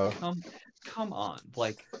yeah, come on,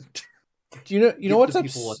 like. You know what's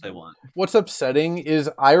people what they want. What's upsetting is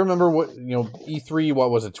I remember what E3. What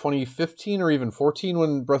was it, 2015 or even 14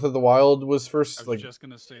 when Breath of the Wild was first? I was just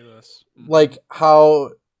gonna say this. Like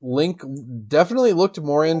how Link definitely looked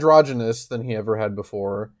more androgynous than he ever had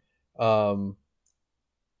before. And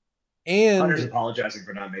Hunter's apologizing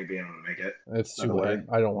for not being able to make it. It's too late.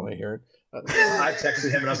 I don't want to hear it. I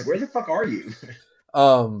texted him and I was like, "Where the fuck are you?"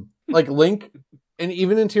 Like Link. And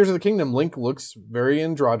even in Tears of the Kingdom, Link looks very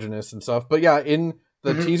androgynous and stuff. But yeah, in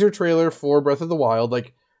the teaser trailer for Breath of the Wild,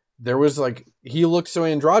 like there was like he looked so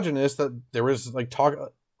androgynous that there was like talk.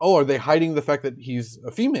 Oh, are they hiding the fact that he's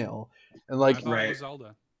a female? And like I thought it was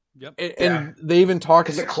Zelda. Yep. And they even talked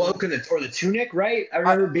because the cloak and or the tunic, right? I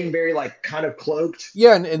remember being very like kind of cloaked.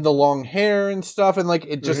 Yeah, and the long hair and stuff, and like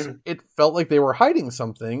it just it felt like they were hiding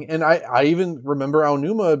something. And I even remember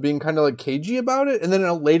Aonuma being kind of like cagey about it, and then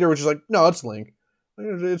later was just like, no, it's Link.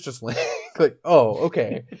 It's just Link. Like, oh,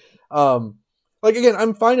 okay. Like again,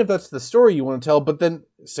 I'm fine if that's the story you want to tell, but then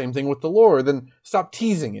same thing with the lore. Then stop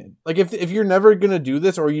teasing it. Like if you're never gonna do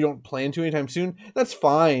this or you don't plan to anytime soon, that's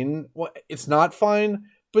fine. Well, it's not fine,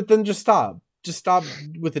 but then just stop. Just stop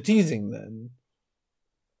with the teasing. Then.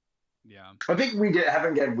 Yeah, I think we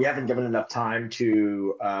haven't given enough time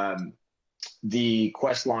to the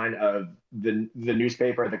quest line of the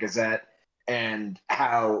newspaper, the Gazette. And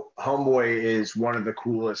how Homeboy is one of the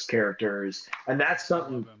coolest characters. And that's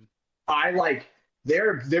something I like.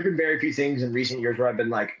 There have been very few things in recent years where I've been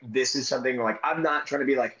like, this is something like, I'm not trying to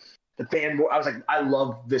be like the fanboy. I was like, I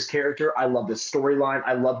love this character. I love this storyline.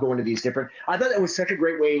 I love going to these different. I thought that was such a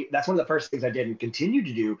great way. That's one of the first things I did and continue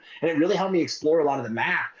to do. And it really helped me explore a lot of the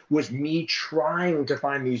map was me trying to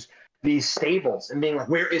find these stables and being like,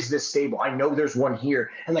 where is this stable? I know there's one here.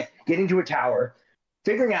 And like getting to a tower,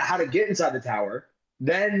 figuring out how to get inside the tower,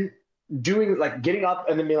 then doing like getting up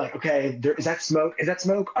and then being like, okay, is that smoke? Is that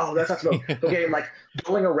smoke? Oh, that's not smoke. Okay, and like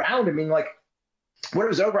going around and being like, when it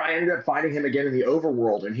was over, I ended up finding him again in the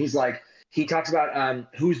overworld, and he's like, he talks about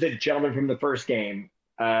who's the gentleman from the first game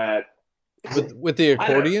with the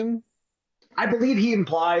accordion. I believe he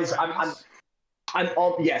implies Cass.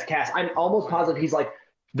 I'm almost positive he's like.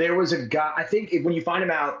 There was a guy, I think when you find him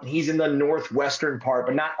out, he's in the northwestern part,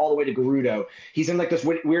 but not all the way to Gerudo. He's in like this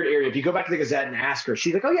weird area. If you go back to the Gazette and ask her,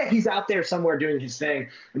 she's like, oh yeah, he's out there somewhere doing his thing.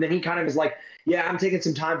 And then he kind of is like, yeah, I'm taking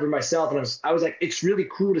some time for myself. And I was like, it's really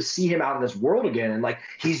cool to see him out in this world again. And like,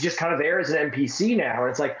 he's just kind of there as an NPC now. And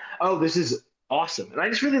it's like, oh, this is awesome. And I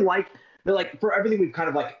just really like that, like for everything we've kind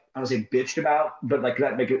of like, I don't say bitched about, but like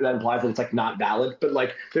that implies that it's like not valid. But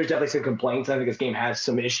like there's definitely some complaints. I think this game has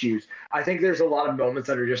some issues. I think there's a lot of moments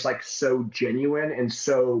that are just like so genuine and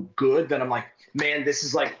so good that I'm like, man, this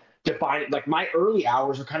is like defined, like my early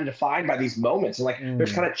hours are kind of defined by these moments, and like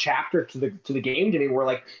there's kind of chapter to the game to me where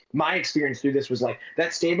like my experience through this was like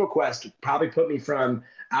that stable quest probably put me from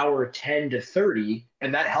hour 10 to 30,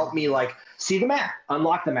 and that helped me like see the map,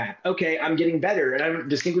 unlock the map. Okay, I'm getting better. And I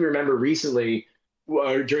distinctly remember recently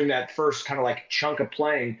during that first kind of like chunk of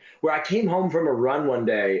playing where I came home from a run one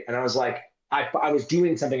day and I was like, I was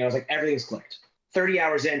doing something and I was like, everything's clicked. 30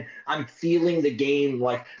 hours in, I'm feeling the game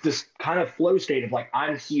like this kind of flow state of like,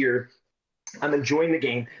 I'm here, I'm enjoying the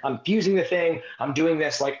game, I'm fusing the thing, I'm doing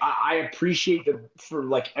this. Like, I appreciate for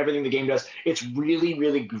like everything the game does. It's really,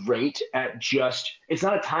 really great at just, it's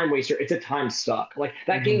not a time waster, it's a time suck. Like,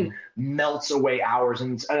 that game melts away hours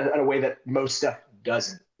in a way that most stuff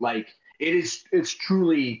doesn't. Like, it's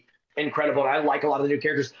truly incredible. And I like a lot of the new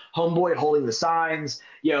characters. Homeboy holding the signs,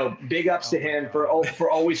 big ups to him for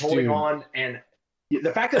always holding on. And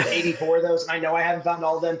the fact that there's 84 of those, and I know I haven't found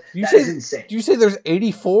all of them, is insane. Do you say there's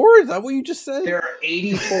 84? Is that what you just said? There are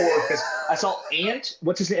 84 because I saw Ant.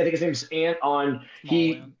 What's his name? I think his name is Ant on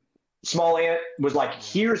Small Ant was like,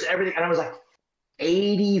 here's everything. And I was like,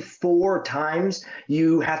 84 times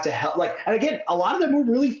you have to help. Like, and again, a lot of them were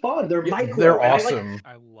really fun. They're micro. They're awesome.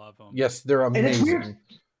 I love them. Yes, they're amazing. And it's weird.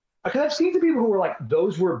 Because I've seen the people who were like,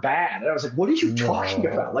 those were bad. And I was like, what are you talking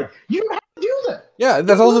about? Like, you don't have to do that. Yeah,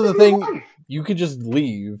 that's also the thing. You could just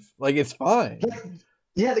leave. Like, it's fine.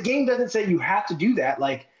 Yeah, the game doesn't say you have to do that.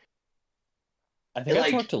 Like, I think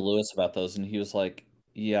I talked to Lewis about those, and he was like,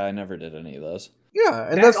 yeah, I never did any of those. Yeah,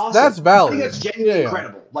 and that's valid. I think that's genuinely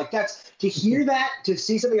incredible. Like, that's, to hear that, to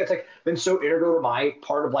see something that's like been so integral to my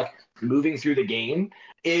part of like moving through the game,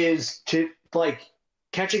 is to like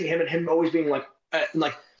catching him and him always being like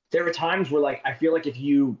there were times where like I feel like if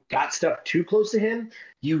you got stuff too close to him,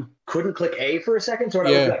 you couldn't click A for a second. So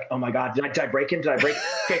I was like, oh my god, did I break him? Did I break?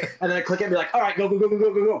 Okay, and then I click it and be like, all right, go,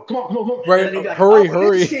 come on. Right, and then like, hurry.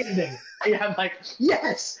 Yeah, I'm like,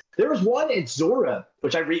 yes. There was one in Zora,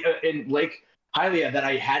 which I read in Lake Hylia that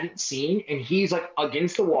I hadn't seen, and he's like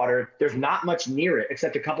against the water. There's not much near it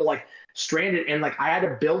except a couple like stranded, and like I had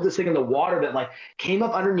to build this thing in the water that like came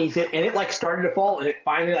up underneath it, and it like started to fall, and it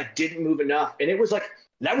finally like didn't move enough, and it was like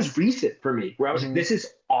that was recent for me where I was like, this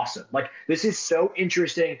is awesome. Like, this is so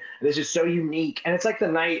interesting. This is so unique. And it's like the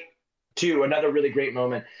night too, another really great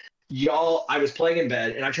moment. Y'all, I was playing in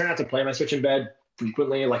bed, and I try not to play my Switch in bed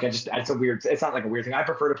frequently. Like, it's not like a weird thing. I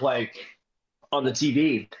prefer to play on the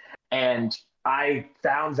TV. And I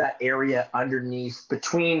found that area underneath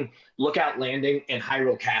between Lookout Landing and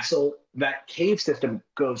Hyrule Castle. That cave system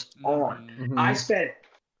goes on. I spent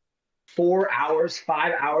 5 hours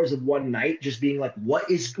of one night just being like,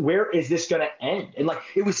 where is this going to end? And like,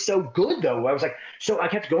 it was so good though. I was like, so I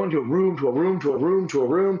kept going to a room,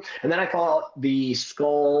 and then I saw the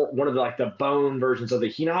skull, one of the bone versions of the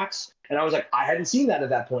Hinox, and I was like, I hadn't seen that at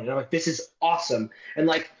that point. And I'm like, this is awesome. And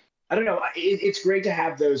like, I don't know, it's great to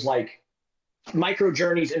have those like micro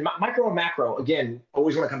journeys, and micro and macro, again,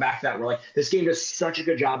 always want to come back to that, where like this game does such a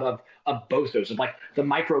good job of both those, of like the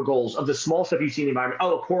micro goals, of the small stuff you see in the environment.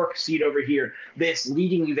 Oh, a cork seed over here, this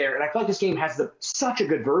leading you there. And I feel like this game has such a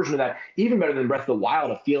good version of that, even better than Breath of the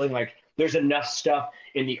Wild, of feeling like there's enough stuff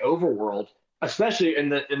in the overworld, especially in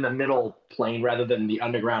the middle plane rather than the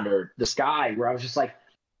underground or the sky, where I was just like,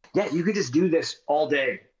 yeah, you could just do this all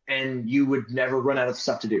day and you would never run out of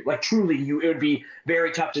stuff to do. Like, truly, it would be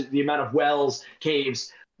very tough to the amount of wells,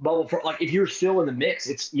 caves, bubble for, like, if you're still in the mix,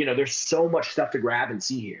 it's, there's so much stuff to grab and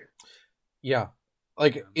see here. Yeah.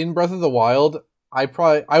 Like, in Breath of the Wild, I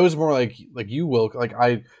was more like you, Will. Like,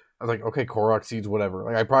 I was like, okay, Korok seeds, whatever.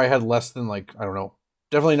 Like, I probably had less than, like, I don't know,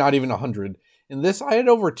 definitely not even 100. In this, I had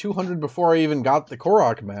over 200 before I even got the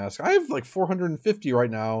Korok mask. I have like 450 right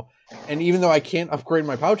now, and even though I can't upgrade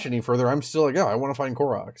my pouch any further, I'm still like, I want to find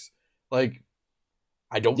Koroks. Like,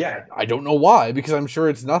 I don't know why, because I'm sure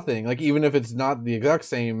it's nothing. Like, even if it's not the exact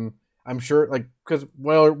same, I'm sure, like, because,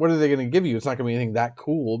 well, what are they going to give you? It's not going to be anything that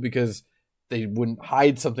cool, because they wouldn't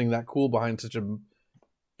hide something that cool behind such a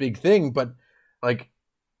big thing. But, like,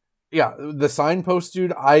 yeah, the signpost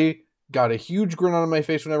dude, I got a huge grin on my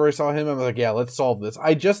face whenever I saw him. I was like, yeah, let's solve this.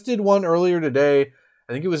 I just did one earlier today.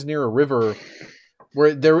 I think it was near a river,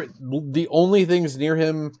 where the only things near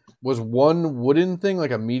him was one wooden thing,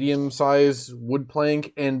 like a medium-sized wood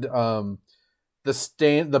plank, and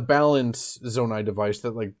the balance Zonai device,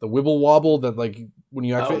 that like the wibble wobble that like when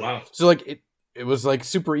you activate. Oh, wow. So like it was like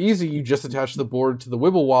super easy. You just attach the board to the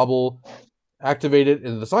wibble wobble, activate it,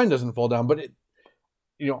 and the sign doesn't fall down. But it,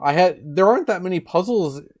 there aren't that many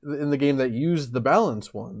puzzles in the game that use the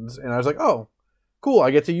balance ones. And I was like, oh, cool.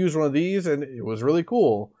 I get to use one of these, and it was really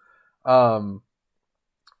cool. And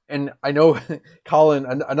I know Colin,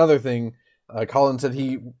 another thing, Colin said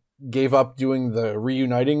he gave up doing the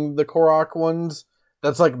reuniting the Korok ones,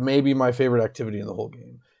 that's like maybe my favorite activity in the whole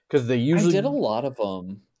game. Because they usually... I did a lot of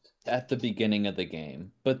them at the beginning of the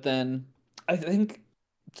game, but then I think...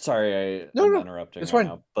 Sorry, I'm interrupting it's right fine.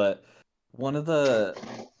 now, but one of the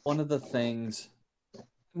things,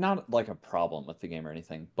 not like a problem with the game or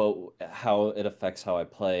anything, but how it affects how I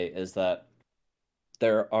play is that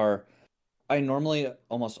I normally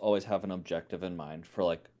almost always have an objective in mind for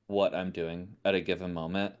like what I'm doing at a given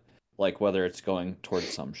moment, like whether it's going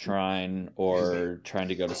towards some shrine or trying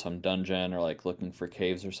to go to some dungeon or like looking for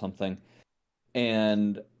caves or something.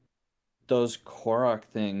 And those Korok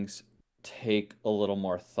things take a little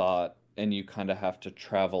more thought, and you kind of have to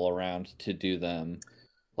travel around to do them,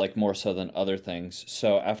 like more so than other things.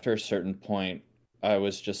 So after a certain point, I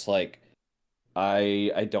was just like,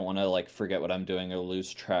 I don't want to like forget what I'm doing or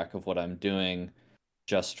lose track of what I'm doing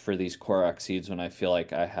just for these Korok seeds when I feel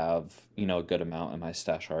like I have, a good amount in my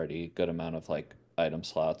stash already, good amount of like item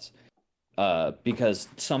slots. Because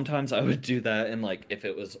sometimes I would do that, and like if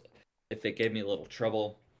it gave me a little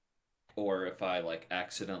trouble, or if I like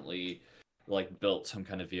accidentally like built some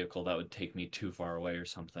kind of vehicle that would take me too far away or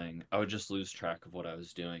something, I would just lose track of what I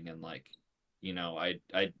was doing, and like,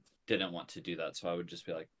 I didn't want to do that, so I would just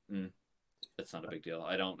be like, it's not a big deal.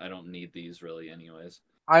 I don't need these really anyways.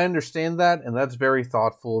 I understand that, and that's very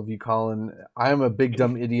thoughtful of you, Colin. I am a big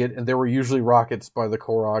dumb idiot, and there were usually rockets by the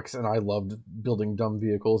Koroks, and I loved building dumb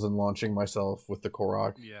vehicles and launching myself with the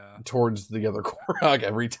Korok towards the other Korok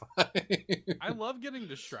every time. I love getting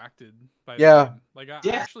distracted by yeah. the game. Like I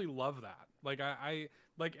actually love that. Like I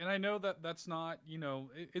like, and I know that that's not,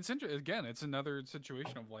 it's interesting. Again, it's another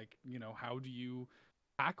situation of like, how do you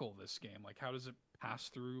tackle this game? Like, how does it pass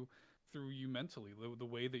through you mentally? The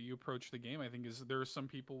way that you approach the game, I think, is there are some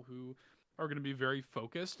people who are going to be very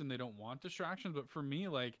focused and they don't want distractions. But for me,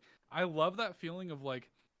 like, I love that feeling of like,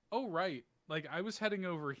 oh, right. Like I was heading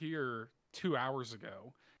over here 2 hours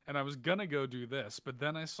ago and I was gonna go do this, but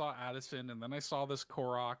then I saw Addison and then I saw this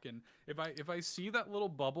Korok, and if I see that little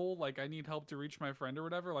bubble, like I need help to reach my friend or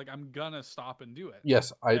whatever, like I'm gonna stop and do it.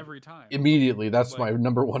 Yes, every time. Immediately, that's like, my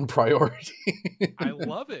number one priority. I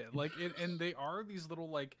love it. Like and they are these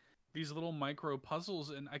little micro puzzles,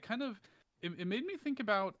 and I kind of it made me think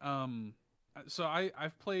about so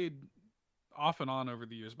I've played off and on over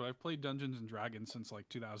the years, but I've played Dungeons and Dragons since like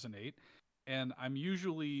 2008, and I'm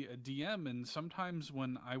usually a DM, and sometimes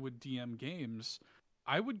when I would DM games,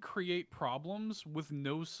 I would create problems with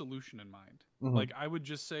no solution in mind. Mm-hmm. Like I would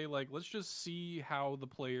just say like, let's just see how the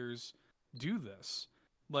players do this.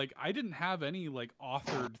 Like I didn't have any like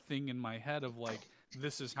authored thing in my head of like,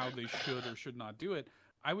 this is how they should or should not do it.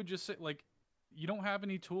 I would just say like, you don't have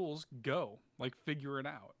any tools, go like figure it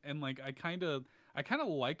out. And like I kind of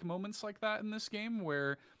like moments like that in this game,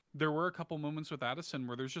 where there were a couple moments with Addison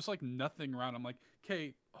where there's just like nothing around. I'm like,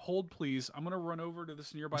 okay, hold please. I'm gonna run over to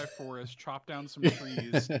this nearby forest, chop down some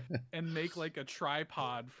trees, and make like a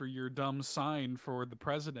tripod for your dumb sign for the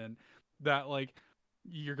president. That like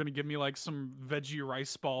you're gonna give me like some veggie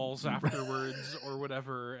rice balls afterwards or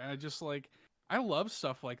whatever. And I just like, I love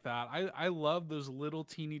stuff like that. I love those little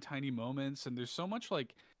teeny tiny moments, and there's so much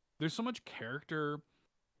character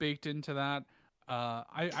baked into that.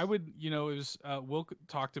 I would, it was Will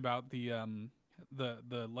talked about the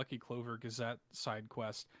Lucky Clover Gazette side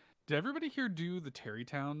quest. Did everybody here do the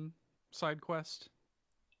Terrytown side quest?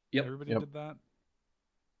 Yep. Everybody did that?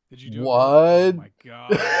 Did you do what? It? Oh my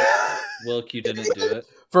god. Wilk, you didn't do it.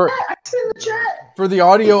 For the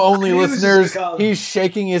audio only listeners, he's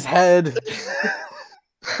shaking his head.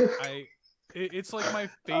 It's like my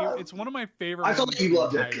favorite. It's one of my favorite. I felt like you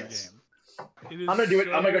loved it. Game. I'm gonna do it.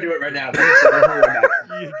 I'm gonna go do it right now.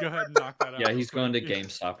 You go ahead and knock that out. Yeah, he's going to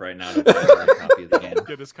GameStop right now to buy a copy of the game.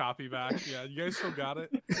 Get his copy back. Yeah, you guys still got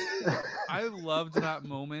it. I loved that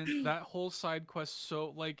moment. That whole side quest.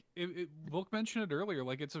 So like, Wilk mentioned it earlier.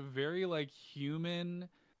 Like, it's a very like human,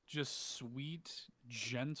 just sweet,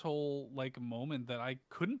 gentle like moment that I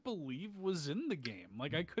couldn't believe was in the game.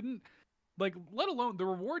 Like I couldn't. Like, let alone the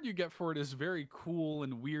reward you get for it is very cool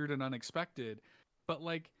and weird and unexpected, but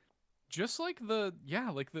like, just like the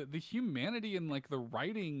humanity and like the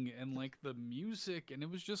writing and like the music, and it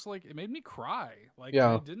was just like, it made me cry. Like,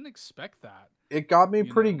 I didn't expect that. It got me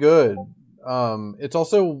pretty good. It's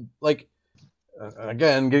also like,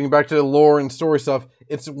 again, getting back to the lore and story stuff,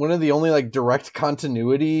 it's one of the only like direct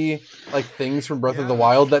continuity like things from Breath of the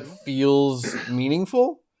Wild that feels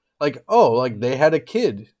meaningful. Like, oh, like they had a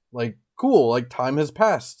kid. Like, cool, like time has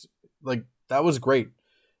passed. Like, that was great.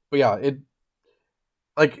 But yeah, it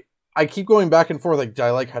like, I keep going back and forth. Like, did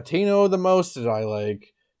I like Hateno the most? Did I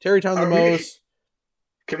like Terrytown the most?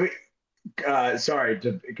 Sorry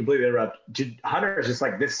to completely interrupt. Hunter is just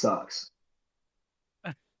like, this sucks.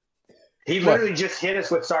 He literally just hit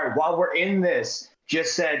us with, sorry, while we're in this,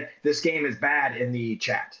 just said this game is bad in the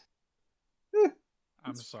chat.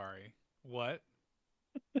 I'm sorry. What?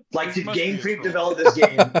 Like, This did must be Game a Freak troll. develop this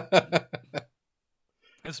game?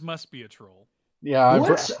 This must be a troll. Yeah,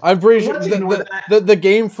 Let's- I'm pretty sure let's ignore the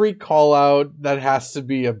Game Freak call out, that has to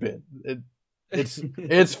be a bit. It's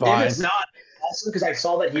fine. If it's not, also because I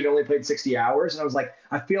saw that he'd only played 60 hours, and I was like,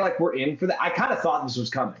 I feel like we're in for that. I kind of thought this was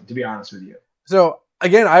coming, to be honest with you. So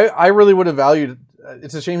again, I really would have valued.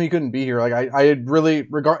 It's a shame he couldn't be here. Like I had really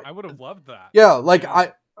regard. I would have loved that. Yeah, like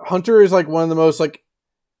Hunter is like one of the most like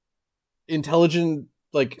intelligent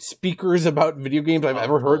like speakers about video games I've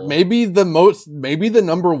ever heard. Maybe the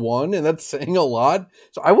number one, and that's saying a lot.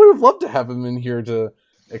 So I would have loved to have him in here to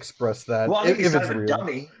express that. Well, I think he's kind of a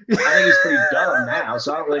dummy. I think he's pretty dumb now,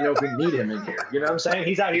 so I don't really know if we need him in here. You know what I'm saying?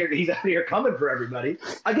 He's out here coming for everybody.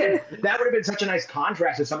 Again, that would have been such a nice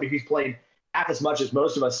contrast to somebody who's played half as much as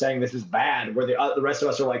most of us saying this is bad, where the rest of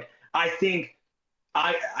us are like, I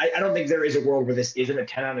don't think there is a world where this isn't a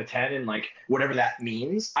 10 out of 10 and like whatever that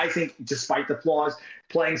means. I think despite the flaws,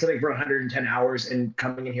 playing something for 110 hours and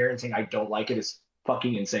coming in here and saying I don't like it is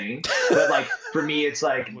fucking insane. But like for me, it's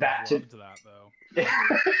like that. To that though.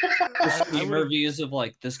 Steam reviews of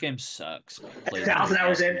like this game sucks. 1,000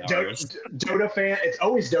 hours in, Dota fan. It's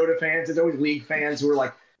always Dota fans. It's always League fans who are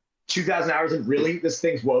like 2,000 hours in. Really, this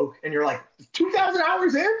thing's woke, and you're like 2,000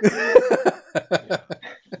 hours in.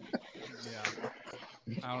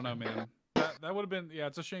 I don't know, man. That would have been, yeah.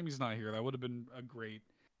 It's a shame he's not here. That would have been a great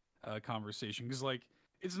conversation because, like,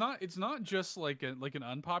 it's not just like an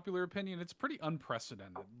unpopular opinion. It's pretty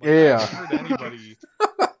unprecedented. Like, yeah, I haven't heard anybody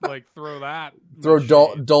like throw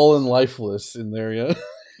dull and lifeless in there. Yeah.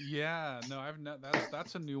 Yeah, no, I've not.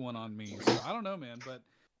 That's a new one on me. So I don't know, man, but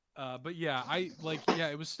yeah,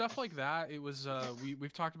 it was stuff like that. It was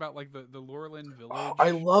we've talked about like the Lorelyn Village. Oh,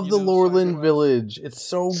 I love the Lorelyn Village. It's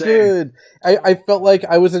so good. I felt like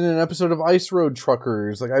I was in an episode of Ice Road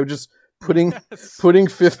Truckers. Like I was just putting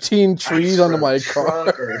 15 trees onto my car.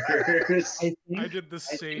 I did the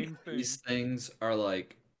same thing. These things are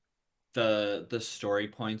like the story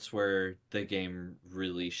points where the game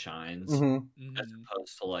really shines, as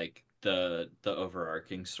opposed to like the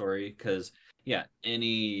overarching story. Because yeah,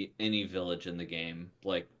 any village in the game,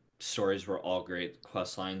 like stories were all great,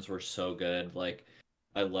 quest lines were so good. Like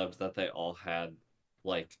I loved that they all had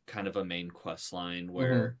like kind of a main quest line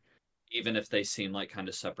where even if they seem like kind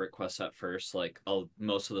of separate quests at first, like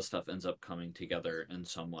most of the stuff ends up coming together in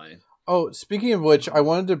some way. Oh, speaking of which, I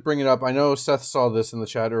wanted to bring it up. I know Seth saw this in the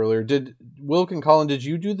chat earlier. Did Wilk and Colin, did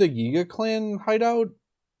you do the Yiga clan hideout?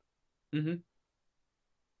 I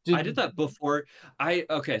did that before.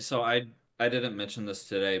 So I didn't mention this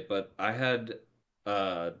today, but I had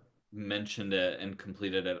mentioned it and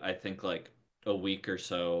completed it, I think like a week or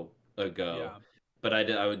so ago. Yeah. But I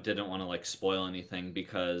didn't want to like spoil anything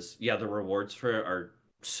because the rewards for it are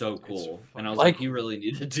so cool, and I was like, you really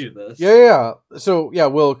need to do this. Yeah. So yeah,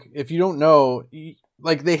 Wilk, if you don't know,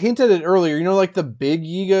 like they hinted at it earlier, you know, like the big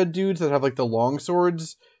Yiga dudes that have like the long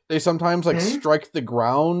swords, they sometimes like strike the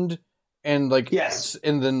ground and like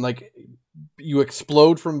and then like you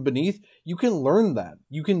explode from beneath. You can learn that.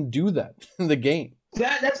 You can do that in the game.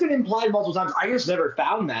 That's been implied multiple times. I just never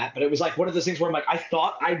found that, but it was like one of those things where I'm like, I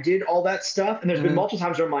thought I did all that stuff, and there's been multiple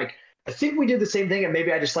times where I'm like, I think we did the same thing, and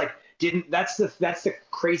maybe I just like didn't. That's the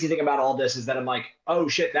crazy thing about all this is that I'm like, oh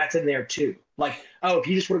shit, that's in there too. Like, oh, if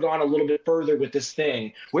you just would have gone a little bit further with this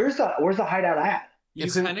thing, where's the hideout at? You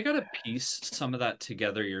kind of got to piece some of that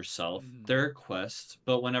together yourself. There are quests,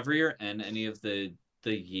 but whenever you're in any of the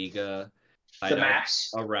Yiga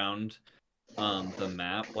hideouts around the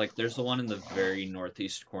map, like there's the one in the very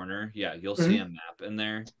northeast corner. Yeah, you'll see a map in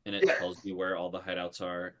there, and it tells you where all the hideouts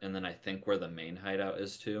are, and then I think where the main hideout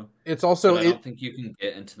is too. It's also I don't think you can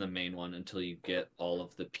get into the main one until you get all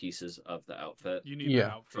of the pieces of the outfit. You need the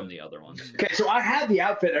outfit from the other ones. Okay, so I had the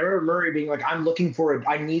outfit. I remember Murray being like, "I'm looking for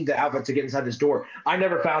I need the outfit to get inside this door." I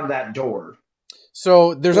never found that door.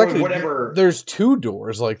 So there's there's two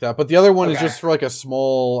doors like that, but the other one is just for like a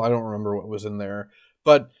small. I don't remember what was in there,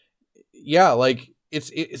 but. Yeah, like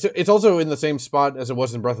it's also in the same spot as it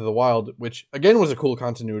was in Breath of the Wild, which again was a cool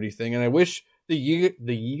continuity thing. And I wish the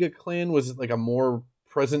Yiga clan was like a more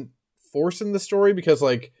present force in the story because,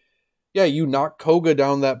 like, yeah, you knock Koga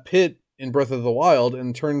down that pit in Breath of the Wild,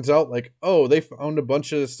 and turns out like, oh, they found a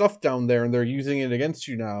bunch of stuff down there and they're using it against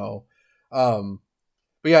you now. But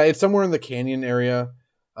yeah, it's somewhere in the canyon area.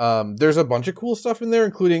 There's a bunch of cool stuff in there,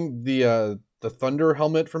 including the the thunder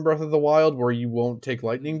helmet from Breath of the Wild, where you won't take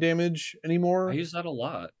lightning damage anymore. I use that a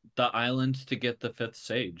lot. The island to get the 5th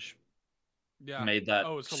sage. Yeah. Made that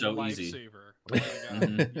Oh, it's a so easy. lifesaver. Oh my God.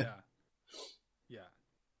 Mhm. Yeah.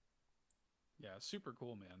 Yeah, super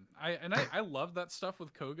cool, man. I love that stuff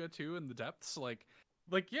with Koga too in the depths. Like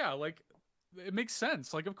it makes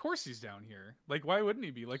sense. Like, of course he's down here. Like, why wouldn't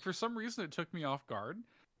he be? Like, for some reason it took me off guard,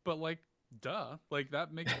 but like, duh. Like,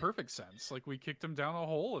 that makes perfect sense. Like, we kicked him down a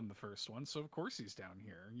hole in the first one, so of course he's down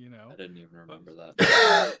here. You know. I didn't even remember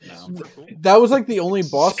that. No. Super cool. That was like the only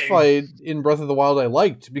boss fight in Breath of the Wild I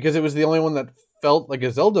liked, because it was the only one that felt like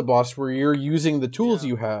a Zelda boss where you're using the tools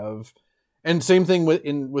you have. And same thing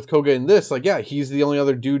with Koga in this. Like, yeah, he's the only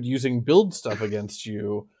other dude using build stuff against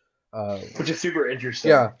you. Which is super interesting.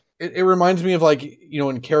 Yeah. It reminds me of, like, you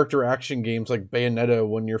know, in character action games like Bayonetta,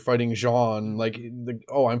 when you're fighting Jean, like,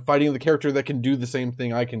 I'm fighting the character that can do the same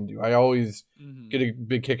thing I can do. I always get a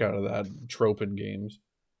big kick out of that trope in games.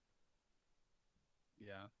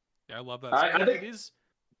 Yeah, I love that. I think it is.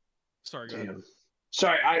 Sorry, go ahead.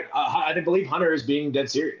 Sorry, I believe Hunter is being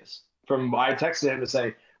dead serious. I texted him to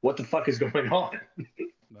say, what the fuck is going on?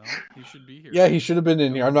 Well, he should be here. Yeah, he should have been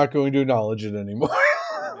in here. I'm not going to acknowledge it anymore.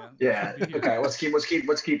 Yeah. Okay. Let's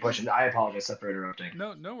keep pushing. I apologize for interrupting.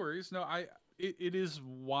 No worries. No, it is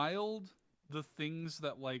wild the things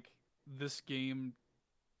that like this game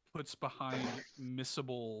puts behind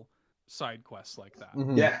missable side quests like that.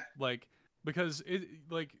 Mhm. Yeah. Like, because it,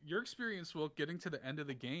 like, your experience, Will, getting to the end of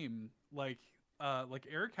the game, like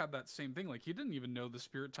Eric had that same thing. Like, he didn't even know the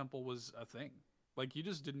Spirit Temple was a thing. Like, he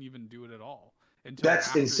just didn't even do it at all until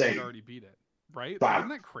after insane. He'd already beat it. Right? Wow. Like, isn't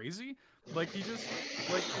that crazy? Like, he just,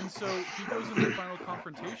 like, and so he goes into the final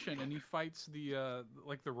confrontation and he fights the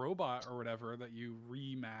robot or whatever that you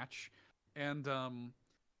rematch, and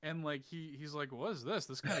like he's like, what is this?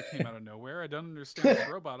 This kind of came out of nowhere. I don't understand this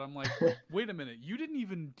robot. I'm like, wait a minute, you didn't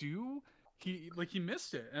even do. He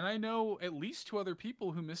missed it, and I know at least 2 other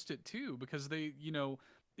people who missed it too, because they, you know,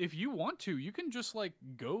 if you want to, you can just like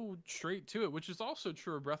go straight to it, which is also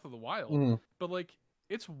true of Breath of the Wild. Mhm. But like,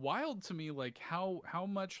 it's wild to me, like how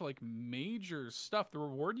much like major stuff, the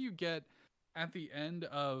reward you get at the end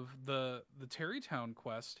of the Terrytown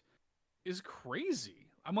quest is crazy.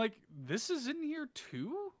 I'm like, this is in here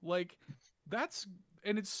too? Like, that's,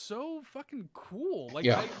 and it's so fucking cool. Like,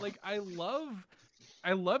 Yeah.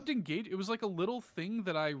 I loved engage. It was like a little thing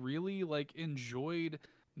that I really like enjoyed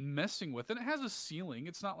messing with, and it has a ceiling.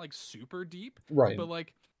 It's not like super deep, Right. but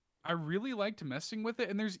like I really liked messing with it.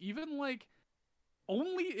 And there's even like,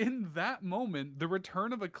 only in that moment, the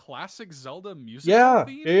return of a classic Zelda musical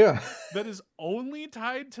theme that is only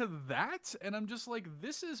tied to that, and I'm just like,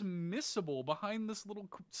 this is missable behind this little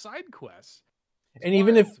side quest. And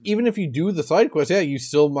even if you do the side quest, you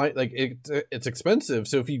still might, like, it's expensive.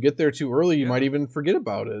 So if you get there too early, you might even forget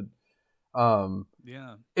about it.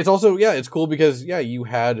 It's also, it's cool because you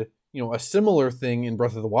had, you know, a similar thing in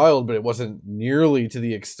Breath of the Wild, but it wasn't nearly to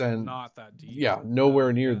the extent. Not that deep. Yeah,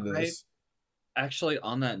 nowhere near this. Actually,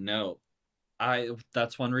 on that note,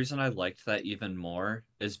 that's one reason I liked that even more,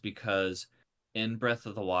 is because in Breath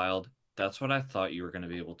of the Wild, that's what I thought you were going to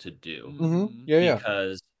be able to do. Mm-hmm.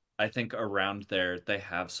 Because I think around there they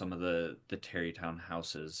have some of the Terrytown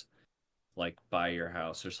houses, like by your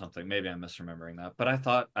house or something. Maybe I'm misremembering that, but I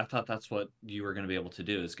thought that's what you were going to be able to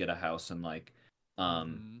do, is get a house and like,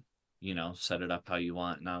 you know, set it up how you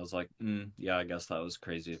want. And I was like, I guess that was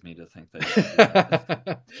crazy of me to think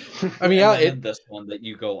that. I mean, this one that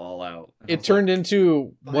you go all out. It turned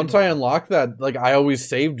into, once I unlocked that, like, I always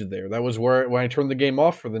saved there. That was where, when I turned the game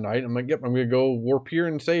off for the night, I'm like, yep, I'm going to go warp here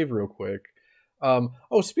and save real quick.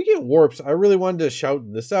 Speaking of warps, I really wanted to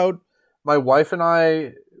shout this out. My wife and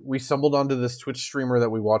I, we stumbled onto this Twitch streamer that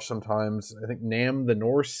we watch sometimes. I think Nam the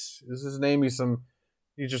Norse is his name. He's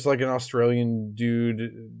just like an Australian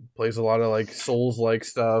dude, plays a lot of like Souls-like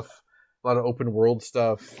stuff, a lot of open world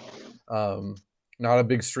stuff. Not a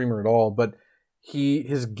big streamer at all, but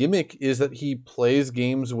his gimmick is that he plays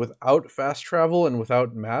games without fast travel and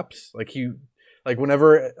without maps. Like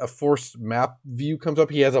whenever a forced map view comes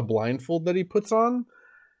up, he has a blindfold that he puts on.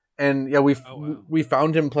 And we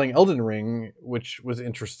found him playing Elden Ring, which was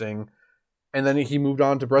interesting. And then he moved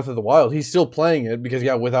on to Breath of the Wild. He's still playing it because,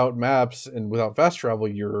 without maps and without fast travel,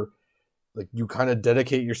 you're like, you kind of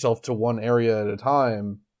dedicate yourself to one area at a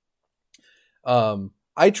time.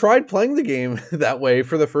 I tried playing the game that way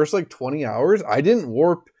for the first like 20 hours. I didn't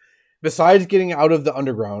warp besides getting out of the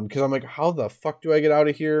underground, because I'm like, how the fuck do I get out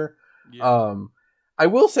of here? Yeah. I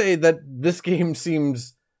will say that this game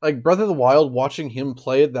seems like Breath of the Wild, watching him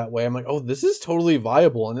play it that way, I'm like, oh, this is totally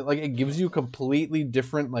viable. And it gives you completely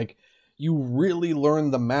different, like, you really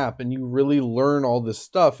learn the map and you really learn all this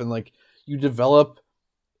stuff, and like you develop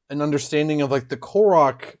an understanding of like the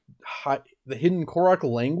Korok, the hidden Korok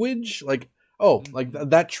language. Like, oh, like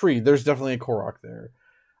that tree, there's definitely a Korok there.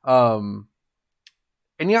 And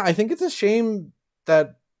yeah, I think it's a shame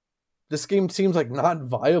that this game seems like not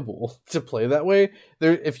viable to play that way.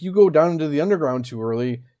 There, if you go down into the underground too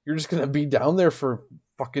early, you're just gonna be down there for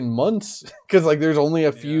fucking months because like there's only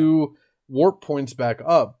a few warp points back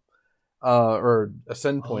up, or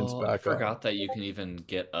ascend points back up. I forgot that you can even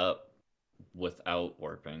get up without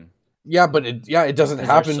warping. Yeah, but it doesn't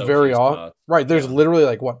happen so very often. Right, there's literally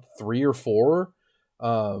like what 3 or 4.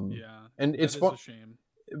 And it's fun.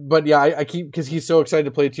 But yeah, I keep, because he's so excited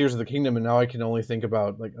to play Tears of the Kingdom, and now I can only think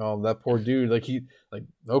about like, oh, that poor dude. Like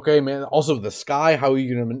okay, man. Also the sky, how are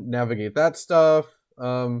you gonna navigate that stuff?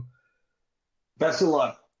 Best of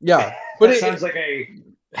luck. Yeah, but it sounds like a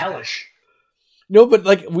hellish. No, but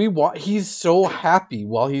like he's so happy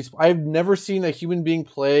while I've never seen a human being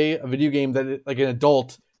play a video game that like an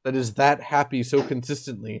adult that is that happy so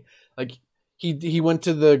consistently. Like he went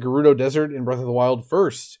to the Gerudo Desert in Breath of the Wild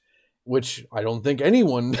first, which I don't think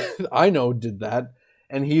anyone I know did that.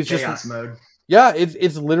 And he's chaos mode. Yeah,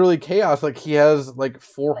 it's literally chaos. Like he has like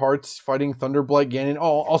 4 hearts fighting Thunderblight Ganon.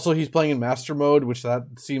 Oh, also he's playing in Master Mode, which that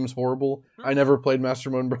seems horrible. I never played Master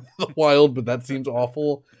Mode in Breath of the Wild, but that seems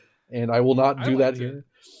awful, and I will not do that here.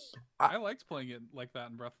 I liked playing it like that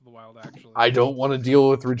in Breath of the Wild, actually. I don't want to deal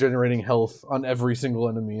with regenerating health on every single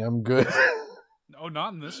enemy. I'm good. Oh,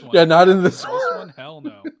 not in this one. Yeah, not in this one. This one, hell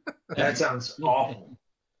no. That sounds awful.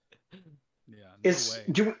 Yeah,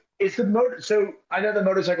 no way. Is the motor? So I know the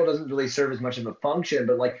motorcycle doesn't really serve as much of a function,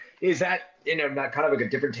 but like, is that not kind of like a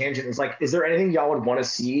different tangent? Is like, is there anything y'all would want to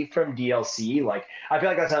see from DLC? Like, I feel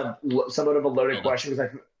like that's somewhat of a loaded question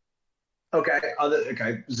because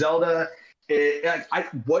okay, Zelda.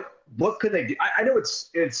 What could they do? I know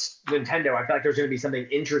it's Nintendo. I feel like there's going to be something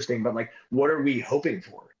interesting, but like, what are we hoping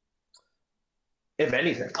for? If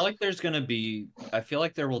anything, I feel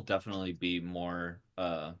like there will definitely be more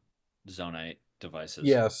Zonite devices.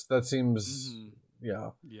 Yes, that seems yeah.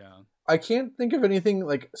 I can't think of anything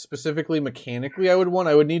like specifically mechanically I would want.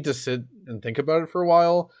 I would need to sit and think about it for a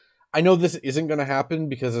while. I know this isn't going to happen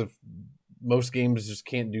because of most games just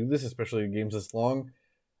can't do this, especially games this long.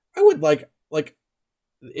 I would like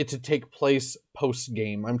it to take place post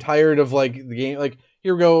game. I'm tired of like the game. Like,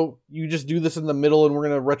 here we go. You just do this in the middle, and we're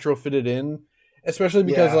gonna retrofit it in. Especially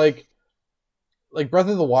because like Breath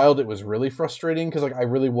of the Wild, it was really frustrating because like I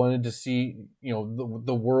really wanted to see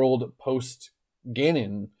the world post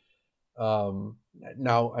Ganon.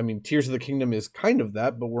 Now, I mean, Tears of the Kingdom is kind of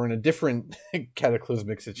that, but we're in a different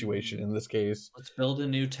cataclysmic situation in this case. Let's build a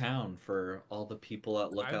new town for all the people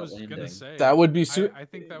at Lookout Landing. Gonna say, that would be I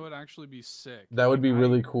think that would actually be sick. That would be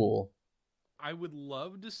really cool. I would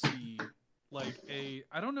love to see like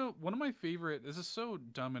I don't know, one of my favorite, this is so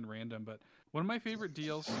dumb and random, but one of my favorite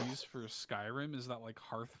DLCs for Skyrim is that like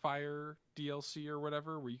Hearthfire DLC or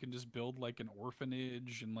whatever, where you can just build like an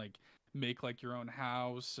orphanage and like make like your own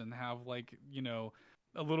house and have like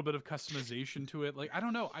a little bit of customization to it. Like, I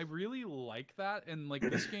don't know, I really like that, and like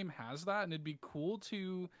this game has that, and it'd be cool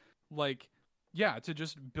to like to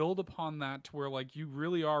just build upon that to where like you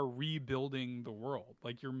really are rebuilding the world.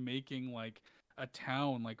 Like, you're making like a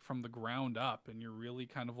town like from the ground up, and you're really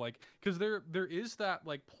kind of like, because there is that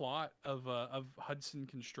like plot of Hudson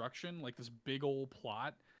Construction, like this big old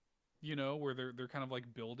plot, where they're kind of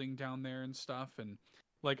like building down there and stuff, and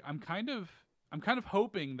like I'm kind of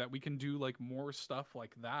hoping that we can do like more stuff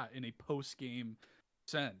like that in a post-game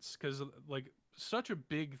sense, because like such a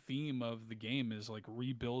big theme of the game is like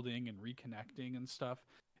rebuilding and reconnecting and stuff.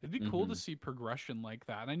 It'd be cool to see progression like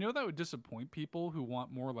that. And I know that would disappoint people who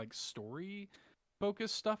want more like story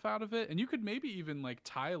focused stuff out of it, and you could maybe even like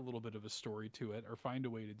tie a little bit of a story to it or find a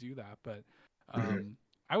way to do that, but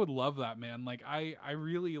I would love that, man. Like I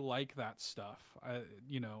really like that stuff.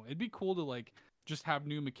 It'd be cool to like just have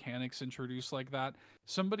new mechanics introduced like that.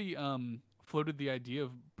 Somebody floated the idea of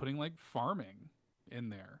putting like farming in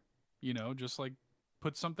there, just like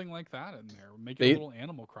put something like that in there, make it a little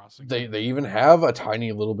Animal Crossing. They even have a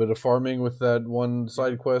tiny little bit of farming with that one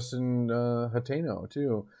side quest in Hateno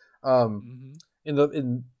too. In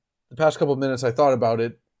the past couple of minutes, I thought about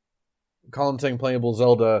it. Colin saying playable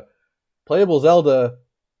Zelda,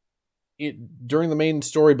 during the main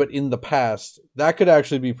story, but in the past, that could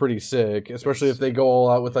actually be pretty sick, especially if they go all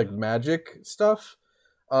out with like magic stuff.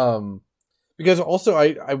 Because also,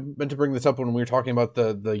 I meant to bring this up when we were talking about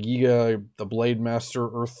the Yiga, the Blade Master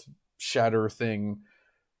Earth Shatter thing.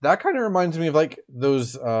 That kind of reminds me of like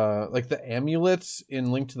those like the amulets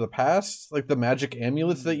in Link to the Past, like the magic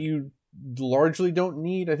amulets that you largely don't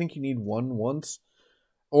need. I think you need one once,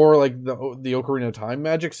 or like the Ocarina of Time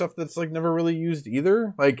magic stuff that's like never really used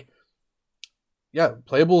either. Like, yeah,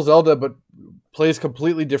 playable Zelda, but plays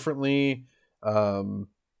completely differently.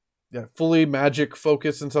 Yeah, fully magic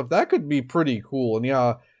focus and stuff. That could be pretty cool. And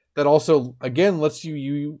yeah, that also again lets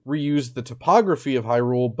you reuse the topography of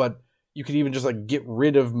Hyrule, but you could even just like get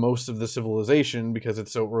rid of most of the civilization because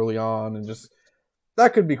it's so early on, and just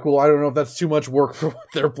that could be cool. I don't know if that's too much work for what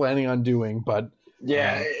they're planning on doing, but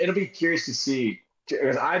yeah, it'll be curious to see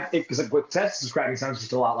because like what Seth's describing sounds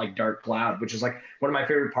just a lot like Dark Cloud, which is like one of my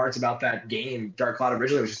favorite parts about that game. Dark Cloud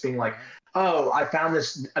originally was just being like, oh, I found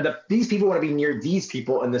this. These people want to be near these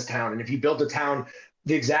people in this town, and if you built a town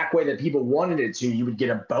the exact way that people wanted it to, you would get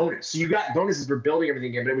a bonus. So you got bonuses for building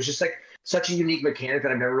everything in, but it was just like such a unique mechanic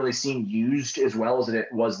that I've never really seen used as well as it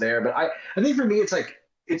was there. But I think for me, it's like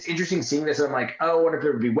it's interesting seeing this. And I'm like, oh, I wonder if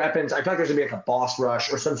there would be weapons. I feel like there's gonna be like a boss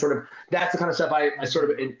rush or some sort of. That's the kind of stuff I sort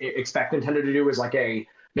of expect Nintendo to do is like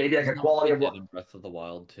maybe like a quality of in Breath of the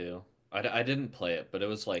Wild too. I didn't play it, but it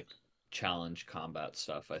was like challenge combat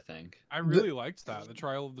stuff. I think I really liked that, the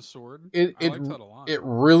Trial of the Sword. I liked that a lot. It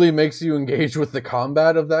really makes you engage with the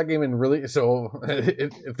combat of that game, and really, so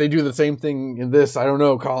if they do the same thing in this, I don't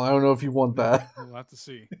know, Colin. I don't know if you want that. We'll have to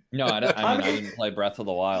see. No, I mean I didn't play Breath of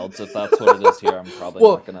the Wild, so if that's what it is here, I'm probably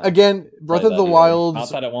not gonna. Again, Breath of the Wild. Not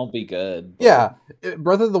that it won't be good. But... Yeah,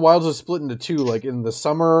 Breath of the Wild was split into two. Like in the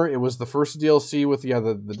summer, it was the first DLC with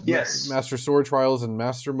the Master Sword Trials and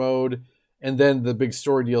Master Mode. And then the big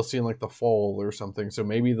story DLC in like the fall or something. So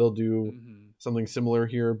maybe they'll do something similar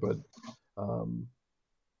here. But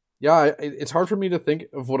yeah, it's hard for me to think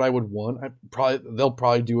of what I would want. They'll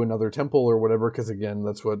probably do another temple or whatever, because again,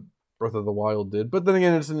 that's what Breath of the Wild did. But then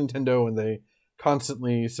again, it's a Nintendo, and they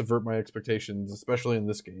constantly subvert my expectations, especially in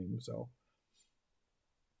this game. So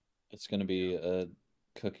it's going to be a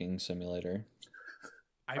cooking simulator.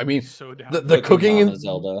 I mean, so down the cooking in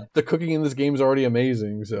Zelda. The cooking in this game is already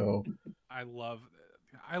amazing. So I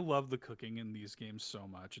love the cooking in these games so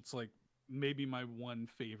much. It's like maybe my one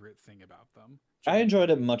favorite thing about them. I enjoyed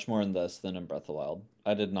it much more in this than in Breath of the Wild.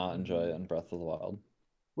 I did not enjoy it in Breath of the Wild.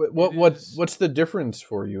 What's the difference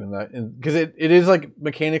for you in that? Because it is like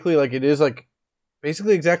mechanically, like it is like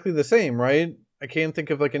basically exactly the same, right? I can't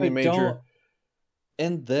think of like any major.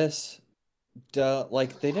 In this,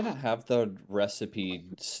 like they didn't have the recipe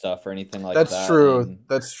stuff or anything like That's that. True.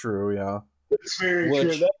 That's true. Yeah. It's very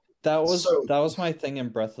true. That was my thing in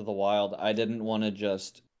Breath of the Wild. I didn't want to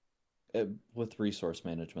just with resource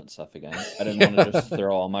management stuff again. I didn't want to just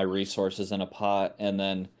throw all my resources in a pot and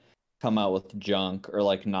then come out with junk or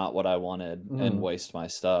like not what I wanted and waste my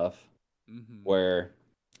stuff. Where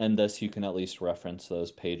in this you can at least reference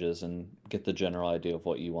those pages and get the general idea of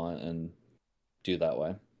what you want and do that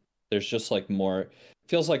way. There's just like more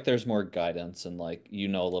feels like there's more guidance and like you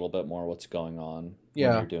know a little bit more what's going on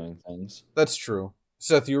when you're doing things. That's true.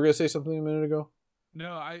 Seth, you were gonna say something a minute ago?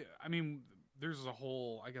 No, I mean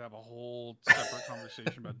I could have a whole separate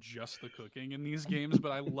conversation about just the cooking in these games,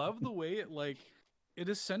 but I love the way it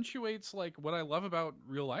accentuates like what I love about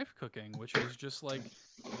real life cooking, which is just like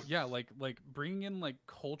like bringing in like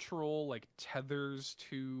cultural like tethers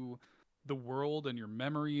to the world and your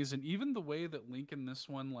memories, and even the way that Link in this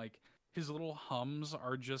one, like his little hums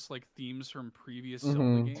are just like themes from previous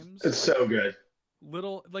Zelda games. It's so good.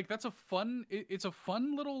 Little like that's it's a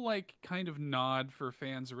fun little like kind of nod for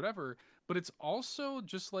fans or whatever, but it's also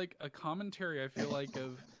just like a commentary, I feel like,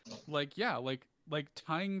 of like like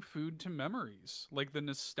tying food to memories, like the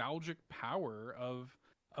nostalgic power of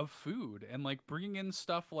food, and like bringing in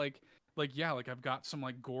stuff like I've got some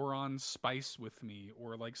like Goron spice with me,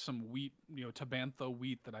 or like some wheat, Tabantha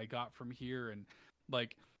wheat that I got from here, and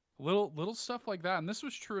like little stuff like that. And this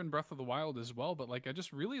was true in Breath of the Wild as well, but like I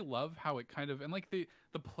just really love how it kind of, and like the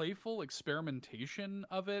playful experimentation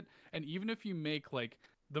of it. And even if you make like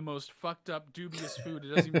the most fucked up dubious food, it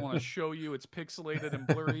doesn't even want to show you, it's pixelated and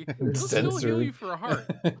blurry, it'll still heal you for a heart.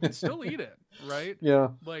 You can still eat it, right? Yeah.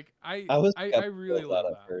 Like I really love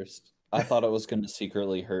that at first. I thought it was going to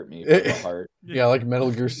secretly hurt me for the heart. Yeah, like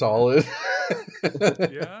Metal Gear Solid.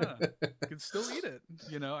 Yeah, you can still eat it.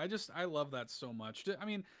 I love that so much. I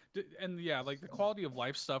mean, and yeah, like the quality of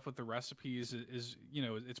life stuff with the recipes is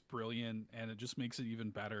it's brilliant, and it just makes it even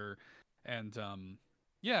better. And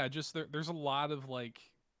yeah, just there's a lot of like,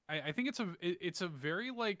 I think it's a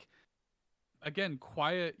very like, again,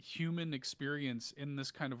 quiet human experience in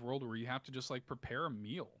this kind of world where you have to just like prepare a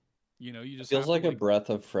meal. You just feels like a breath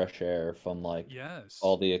of fresh air from like yes,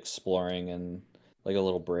 all the exploring and like a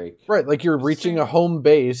little break. Right, like you're reaching a home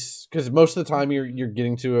base, because most of the time you're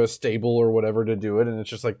getting to a stable or whatever to do it, and it's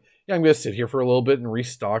just like, yeah, I'm going to sit here for a little bit and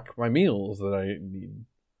restock my meals that I need.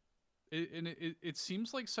 It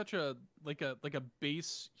seems like such a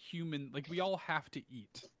base human, like we all have to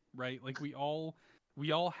eat, right? Like we all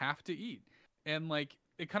have to eat. And like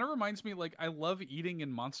it kind of reminds me, like I love eating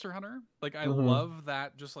in Monster Hunter. Like I love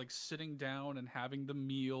that, just like sitting down and having the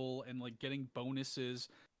meal and like getting bonuses.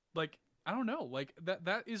 Like I don't know, like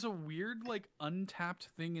that is a weird, like untapped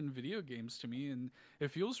thing in video games to me, and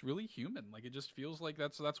it feels really human. Like it just feels like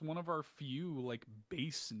that's one of our few like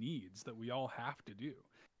base needs that we all have to do.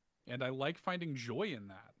 And I like finding joy in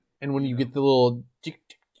that. And when you get the little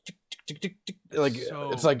like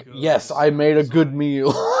so it's like, good. yes, I made a good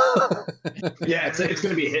meal. Yeah, it's going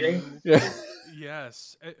to be hitting. Yeah.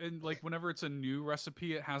 Yes, and like whenever it's a new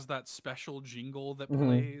recipe, it has that special jingle that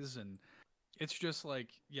plays, and it's just like,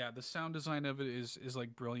 yeah, the sound design of it is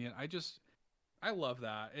like brilliant. I love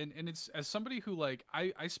that, and it's, as somebody who like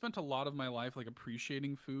I spent a lot of my life like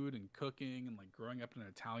appreciating food and cooking and like growing up in an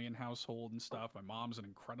Italian household and stuff. My mom's an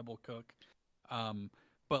incredible cook,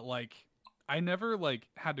 but like I never like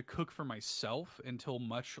had to cook for myself until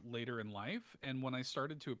much later in life, and when I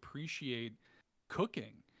started to appreciate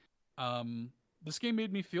cooking, this game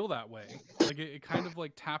made me feel that way. Like it kind of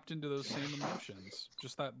like tapped into those same emotions,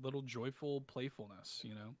 just that little joyful playfulness,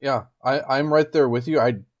 you know? Yeah, I'm right there with you.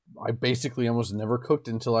 I basically almost never cooked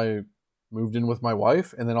until I moved in with my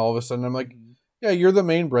wife, and then all of a sudden I'm like, yeah, you're the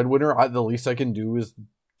main breadwinner. The least I can do is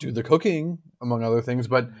do the cooking, among other things.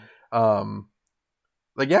 But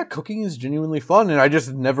like, yeah, cooking is genuinely fun, and I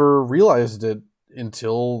just never realized it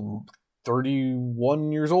until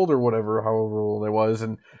 31 years old or whatever, however old I was.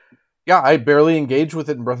 And yeah, I barely engaged with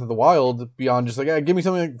it in Breath of the Wild beyond just like, yeah, give me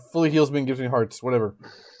something that fully heals me and gives me hearts, whatever.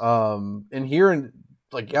 And here, and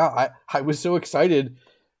like, yeah, I was so excited.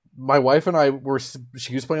 My wife and I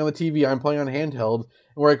she was playing on the TV, I'm playing on handheld,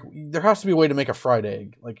 and we're like, there has to be a way to make a fried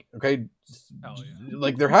egg. Like, okay,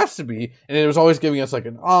 like there has to be. And it was always giving us like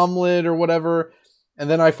an omelet or whatever. And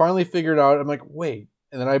then I finally figured out, I'm like, wait.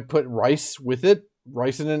 And then I put rice with it,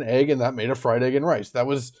 rice and an egg, and that made a fried egg and rice. That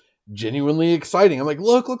was genuinely exciting. I'm like,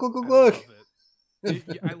 look. I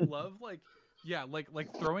love like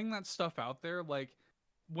throwing that stuff out there. Like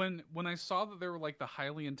when I saw that there were like the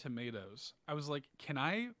Hylian tomatoes, I was like, can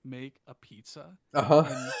I make a pizza in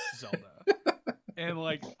Zelda? And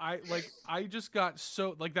like I just got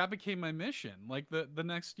so, like, that became my mission. Like the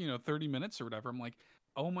next 30 minutes or whatever, I'm like,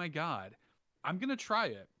 oh my god, I'm gonna try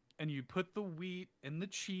it. And you put the wheat and the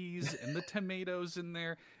cheese and the tomatoes in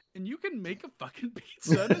there, and you can make a fucking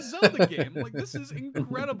pizza in a Zelda game. Like, this is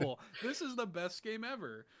incredible. This is the best game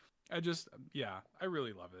ever. I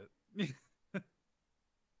really love it.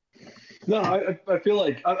 No, I feel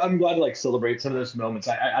like I'm glad to like celebrate some of those moments.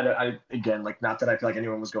 I again, like, not that I feel like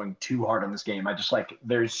anyone was going too hard on this game. I just like,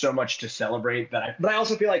 there's so much to celebrate but I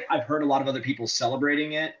also feel like I've heard a lot of other people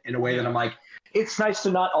celebrating it in a way that I'm like, it's nice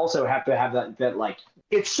to not also have to have that like,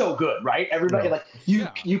 it's so good, right? Everybody like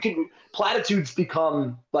you can, platitudes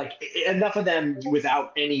become like enough of them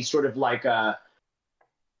without any sort of like how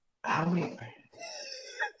many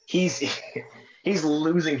he's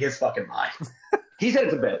losing his fucking mind. He said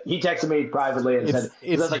it's a bit. He texted me privately and said, I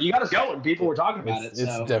was like, you got us going. People were talking about it.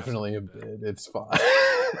 It's definitely a bit. It's fine.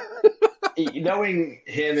 Knowing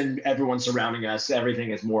him and everyone surrounding us,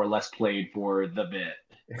 everything is more or less played for the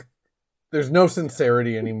bit. There's no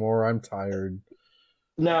sincerity anymore. I'm tired.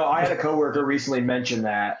 No, I had a coworker recently mention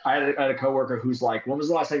that. I had a coworker who's like, when was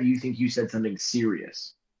the last time you think you said something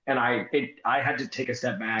serious? And I had to take a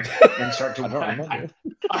step back and start to.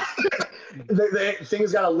 The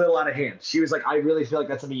things got a little out of hand. She was like, I really feel like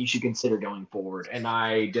that's something you should consider going forward. And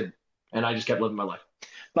I did. And I just kept living my life.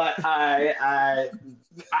 But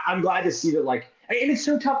I'm glad to see that, like, and it's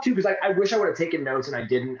so tough too, because I wish I would have taken notes and I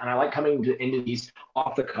didn't. And I like coming into these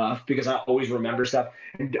off the cuff because I always remember stuff.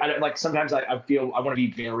 And like sometimes I feel I want to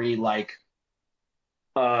be very like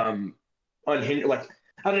unhinged. Like,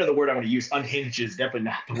 I don't know the word I want to use. Unhinged is definitely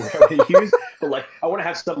not the word I want to use. But like, I want to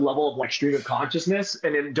have some level of like stream of consciousness,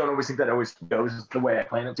 and then don't always think that always goes the way I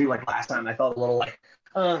plan it to. Like last time, I felt a little like,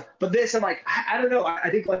 but this, I'm like, I don't know.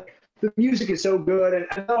 I think like the music is so good, and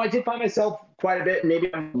I know I did find myself quite a bit.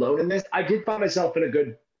 Maybe I'm alone in this. I did find myself in a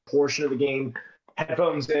good portion of the game,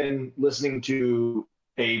 headphones in, listening to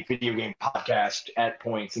a video game podcast at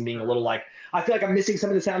points, and being a little like, I feel like I'm missing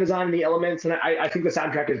some of the sound design and the elements, and I think the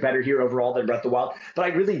soundtrack is better here overall than Breath of the Wild. But I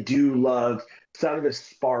really do love some of the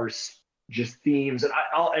sparse just themes, and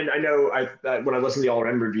I know when I listen to the All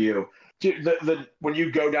Around review, dude, the when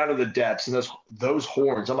you go down to the depths and those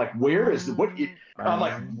horns, I'm like, where is what? I'm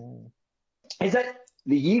like, is that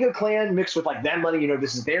the Yiga clan mixed with like them letting you know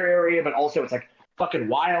this is their area, but also it's like fucking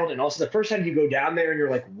wild. And also the first time you go down there and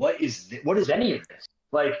you're like, what is any of this?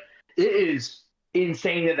 Like it is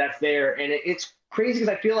insane that that's there, and it's crazy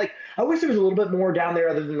because I feel like I wish there was a little bit more down there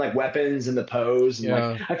other than like weapons and the pose. And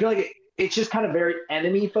like I feel like it's just kind of very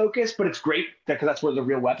enemy focused, but it's great because that's where the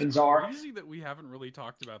real weapons are. Crazy that we haven't really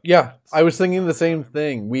talked about. Yeah, I was thinking the same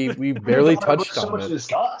thing. We barely touched on it. So much to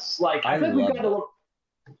discuss. Like I think we've got a little.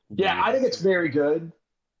 Yeah, I think it's very good.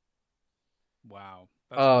 Wow,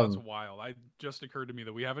 that's wild. It just occurred to me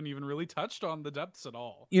that we haven't even really touched on the depths at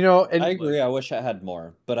all. You know, and I agree. I wish I had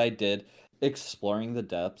more, but I did. Exploring the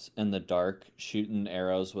depths in the dark, shooting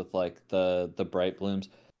arrows with like the bright blooms.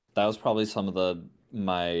 That was probably some of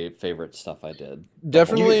my favorite stuff I did.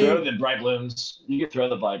 Definitely. You could throw the bright blooms. You could throw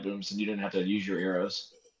the bright blooms, and you didn't have to use your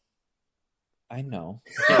arrows. I know.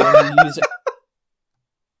 When you use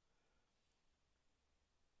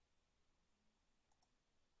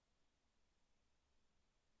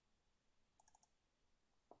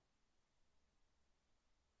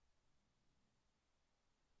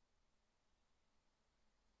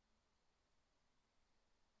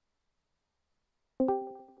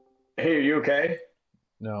Hey, are you okay?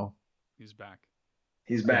 No. He's back.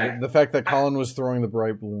 He's back. The fact that Colin was throwing the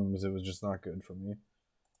bright blooms, it was just not good for me.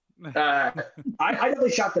 I definitely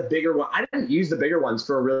shot the bigger one. I didn't use the bigger ones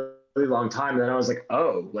for a really long time. And then I was like,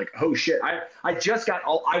 oh shit. I just got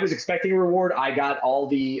I was expecting a reward. I got all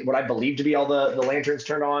what I believe to be all the lanterns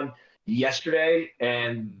turned on yesterday,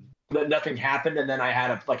 and nothing happened. And then I had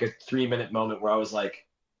a 3-minute moment where I was like,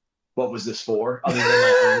 what was this for? Other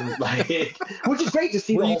than my own, which is great to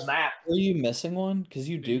see the whole map. Were you missing one? Because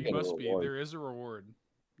you do get a reward. There is a reward.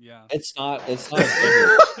 Yeah. It's not a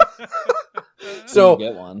bigger. So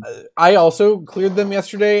get one. I also cleared them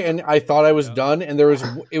yesterday, and I thought I was done. And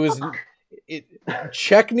it was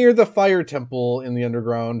check near the fire temple in the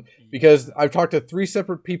underground, because I've talked to 3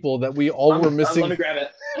 separate people that we all were missing. Let me grab it.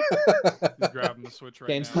 He's grabbing the Switch right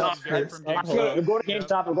GameStop. now. I'm going to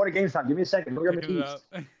GameStop. I'm going to GameStop. Give me a second. Go grab my keys.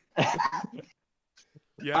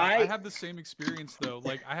 Yeah, I had the same experience though.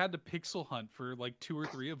 Like I had to pixel hunt for like 2 or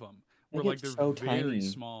 3 of them. Where like they're so very tiny.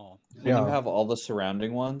 Small. When you have all the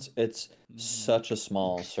surrounding ones, it's such a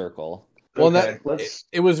small circle. Well,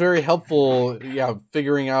 it was very helpful. Yeah,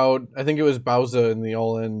 figuring out. I think it was Bowza in the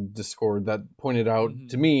All In Discord that pointed out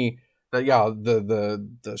to me that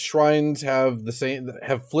the shrines have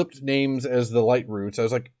flipped names as the light roots. I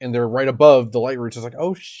was like, and they're right above the light roots. I was like,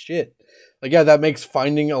 oh shit. Like, yeah, that makes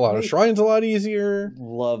finding a lot of shrines a lot easier.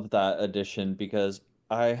 Love that addition, because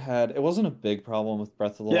it wasn't a big problem with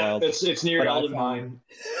Breath of the Wild. It's near Elden Mine.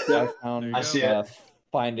 I found I see it.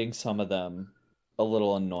 Finding some of them a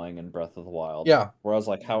little annoying in Breath of the Wild. Yeah. Where I was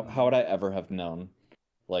like, how would I ever have known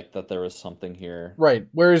like that there was something here? Right.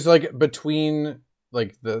 Whereas like between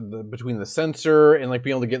the sensor and like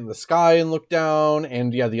being able to get in the sky and look down,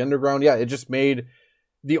 and the underground, it just made.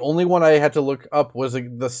 The only one I had to look up was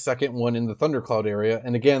like the second one in the Thundercloud area,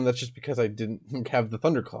 and again, that's just because I didn't have the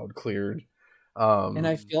Thundercloud cleared. And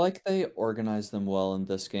I feel like they organized them well in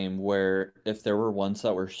this game, where if there were ones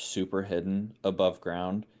that were super hidden above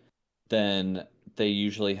ground, then they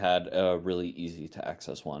usually had a really easy to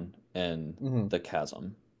access one in the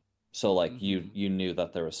chasm. So like you knew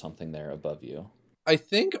that there was something there above you. I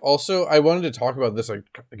think also I wanted to talk about this. Like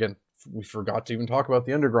again, we forgot to even talk about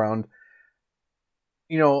the underground.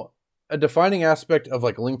 You know, a defining aspect of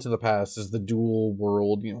like Link to the Past is the dual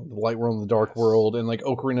world, the light world and the dark world, and like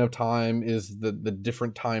Ocarina of Time is the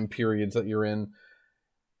different time periods that you're in.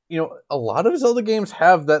 A lot of Zelda games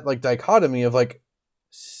have that like dichotomy of like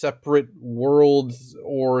separate worlds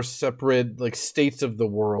or separate like states of the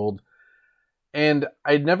world. And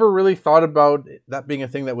I'd never really thought about that being a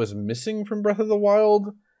thing that was missing from Breath of the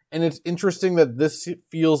Wild. And it's interesting that this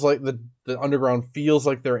feels like the underground feels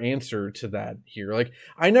like their answer to that here. Like,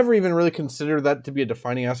 I never even really considered that to be a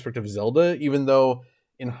defining aspect of Zelda, even though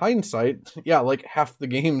in hindsight, like half the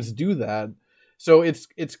games do that. So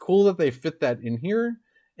it's cool that they fit that in here,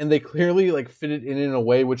 and they clearly like fit it in a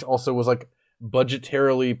way which also was like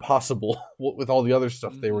budgetarily possible with all the other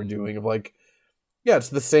stuff they were doing. Of like, it's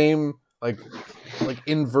the same like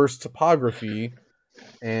inverse topography,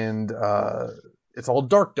 and it's all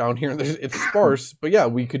dark down here. It's sparse,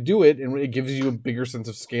 but we could do it, and it gives you a bigger sense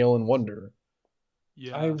of scale and wonder.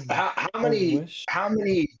 Yeah. How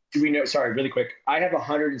many do we know? Sorry, really quick. I have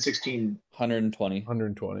 116. 120.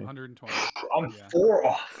 120. I'm 4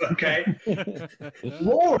 off. Okay.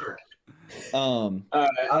 Lord. I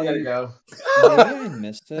gotta go. Maybe I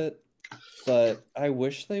missed it, but I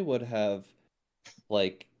wish they would have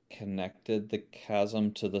like connected the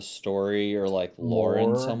chasm to the story or like lore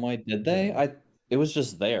in some way. Did they? Yeah. It was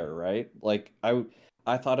just there, right? Like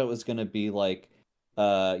I thought it was gonna be like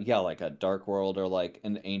yeah, like a Dark World or like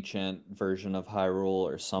an ancient version of Hyrule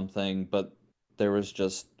or something, but there was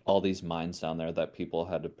just all these mines down there that people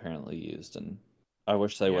had apparently used, and I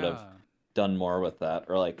wish they would have Yeah. done more with that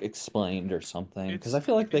or like explained or something because I It's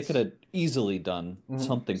feel like they could it's have easily done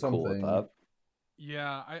something cool with Something. that.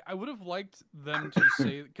 Yeah, I would have liked them to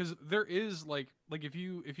say, because there is like if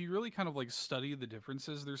you really kind of like study the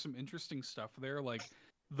differences, there's some interesting stuff there. Like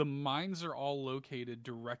the mines are all located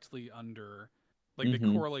directly under, like they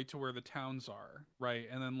Mm-hmm. correlate to where the towns are, right?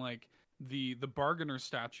 And then like the bargainer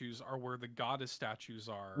statues are where the goddess statues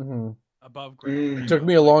are Mhm. above ground. Mm. It You took know,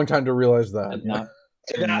 me a like long time to realize that. Did not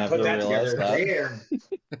Did not put never that realized together. that.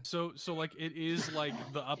 Damn. so like it is like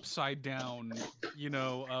the upside down, you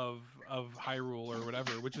know, of Hyrule or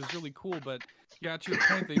whatever, which is really cool. But yeah, to your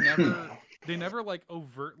point, they never like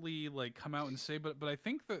overtly like come out and say, but I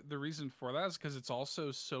think that the reason for that is because it's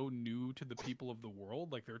also so new to the people of the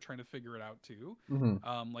world. Like they're trying to figure it out too.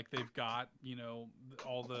 Mhm. Like they've got, you know,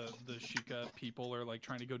 all the Sheikah people are like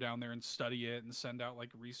trying to go down there and study it and send out like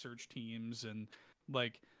research teams, and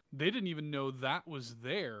like they didn't even know that was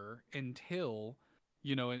there until,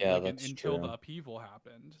 you know, Yeah, like that's until the true. upheaval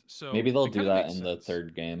happened. So Maybe they'll it do kind of that makes in the sense.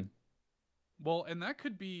 third game. Well, and that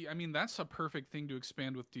could be, I mean, that's a perfect thing to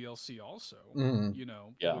expand with DLC also. Mhm. You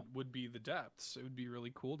know, Yeah. would be the depths. It would be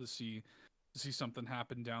really cool to see something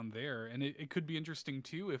happen down there. And it could be interesting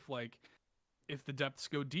too if like if the depths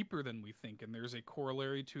go deeper than we think and there's a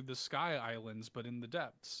corollary to the Sky Islands but in the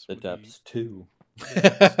depths. The Would be depths too. the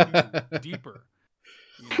depths too, deeper.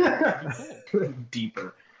 You know, that'd be cool.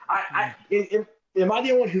 Deeper. Yeah. Am I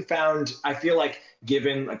the only one who found? I feel like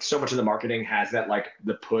given like so much of the marketing has that like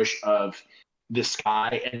the push of the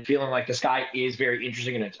sky and feeling like the sky is very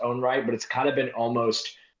interesting in its own right, but it's kind of been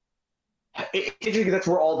almost. That's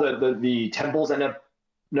where all the temples end up.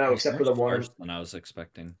 No, It's except more for the one. sparse than I was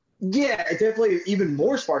expecting. Yeah, it's definitely even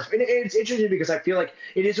more sparse. And it's interesting because I feel like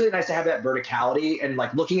it is really nice to have that verticality and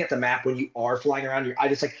like looking at the map when you are flying around. I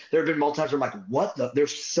just like there have been multiple times where I'm like, what the?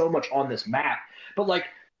 There's so much on this map, but like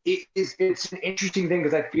it's an interesting thing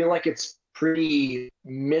because I feel like it's pretty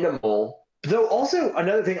minimal. Though also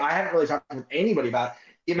another thing I haven't really talked with anybody about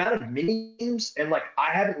the amount of mini games and like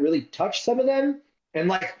I haven't really touched some of them and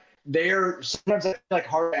like they're sometimes like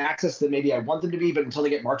hard to access than maybe I want them to be, but until they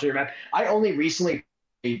get marked on your map, I only recently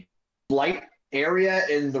a blight area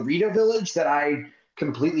in the Rito village that I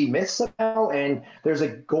completely missed somehow. And there's a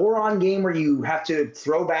Goron game where you have to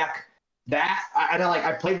throw back that. I know, like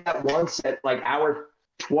I played that once at like hour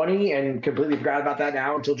 20 and completely forgot about that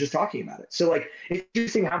now until just talking about it. So like it's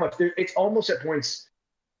interesting how much it's almost at points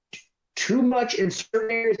too much in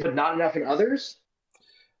certain areas, but not enough in others.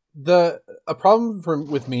 A problem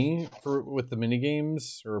with me with the mini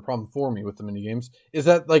games, or a problem for me with the mini games, is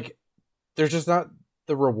that like there's just not,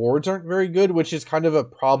 the rewards aren't very good, which is kind of a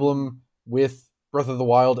problem with Breath of the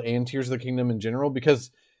Wild and Tears of the Kingdom in general,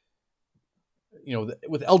 because you know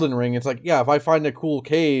with Elden Ring it's like, yeah, if I find a cool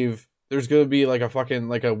cave, there's gonna be like a fucking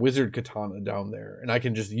like a wizard katana down there and I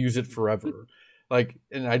can just use it forever, like,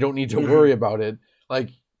 and I don't need to worry about it. Like,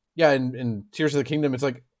 yeah, in Tears of the Kingdom it's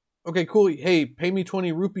like, okay, cool, hey, pay me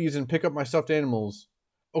 20 rupees and pick up my stuffed animals.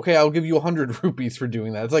 Okay, I'll give you 100 rupees for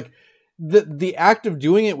doing that. It's like the act of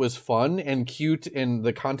doing it was fun and cute and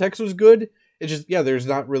the context was good. It's just, yeah, there's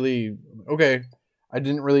not really, okay, I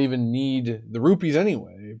didn't really even need the rupees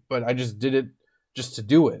anyway, but I just did it just to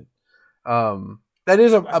do it. That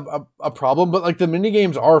is a problem, but like the mini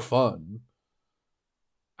games are fun.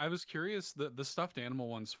 I was curious. The stuffed animal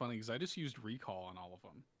one's funny because I just used recall on all of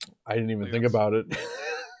them. I didn't even Like, think about it.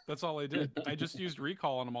 That's all I did. I just used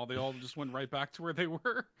recall on them all. They all just went right back to where they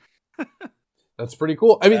were. That's pretty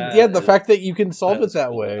cool. I mean, yeah, the fact that you can solve it that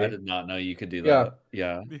cool. way. I did not know you could do that.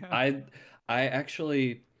 Yeah. Yeah. I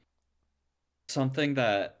actually, something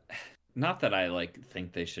that, not that I like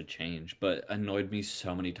think they should change, but annoyed me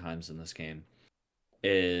so many times in this game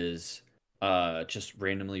is just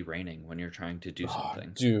randomly raining when you're trying to do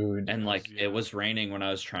something. Dude. And like it was raining when I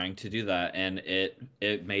was trying to do that, and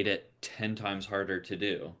it made it 10 times harder to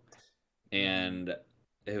do. And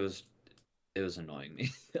it was annoying me.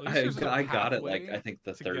 I got it like I think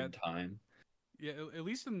the third time. Yeah, at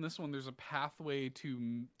least in this one there's a pathway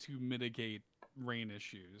to mitigate rain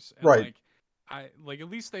issues. And right. Like at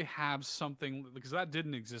least they have something, because that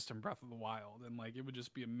didn't exist in Breath of the Wild, and like it would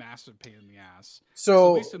just be a massive pain in the ass.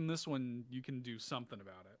 So at least in this one you can do something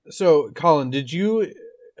about it. So Colin,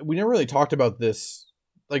 we never really talked about this.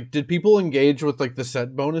 Like, did people engage with like the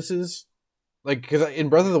set bonuses? Like, because in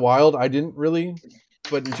Breath of the Wild I didn't really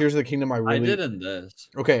but in Tears of the Kingdom, I did in this.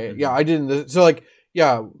 Okay, yeah, I did in this. So like,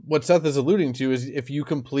 yeah, what Seth is alluding to is if you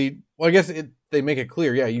complete. Well, I guess they make it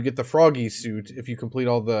clear. Yeah, you get the Froggy suit if you complete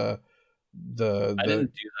all the. I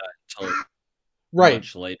didn't do that until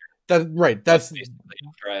much later. That's basically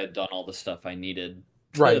after I had done all the stuff I needed.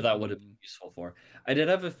 Right. That would have been useful for. I did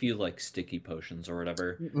have a few like sticky potions or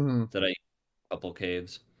whatever that I used in a couple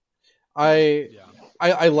caves. I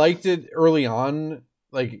liked it early on,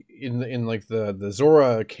 like in like the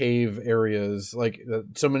Zora cave areas. Like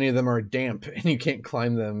so many of them are damp and you can't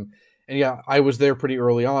climb them. And yeah, I was there pretty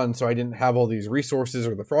early on, so I didn't have all these resources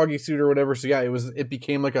or the Froggy suit or whatever. So yeah, it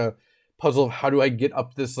became like a puzzle of how do I get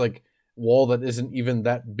up this like wall that isn't even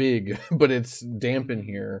that big, but it's damp in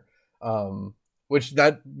here. Which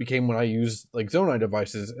that became when I used like Zonai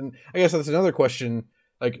devices. And I guess that's another question.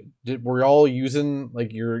 Like, were y'all using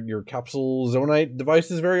like your capsule Zonite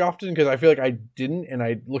devices very often? Because I feel like I didn't,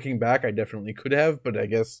 and looking back, I definitely could have. But I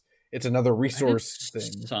guess it's another resource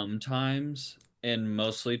thing. Sometimes, and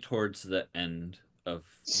mostly towards the end of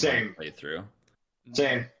Same playthrough.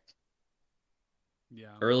 Same.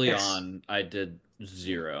 Yeah. Early on, I did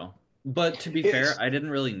 0. But to be fair, I didn't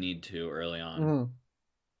really need to early on. Mm-hmm.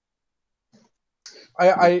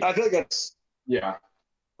 I feel like that's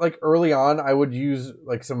like early on, I would use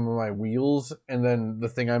like some of my wheels, and then the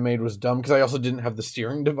thing I made was dumb because I also didn't have the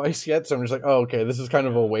steering device yet. So I'm just like, oh, okay, this is kind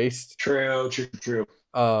of a waste. True.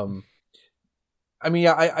 I mean,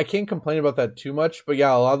 yeah, I can't complain about that too much, but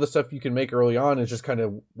yeah, a lot of the stuff you can make early on is just kind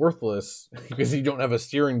of worthless because you don't have a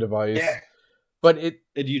steering device. Yeah. But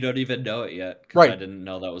and you don't even know it yet, right? I didn't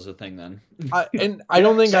know that was a thing then. I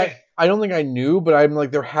don't think I knew, but I'm like,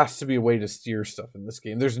 there has to be a way to steer stuff in this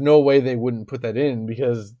game. There's no way they wouldn't put that in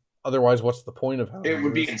because otherwise, what's the point of how it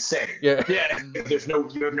would be insane? Yeah. You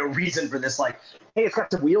have no reason for this. Like, hey, it's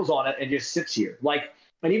got some wheels on it and just sits here. Like,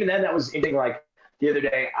 and even then, that was anything. Like the other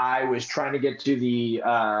day, I was trying to get to the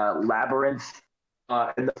labyrinth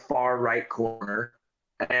in the far right corner,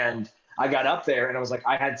 and I got up there and I was like,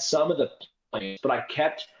 I had some of the but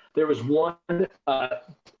there was one, I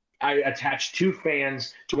attached 2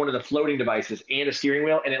 fans to one of the floating devices and a steering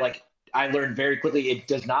wheel, and I learned very quickly it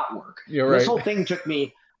does not work. This whole thing took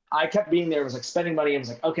me, I kept being there, was like spending money, and was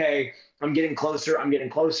like, okay, I'm getting closer, and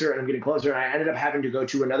I ended up having to go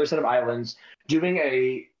to another set of islands, doing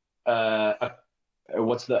a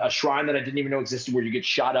shrine that I didn't even know existed where you get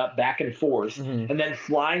shot up back and forth, and then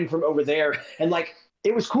flying from over there, and like,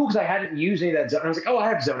 it was cool because I hadn't used any of that zone. I was like, oh, I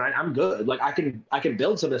have Zonite. I'm good. Like I can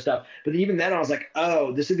build some of this stuff. But even then I was like,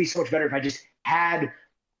 oh, this would be so much better if I just had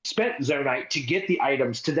spent Zonite to get the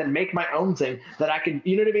items to then make my own thing that I can,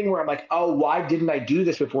 you know what I mean? Where I'm like, oh, why didn't I do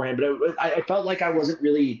this beforehand? But I felt like I wasn't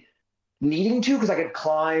really needing to because I could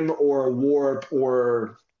climb or warp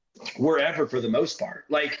or wherever for the most part.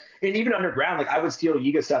 Like, and even underground, like I would steal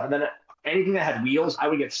Yiga stuff. And then anything that had wheels, I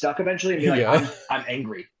would get stuck eventually and be like, I'm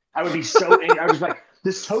angry. I would be so angry. I was like,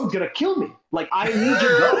 this toad's gonna kill me. Like, I need to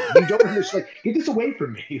go. You don't understand. Like, get this away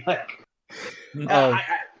from me. Like,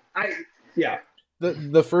 yeah.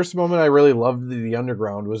 The first moment I really loved the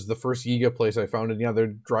underground was the first Yiga place I found, and yeah, they're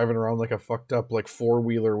driving around like a fucked up like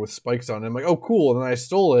 4-wheeler with spikes on it. I'm like, oh, cool. And then I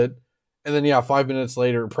stole it, and then 5 minutes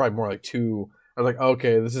later, probably more like 2. I was like,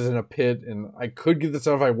 okay, this is in a pit, and I could get this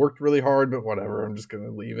out if I worked really hard, but whatever. I'm just gonna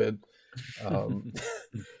leave it.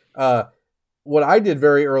 What I did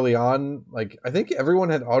very early on, like I think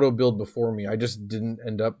everyone had auto build before me. I just didn't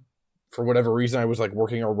end up, for whatever reason, I was like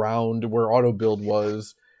working around where auto build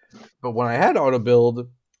was. But when I had auto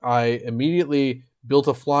build, I immediately built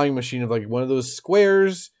a flying machine of like one of those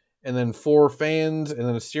squares, and then 4 fans, and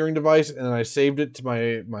then a steering device, and then I saved it to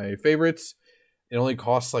my favorites. It only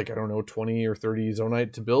costs like, I don't know, 20 or 30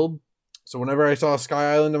 Zonite to build. So whenever I saw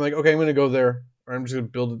Sky Island, I'm like, okay, I'm gonna go there, or I'm just gonna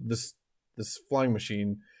build this flying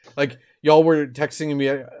machine. Like y'all were texting me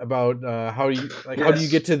about how do you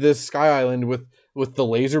get to this Sky Island with the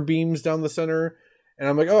laser beams down the center, and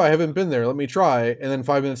I'm like, oh, I haven't been there, let me try. And then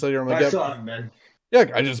 5 minutes later I'm like,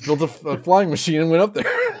 I just built a flying machine and went up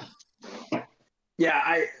there.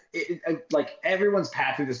 Yeah, like everyone's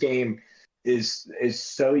path through this game is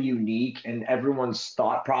so unique, and everyone's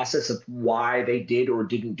thought process of why they did or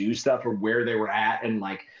didn't do stuff or where they were at and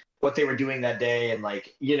like what they were doing that day. And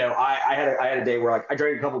like, you know, I had a day where like I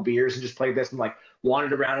drank a couple beers and just played this and like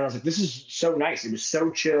wandered around, and I was like, this is so nice. It was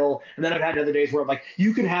so chill. And then I've had other days where I'm like,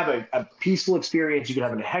 you can have a peaceful experience, you can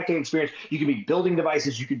have a hectic experience, you can be building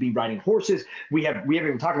devices, you could be riding horses. We haven't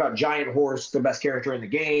even talked about Giant Horse, the best character in the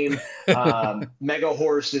game. Mega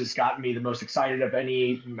Horse has gotten me the most excited of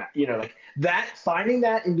any, you know, like that, finding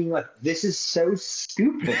that and being like, this is so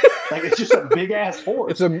stupid. Like it's just a big ass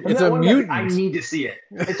horse. It's a mutant. I need to see it.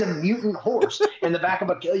 It's a mutant horse.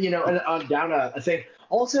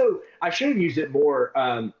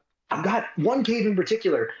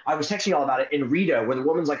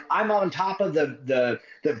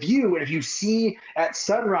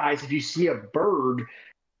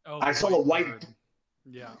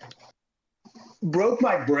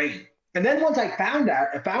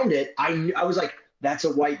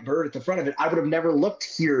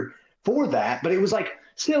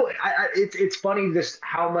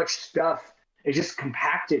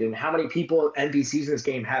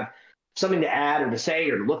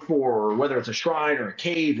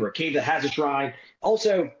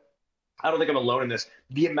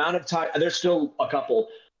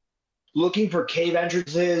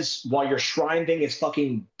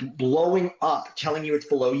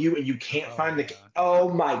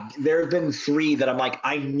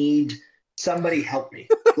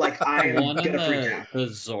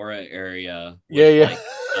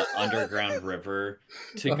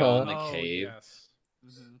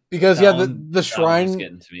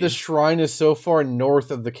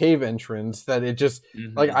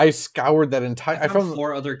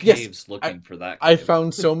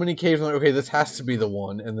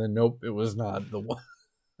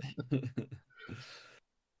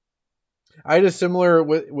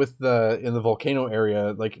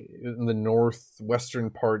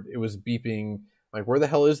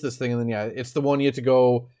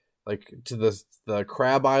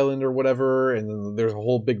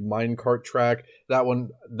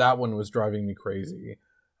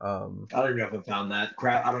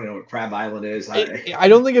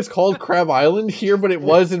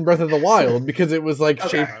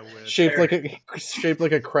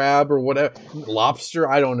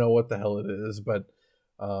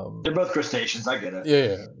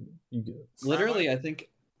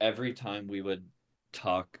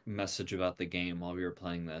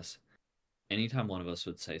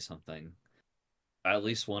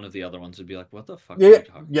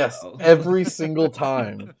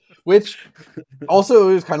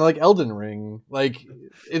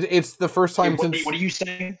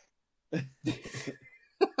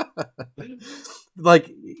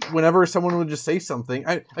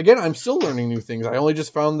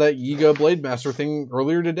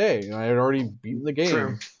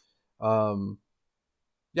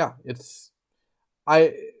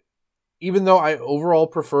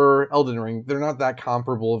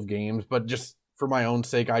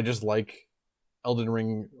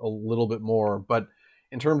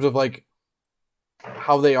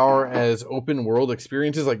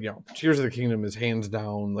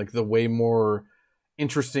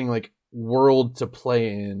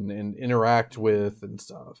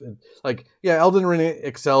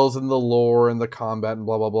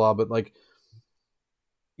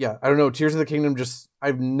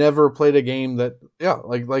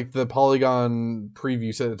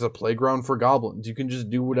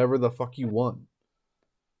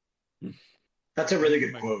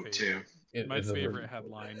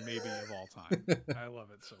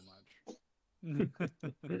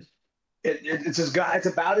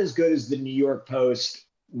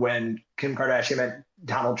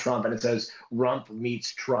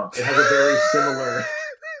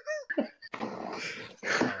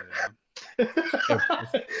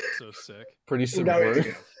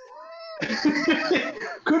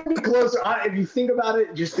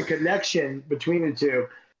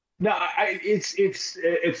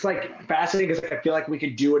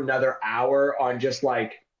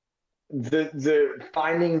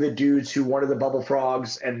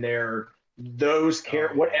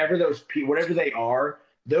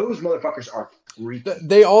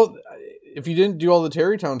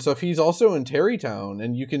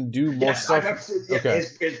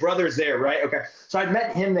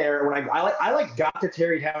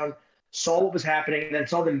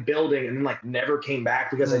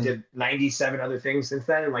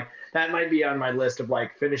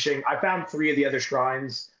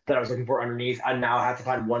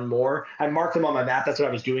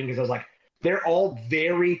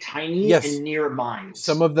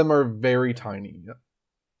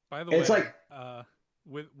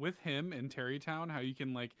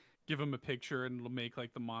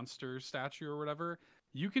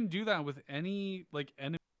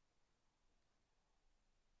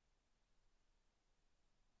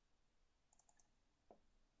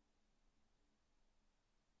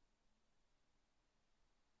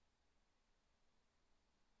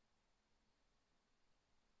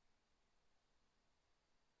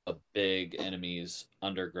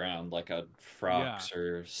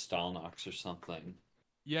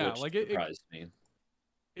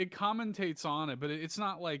 it commentates on it, but it's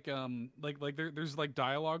not like there's like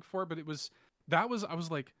dialogue for it, but I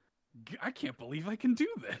was like, I can't believe I can do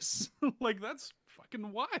this. Like that's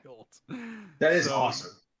fucking wild. That is So,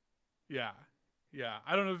 awesome. Yeah. Yeah.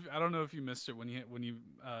 I don't know if you missed it when you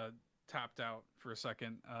tapped out for a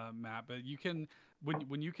second, Matt, but you can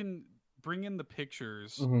when you can bring in the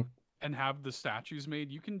pictures Mhm. and have the statues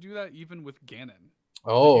made, you can do that even with Ganon.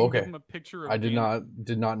 Oh, you can okay. give him a picture of I did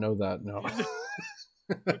Ganon, not know that. No.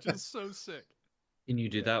 which is so sick. Can you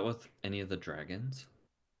do that with any of the dragons?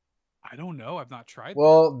 I don't know. I've not tried that.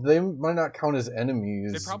 Well, they might not count as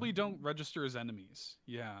enemies. They probably don't register as enemies.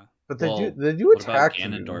 Yeah. but Well, they do what attack about you.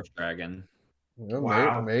 Ganondorf dragon? Well,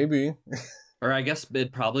 Wow. maybe. Or I guess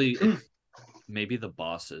it probably maybe the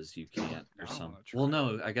bosses you can't or I don't something. wanna try Well,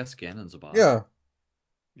 no, I guess Ganon's a boss. Yeah.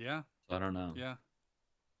 Yeah. So I don't know. Yeah.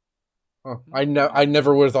 Huh. I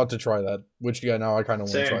never would have thought to try that. Which now I kind of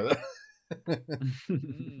want to try that.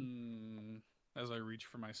 As I reach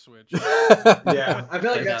for my Switch. Yeah, I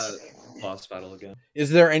feel like Play that's. that boss battle again. Is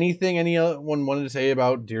there anything anyone wanted to say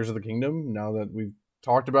about Tears of the Kingdom now that we've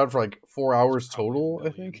talked about it for like 4 hours total? I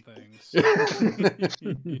think. Yeah.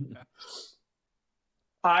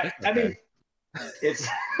 I mean, it's.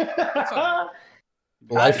 I knew it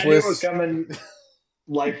was Lifeless. coming.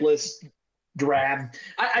 Lifeless, drab.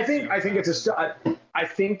 I think it's I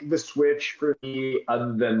think the Switch for me,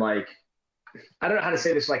 other than like, I don't know how to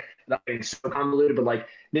say this, like not being so convoluted, but like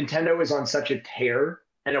Nintendo is on such a tear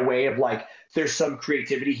in a way of like there's some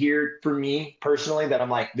creativity here for me personally that I'm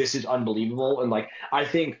like, this is unbelievable. And like I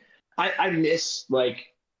think I miss like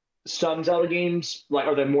some Zelda games, like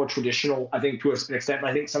are the more traditional, I think to an extent. But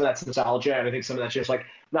I think some of that's nostalgia, and I think some of that's just like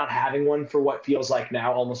not having one for what feels like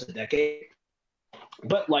now almost a decade.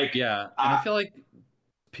 But like, Yeah, and I feel like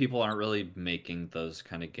people aren't really making those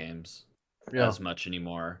kind of games as much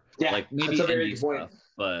anymore. Yeah, like maybe that's a very indie good point. stuff,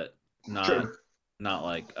 but True. not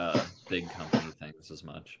like big company things as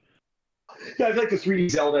much. Yeah, I feel like the 3D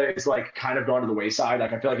Zelda is like kind of gone to the wayside.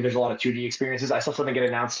 Like I feel like there's a lot of 2D experiences. I saw something get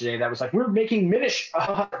announced today that was like, we're making Minish.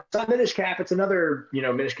 It's not Minish Cap. It's another,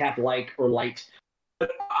 Minish Cap like or light.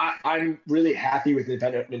 But I'm really happy with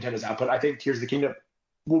Nintendo's output. I think Tears of the Kingdom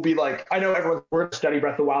will be like, I know we're going to study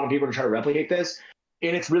Breath of the Wild and people are going to try to replicate this.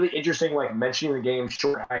 And it's really interesting, like mentioning the game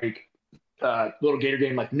Short Hike, little Gator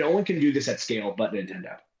game. Like no one can do this at scale but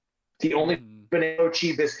Nintendo. The only been able to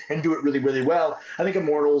achieve this and do it really, really well. I think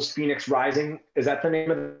Immortals Phoenix Rising, is that the name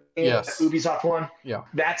of the game? Yes. Ubisoft one? Yeah.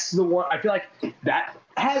 That's the one. I feel like that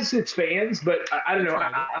has its fans, but I don't know.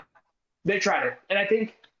 They tried it. And I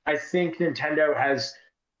think Nintendo has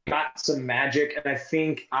got some magic, and I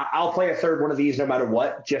think I'll play a third one of these no matter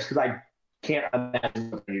what, just because I can't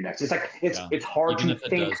imagine what to do next. It's like, it's hard even to if it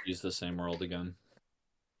think. does use the same world again.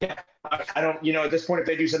 Yeah, I don't, at this point, if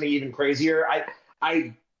they do something even crazier,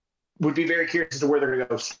 I would be very curious as to where they're going to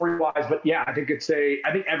go story-wise. But yeah, I think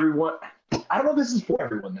everyone. I don't know if this is for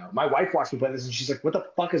everyone though. My wife watched me play this, and she's like, "What the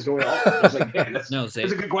fuck is going on?" I was like, "Man, that's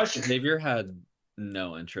a good question." Xavier had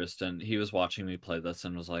no interest, and he was watching me play this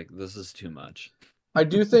and was like, "This is too much." I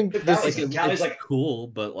do think this it's like cool,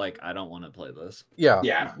 but like I don't want to play this.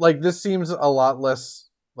 Yeah. Like this seems a lot less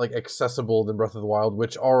like accessible than Breath of the Wild,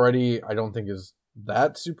 which already I don't think is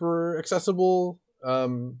that super accessible.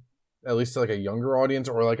 At least to like a younger audience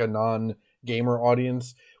or like a non-gamer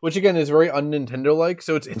audience, which again is very un-Nintendo like.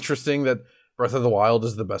 So it's interesting that Breath of the Wild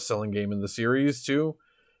is the best-selling game in the series too.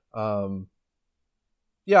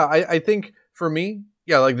 Yeah, I think for me,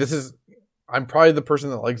 yeah, like this is. I'm probably the person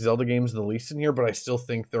that likes Zelda games the least in here, but I still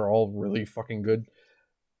think they're all really fucking good.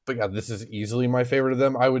 But yeah, this is easily my favorite of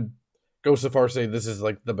them. I would go so far as to say this is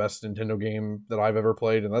like the best Nintendo game that I've ever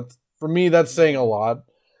played, and that's for me that's saying a lot.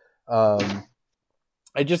 I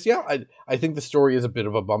think the story is a bit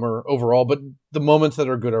of a bummer overall, but the moments that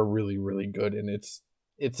are good are really, really good, and it's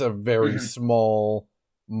a very small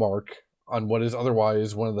mark on what is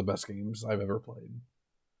otherwise one of the best games I've ever played.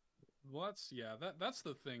 Well, that's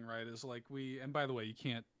the thing, right? Is like and by the way, you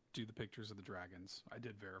can't do the pictures of the dragons. I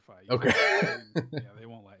did verify. Okay. They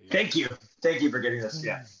won't let you. Thank you for getting this.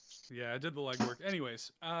 Yeah. Yeah, I did the legwork.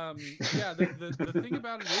 Anyways, yeah, the thing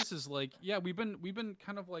about it is like, yeah, we've been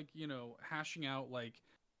kind of like, hashing out like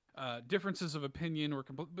differences of opinion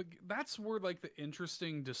but that's where like the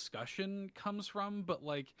interesting discussion comes from. But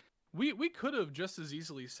like we could have just as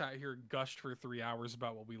easily sat here and gushed for 3 hours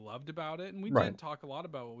about what we loved about it, and we did talk a lot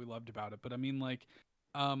about what we loved about it. But I mean, like,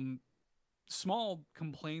 small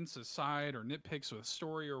complaints aside or nitpicks with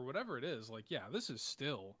story or whatever it is, like, yeah, this is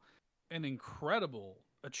still an incredible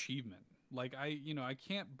achievement. Like I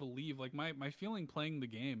can't believe, like, my feeling playing the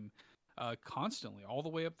game constantly all the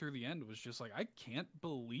way up through the end was just like, I can't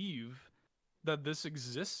believe that this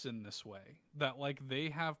exists in this way, that like they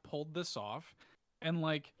have pulled this off, and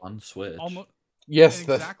like On Switch. almost Yes,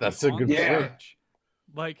 exactly that's a on good the Yeah. point. Switch.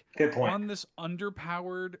 Like Good point. on this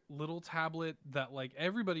underpowered little tablet that like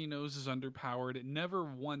everybody knows is underpowered. It never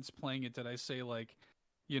once playing it did I say like,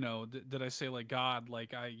 did I say like, God,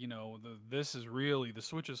 like this is really, the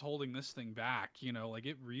Switch is holding this thing back. Like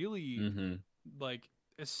it really Mm-hmm. like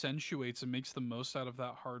accentuates and makes the most out of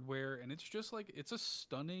that hardware, and it's just like it's a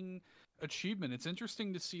stunning achievement. It's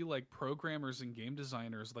interesting to see like programmers and game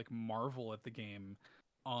designers like marvel at the game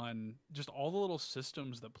on just all the little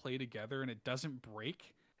systems that play together, and it doesn't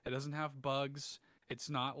break, it doesn't have bugs, it's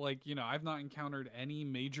not like I've not encountered any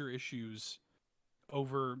major issues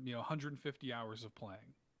over 150 hours of playing.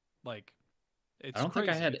 Like it's I don't think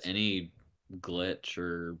I crazy. had any glitch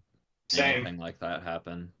or Same. anything like that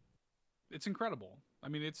happen. It's incredible. I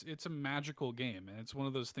mean, it's a magical game, and it's one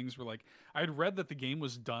of those things where like I'd read that the game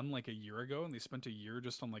was done like a year ago, and they spent a year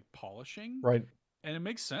just on like polishing, Right. and it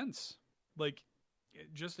makes sense. Like,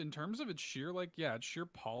 just in terms of its sheer it's sheer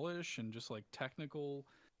polish and just like technical,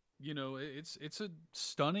 it's a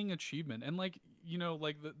stunning achievement. And like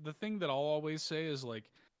like the thing that I'll always say is like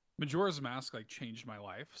Majora's Mask like changed my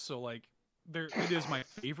life. So like it is my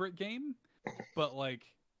favorite game, but like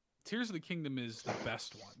Tears of the Kingdom is the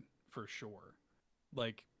best one for sure.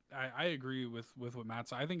 Like I agree with what Matt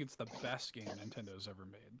said. I think it's the best game Nintendo's ever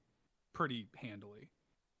made, pretty handily.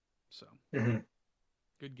 So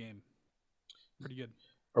good game, pretty good.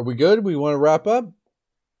 Are we good? We want to wrap up?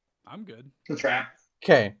 I'm good. That's right.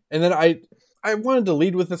 Okay. And then I wanted to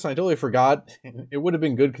lead with this, and I totally forgot. It would have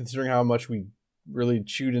been good considering how much we really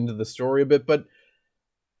chewed into the story a bit, but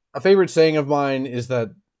a favorite saying of mine is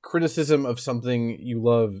that criticism of something you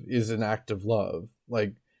love is an act of love.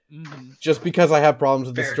 Like, just because I have problems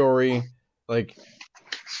with the story, like,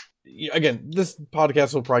 again, this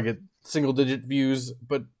podcast will probably get single-digit views,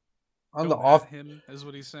 but on the off, him is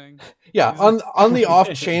what he's saying. yeah, on the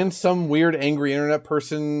off chance some weird angry internet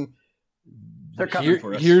person They're coming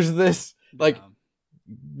for us. hears this, like, Yeah.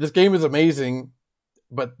 this game is amazing,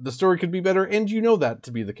 but the story could be better, and you know that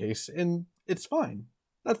to be the case, and it's fine.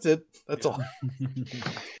 That's it. That's all.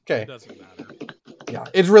 Okay. It doesn't matter. Yeah,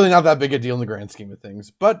 it's really not that big a deal in the grand scheme of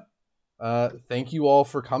things. But thank you all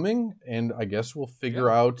for coming, and I guess we'll figure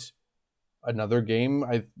out another game.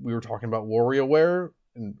 We were talking about WarioWare,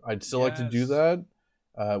 and I'd still like to do that.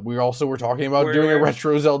 We also were talking about doing a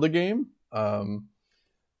retro Zelda game.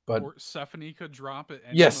 But or Stephanie could drop at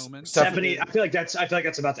any moment. Stephanie, I feel like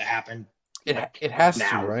that's about to happen. It has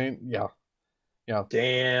now. to, right? Yeah.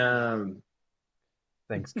 Damn.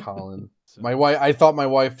 Thanks, Colin. So- My wife. I thought my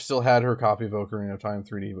wife still had her copy of Ocarina of Time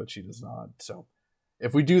 3D, but she does not. So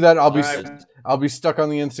if we do that, I'll be stuck on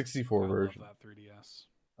the N64 I version. love that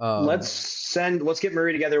 3DS. Let's get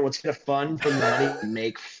Murray together. Let's get a fund for money to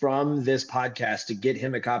make from this podcast to get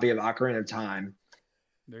him a copy of Ocarina of Time.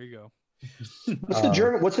 There you go.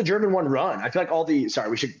 What's the German one run? I feel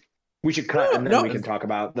like we should cut and then we can talk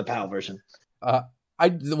about the PAL version.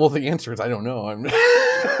 The answer is I don't know.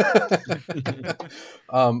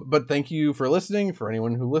 But thank you for listening, for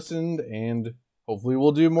anyone who listened, and hopefully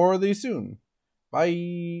we'll do more of these soon.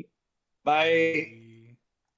 Bye. Bye.